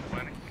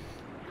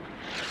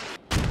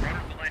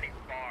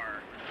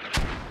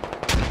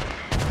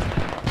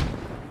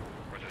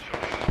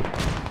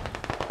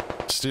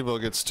 Steve-O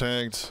gets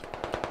tagged.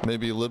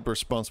 Maybe Lib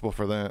responsible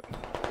for that.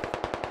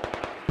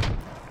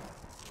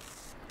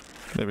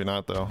 Maybe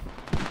not, though.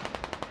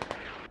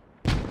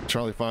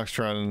 Charlie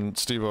Foxtrot and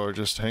Steve-O are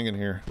just hanging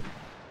here.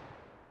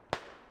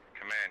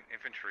 Command,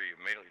 infantry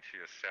immediately to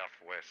your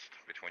southwest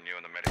between you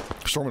and the medic.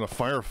 Storming a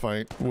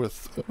firefight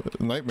with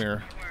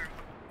Nightmare.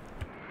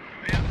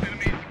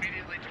 Enemies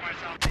immediately to my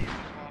southeast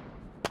as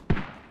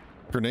well.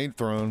 Grenade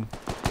thrown.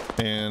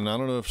 And I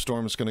don't know if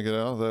Storm is going to get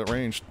out of that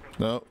range.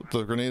 No,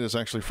 the grenade is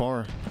actually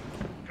far. Go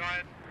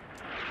ahead.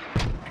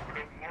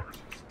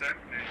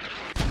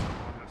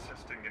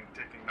 Assisting in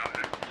taking that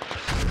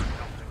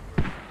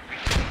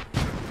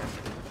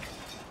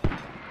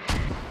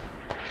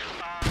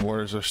out.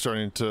 Mortars are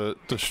starting to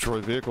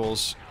destroy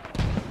vehicles.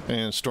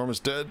 And Storm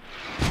is dead.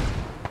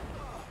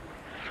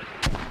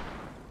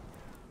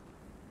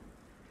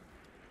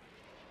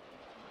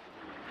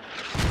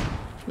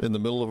 In the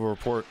middle of a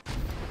report.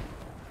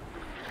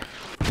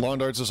 Lawn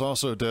Darts is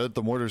also dead.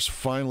 The mortars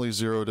finally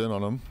zeroed in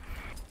on him.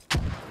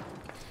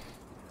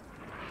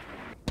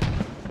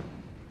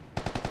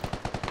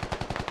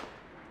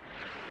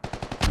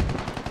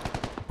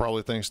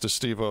 Probably thanks to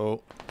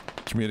Steve-O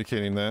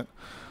communicating that.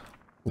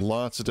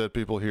 Lots of dead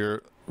people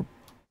here.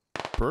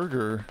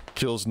 Burger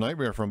kills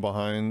Nightmare from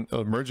behind,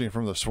 emerging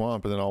from the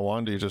swamp, and then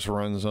Alwandi just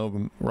runs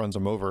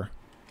him over.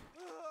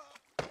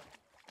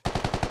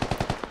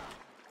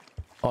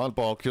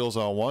 Oddball kills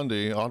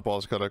Alwandi.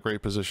 Oddball's got a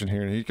great position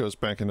here, and he goes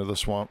back into the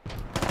swamp.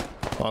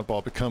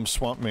 Oddball becomes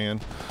Swamp Man.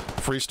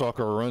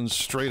 Freestalker runs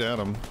straight at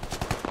him,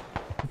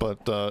 but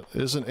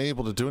isn't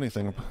able to do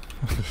anything.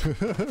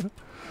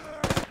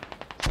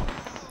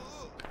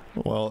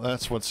 Well,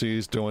 that's what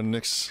he's doing.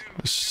 Nix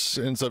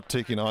ends up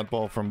taking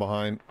Oddball from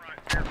behind.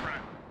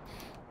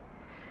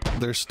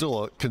 There's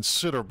still a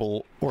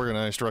considerable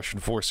organized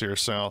Russian force here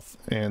south,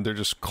 and they're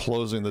just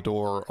closing the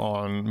door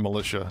on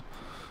Militia.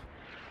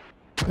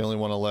 The only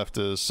one left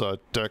is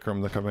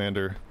Dekram, the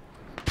commander,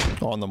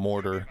 on the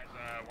mortar.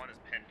 One is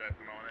pinned at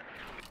the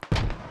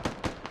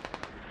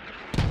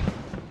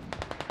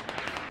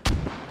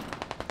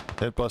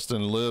moment. Headbust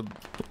and Lib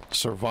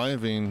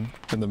surviving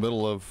in the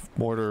middle of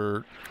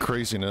mortar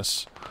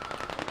craziness.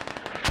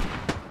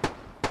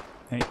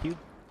 Thank you.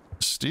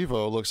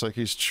 Steve-O looks like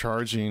he's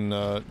charging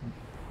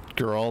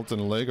Geralt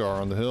and Legar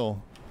on the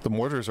hill. The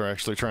mortars are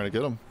actually trying to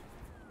get him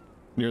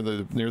near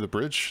the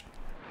bridge.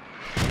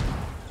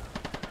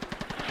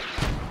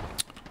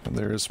 And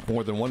there's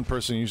more than one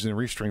person using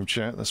the restream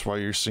chat. That's why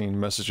you're seeing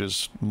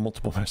messages,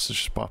 multiple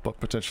messages pop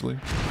up potentially.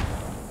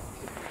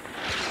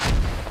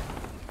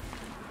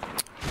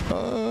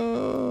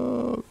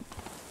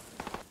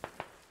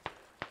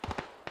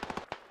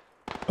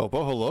 Oh,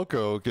 Boho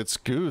Loco gets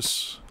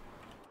Goose.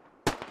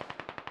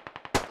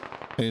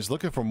 And he's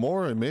looking for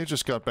more. He may have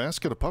just got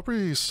basket of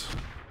puppies.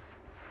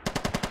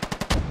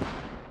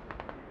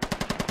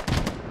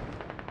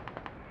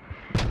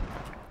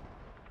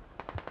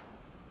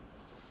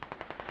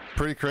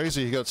 Pretty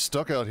crazy. He got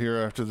stuck out here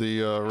after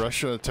the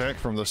Russian attack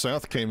from the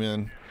south came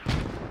in.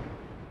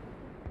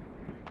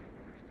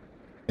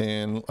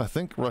 And I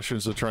think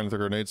Russians are trying to throw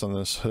grenades on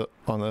this.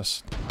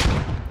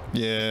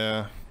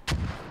 Yeah.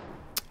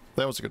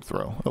 That was a good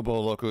throw. Obo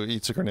Loco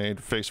eats a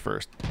grenade face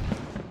first.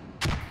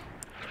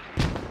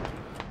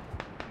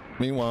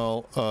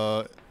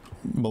 Meanwhile,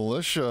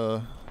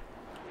 Militia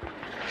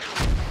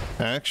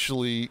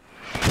actually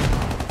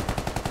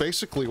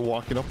basically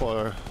walking up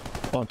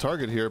on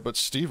target here, but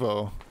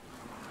Steve-O,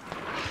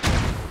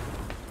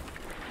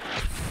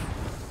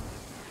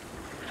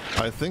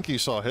 I think he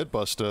saw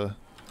Headbuster.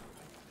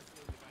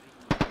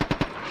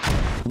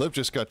 Lib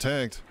just got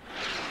tagged.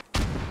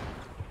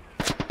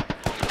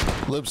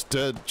 Lib's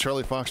dead.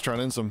 Charlie Foxtrot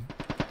ends him.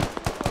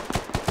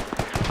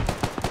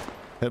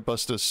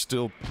 Headbuster's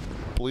still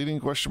bleeding,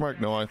 question mark?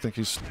 No, I think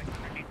he's...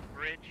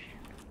 Bridge,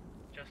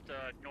 just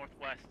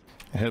northwest.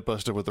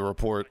 Headbuster with the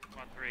report.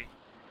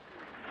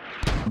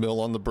 Mill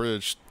on the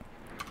bridge.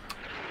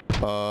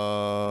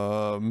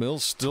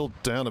 Mill's still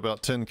down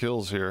about 10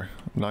 kills here.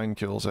 9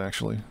 kills,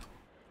 actually.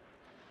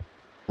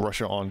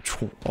 Russia on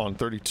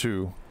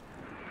 32.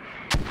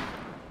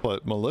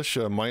 But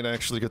Militia might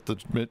actually get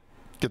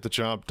the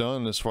job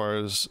done as far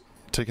as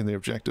taking the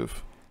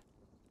objective.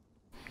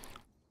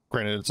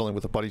 Granted, it's only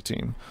with a buddy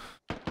team.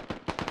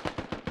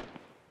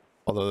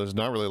 Although there's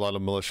not really a lot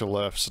of Militia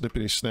left.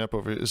 Snippety Snap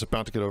is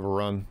about to get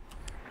overrun.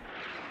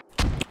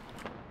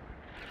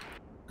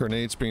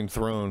 Grenades being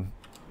thrown.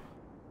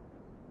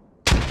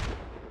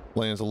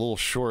 Lands a little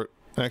short.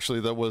 Actually,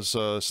 that was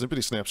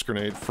Snippety Snap's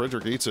grenade.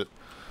 Frederick eats it.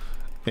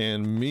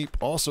 And Meep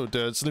also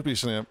dead. Snippety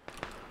Snap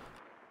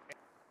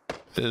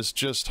is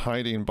just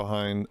hiding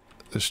behind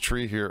this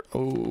tree here.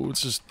 Oh,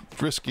 this is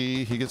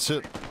risky. He gets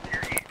hit.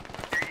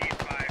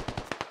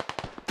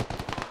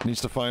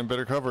 Needs to find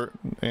better cover.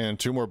 And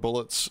 2 more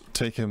bullets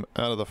take him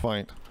out of the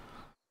fight.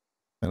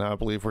 And I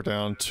believe we're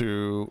down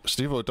to...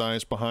 Steve-O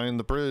dies behind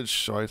the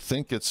bridge, so I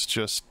think it's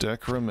just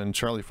Decrum and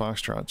Charlie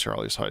Foxtrot.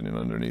 Charlie's hiding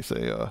underneath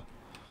a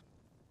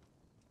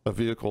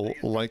vehicle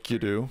like you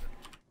do.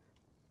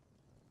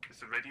 Is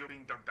the radio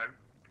being dug down?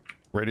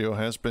 Radio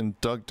has been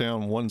dug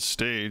down 1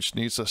 stage.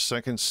 Needs a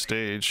 2nd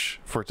stage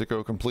for it to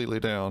go completely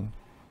down.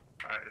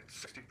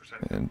 It's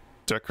 60%. And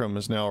Decrum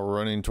is now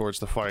running towards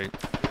the fight.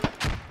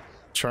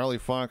 Charlie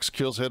Fox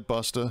kills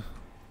Headbuster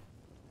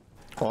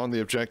on the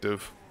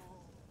objective.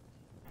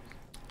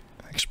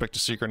 I expect to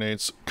see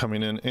grenades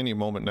coming in any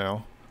moment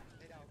now.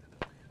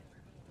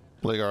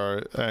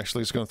 Legar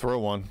actually is going to throw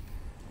one.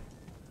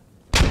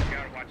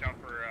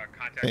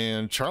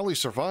 And Charlie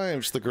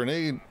survives. The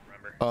grenade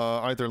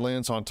either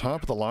lands on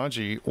top of the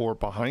Logi or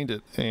behind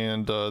it,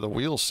 and the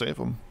wheels save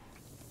him.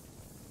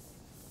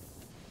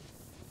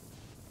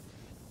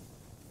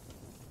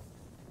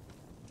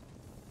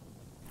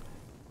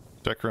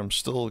 Decrum's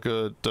still a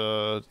good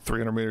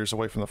 300 meters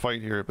away from the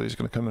fight here, but he's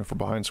going to come in from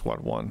behind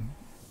Squad 1.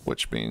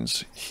 Which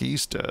means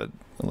he's dead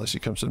unless he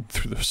comes in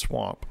through the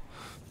swamp.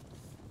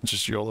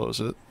 Just YOLOs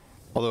it.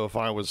 Although if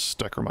I was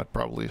Decrum, I'd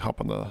probably hop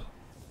on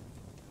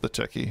the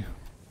techie.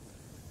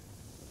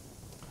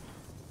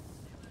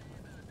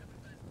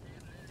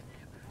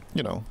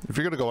 You know, if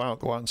you're gonna go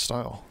out in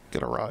style.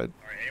 Get a ride.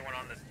 Alright, anyone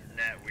on this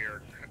net,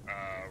 we're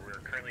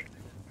currently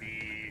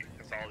be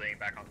consolidating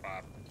back on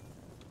top.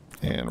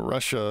 And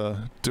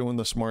Russia doing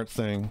the smart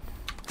thing.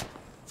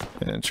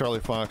 And Charlie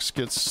Fox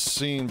gets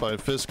seen by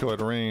Fisco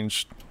at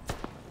range.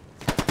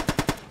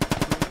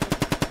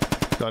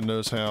 God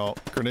knows how.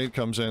 Grenade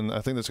comes in. I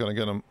think that's going to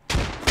get him.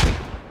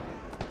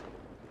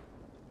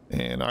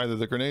 And either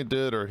the grenade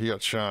did or he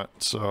got shot.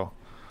 So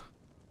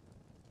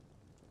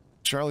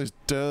Charlie's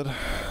dead.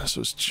 So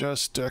it's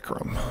just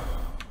Decrum.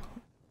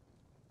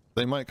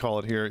 They might call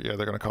it here. Yeah,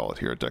 they're going to call it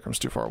here. Decrum's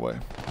too far away.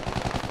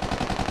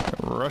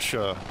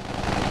 Russia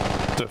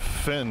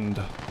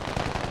defend.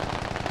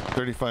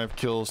 35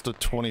 kills to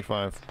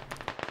 25.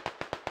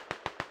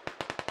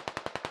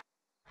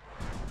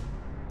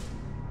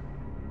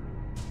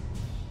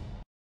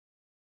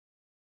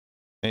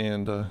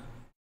 And that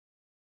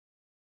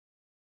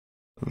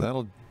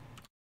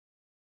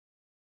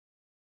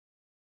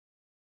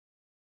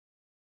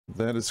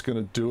is going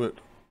to do it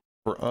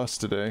for us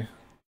today.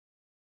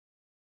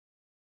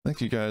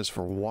 Thank you guys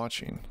for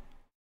watching.